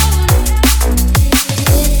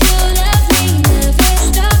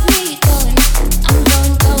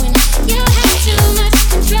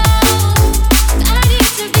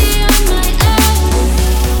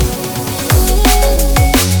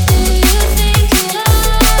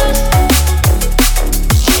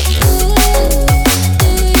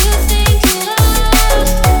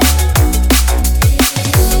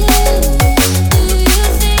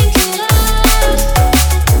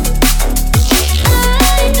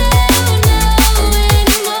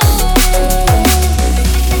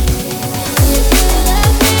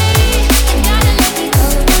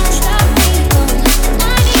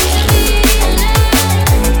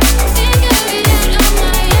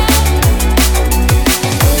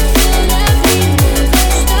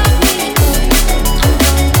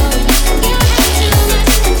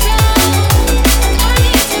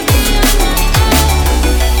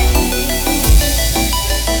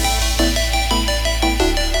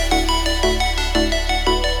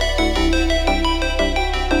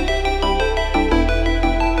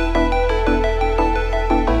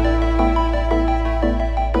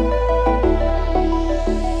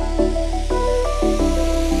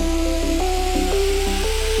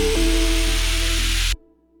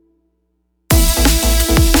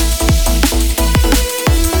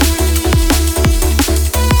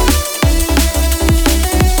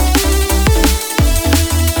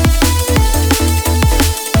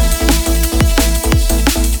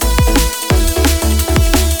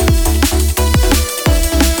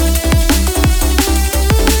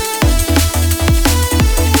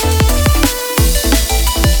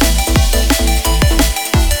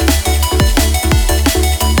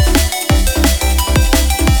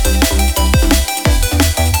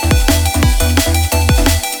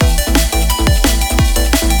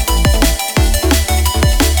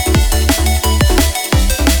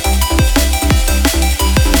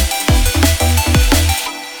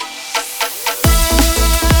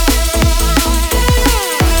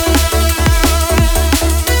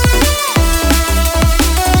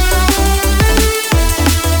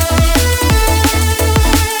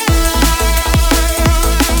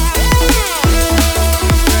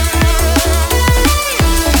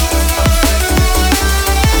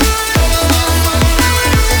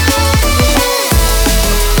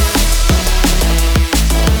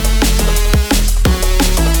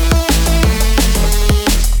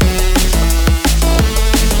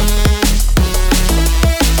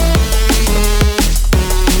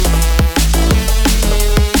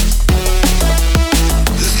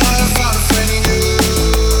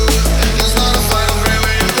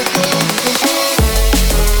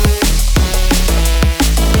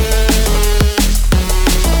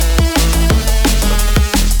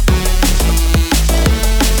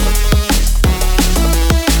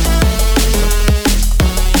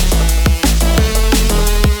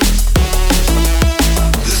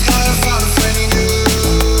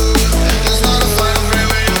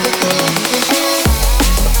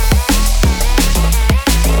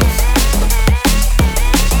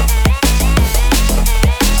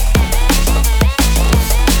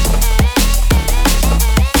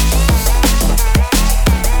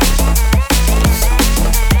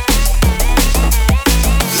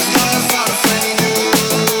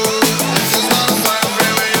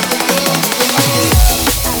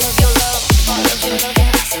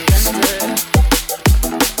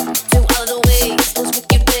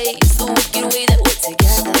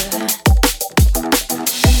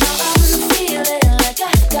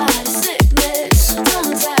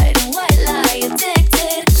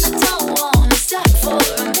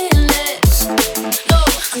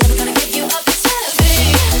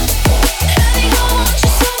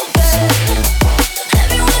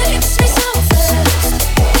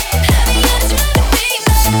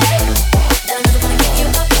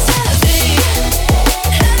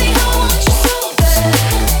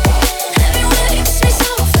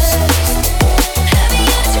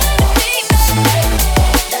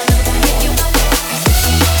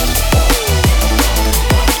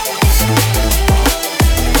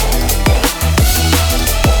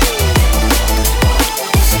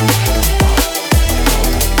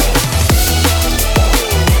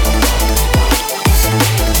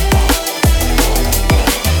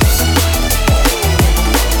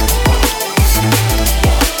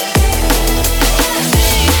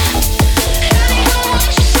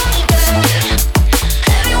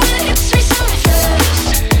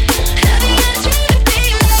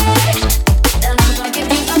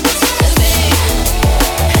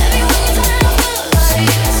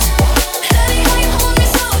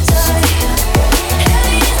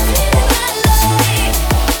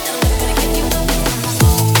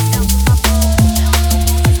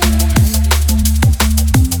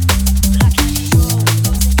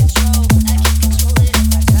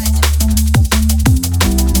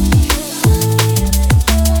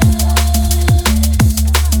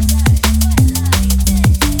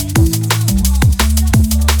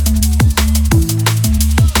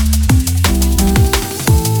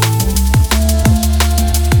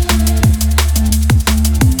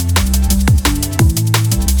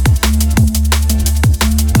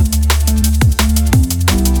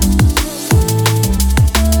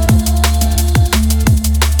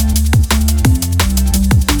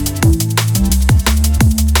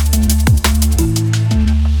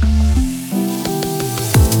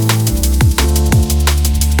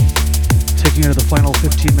Making it to the final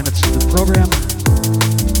 15 minutes of the program.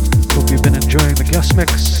 Hope you've been enjoying the guest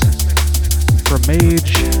mix from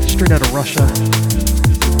MAGE, straight out of Russia.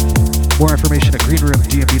 More information at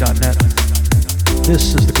greenroomdmb.net.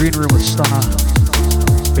 This is the Green Room with STUNNA,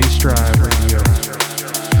 BASSDRIVE Radio.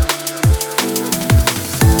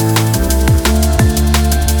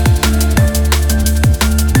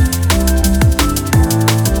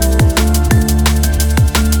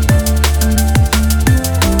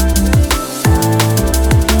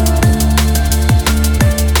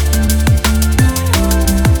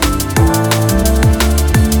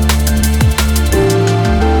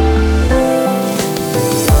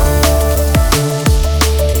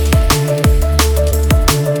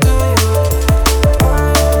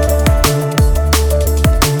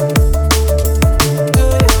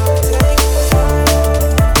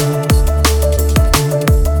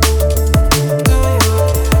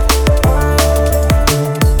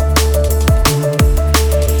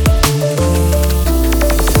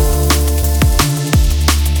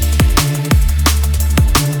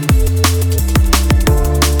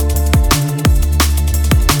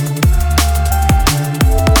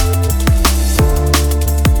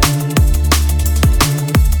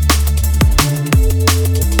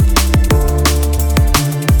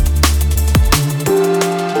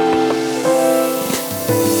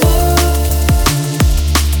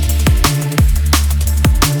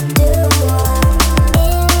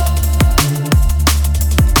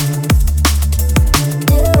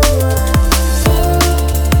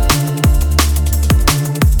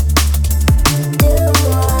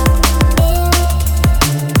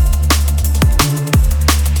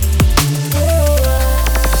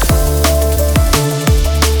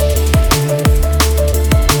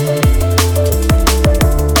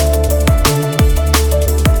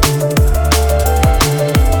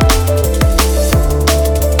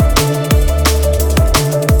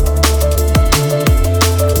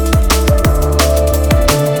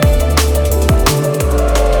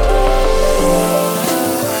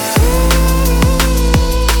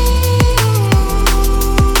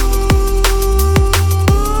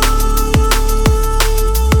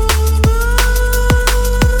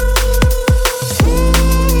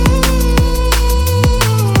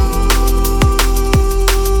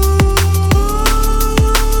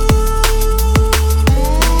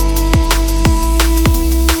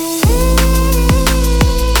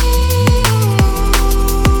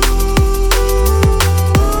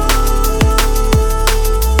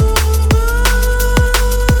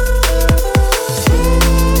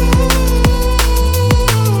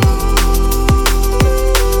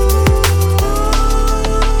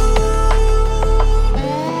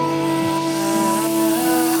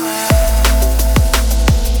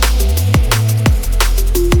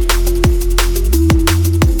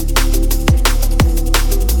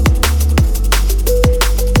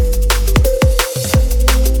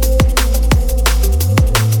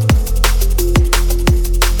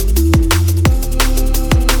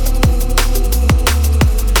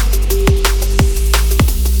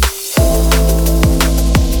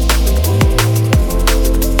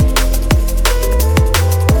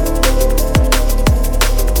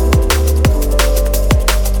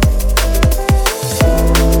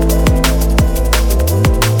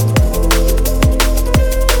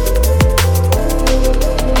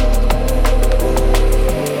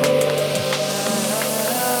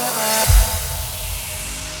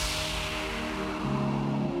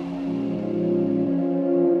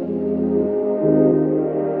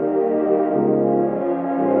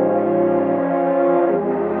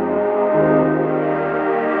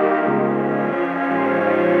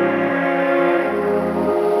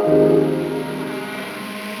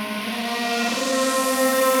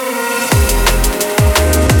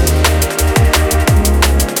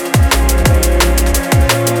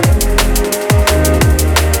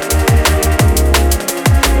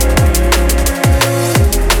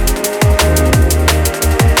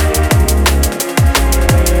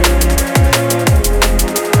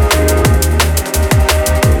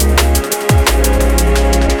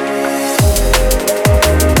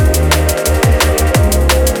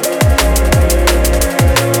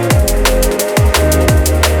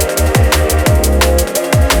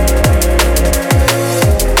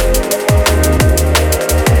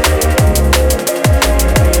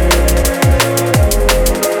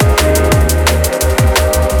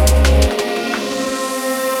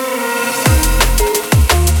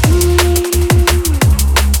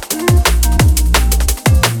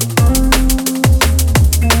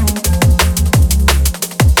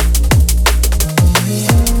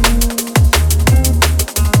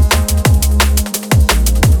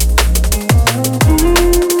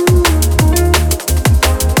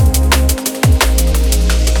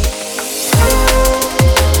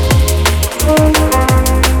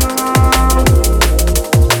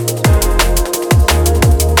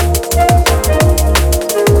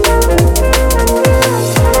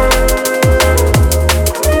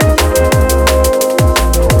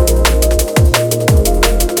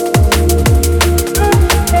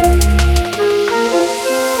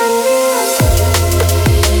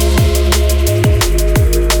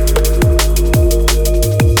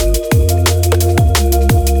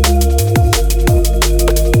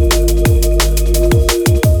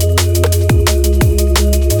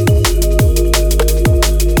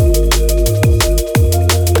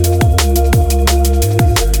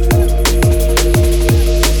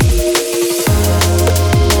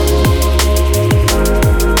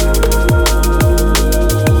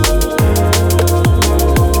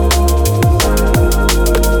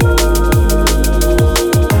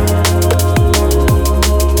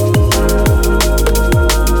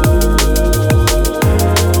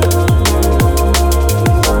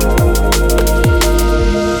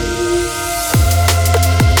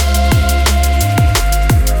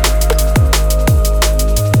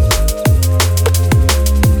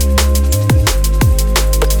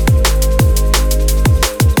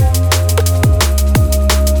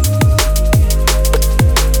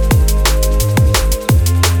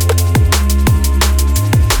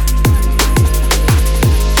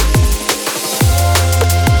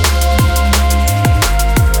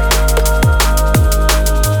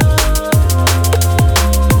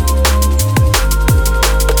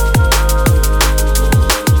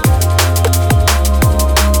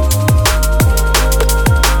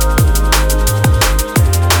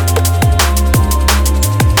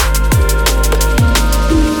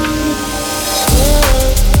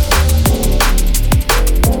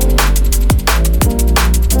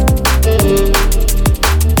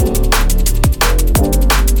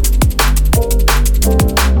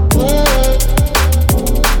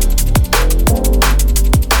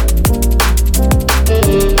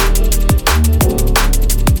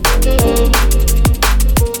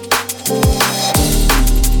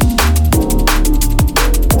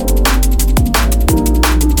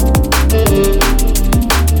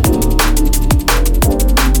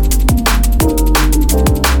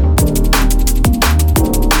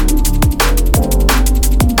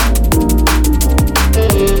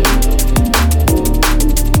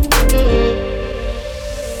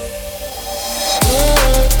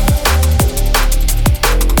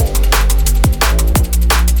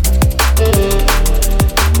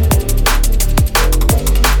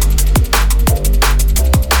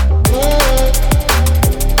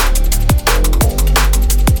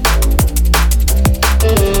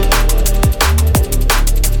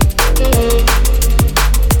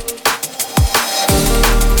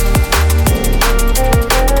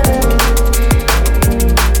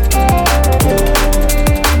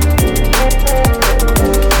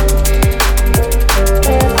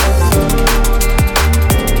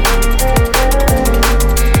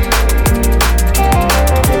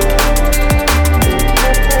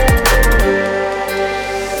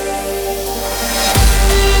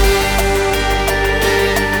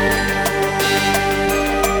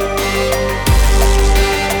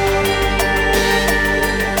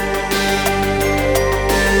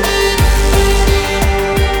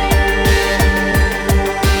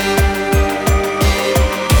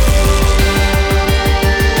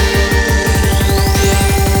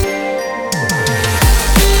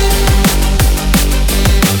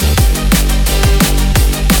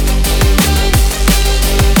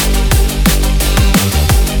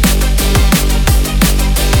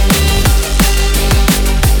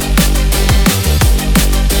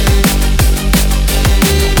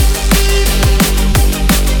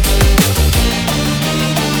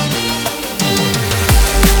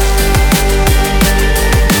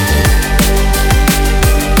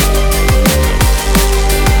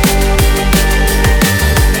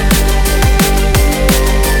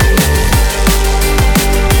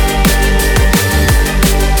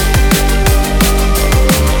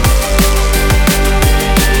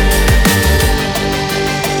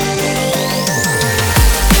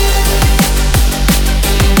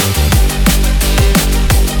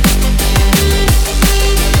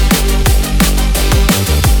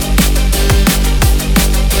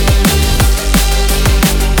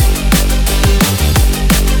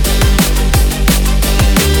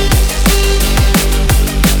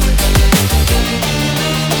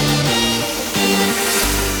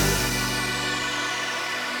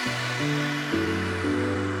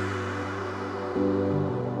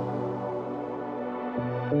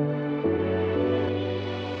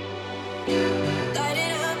 Light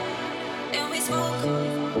it up and we smoke.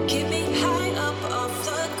 Keep me high up off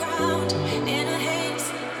the ground. In a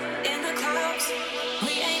haze, in the clouds.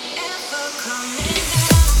 We ain't ever coming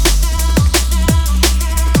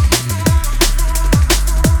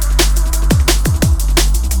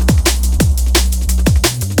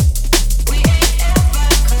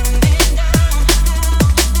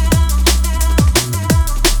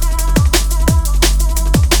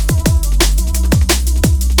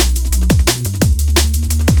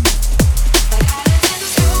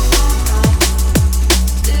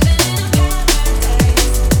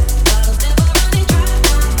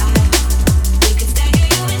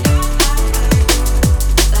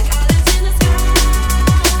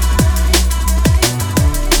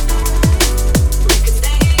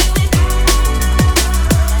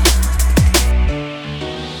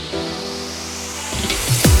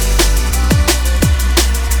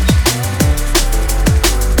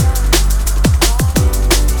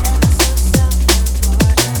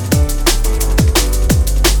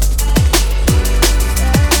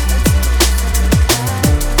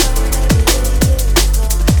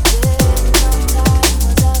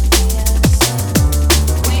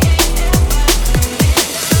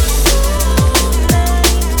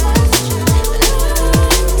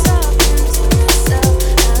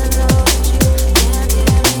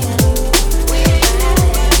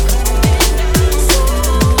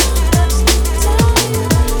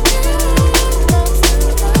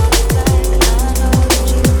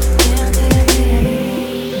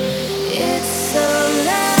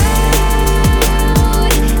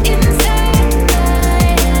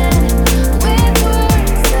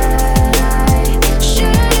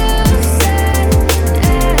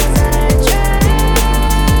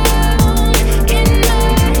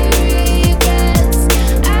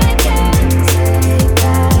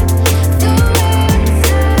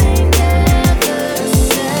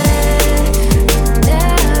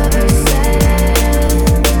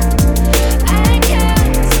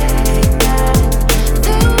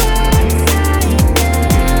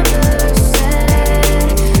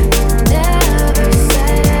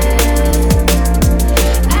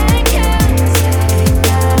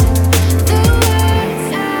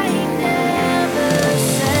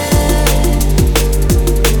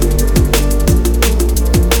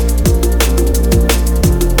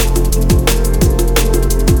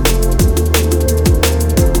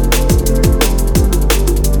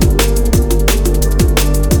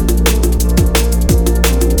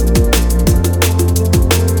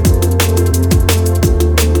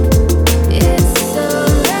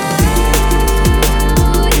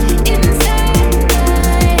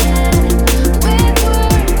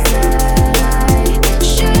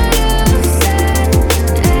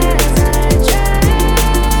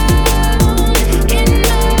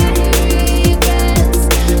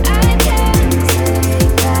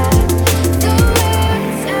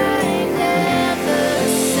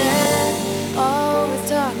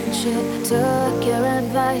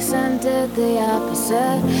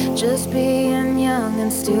just being young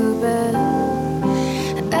and stupid. Oh,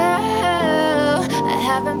 I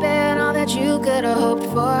haven't been all that you could have hoped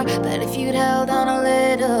for, but if you'd held on a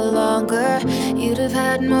little longer, you'd have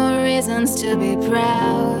had more reasons to be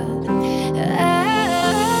proud.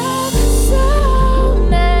 Oh, so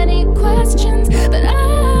many questions, but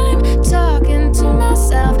I'm talking to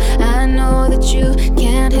myself. I know that you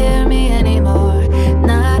can't hear me anymore,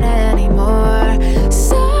 not anymore.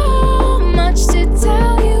 So much to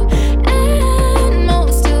tell you, and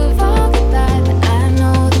most of all goodbye, but I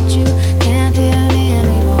know that you can't hear me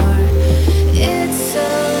anymore. It's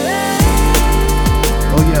alright.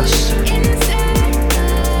 Oh yes.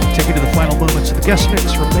 Take you to the final moments of the guest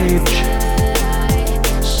mix from MAGE,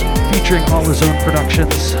 featuring all his own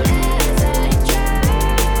productions,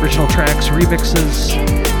 original tracks, remixes,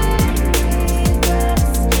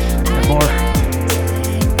 and more.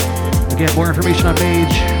 Again, more information on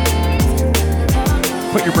MAGE.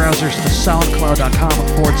 Put your browsers to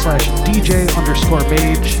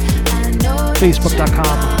soundcloud.com/DJ_MAGE,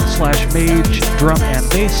 Facebook.com/MAGE drum and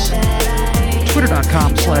bass,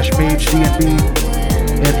 Twitter.com/MAGEDNB,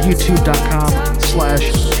 and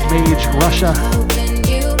YouTube.com/MAGE Russia.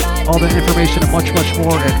 All that information and much, much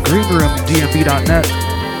more at GreenRoomDNB.net.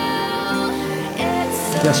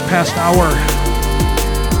 Yes, past hour.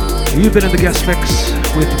 You've been in the guest mix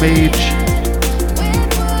with MAGE.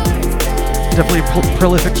 Definitely a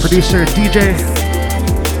prolific producer and DJ.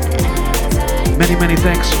 Many, many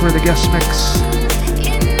thanks for the guest mix.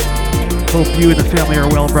 Hope you and the family are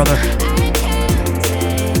well, brother.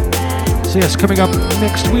 So yes, coming up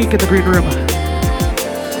next week in the Green Room,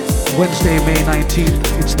 Wednesday, May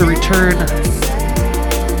 19th, it's the return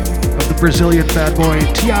of the Brazilian bad boy,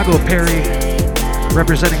 Tiago Perry,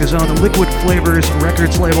 representing his own Liquid Flavors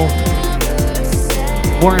Records label.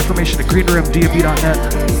 More information at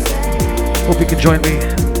greenroomdmb.net. Hope you can join me.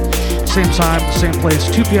 Same time, same place,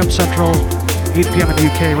 2 p.m. Central, 8 p.m. in the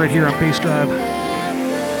UK, right here on BASSDRIVE.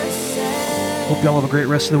 Hope y'all have a great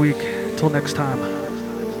rest of the week. Till next time,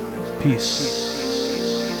 peace.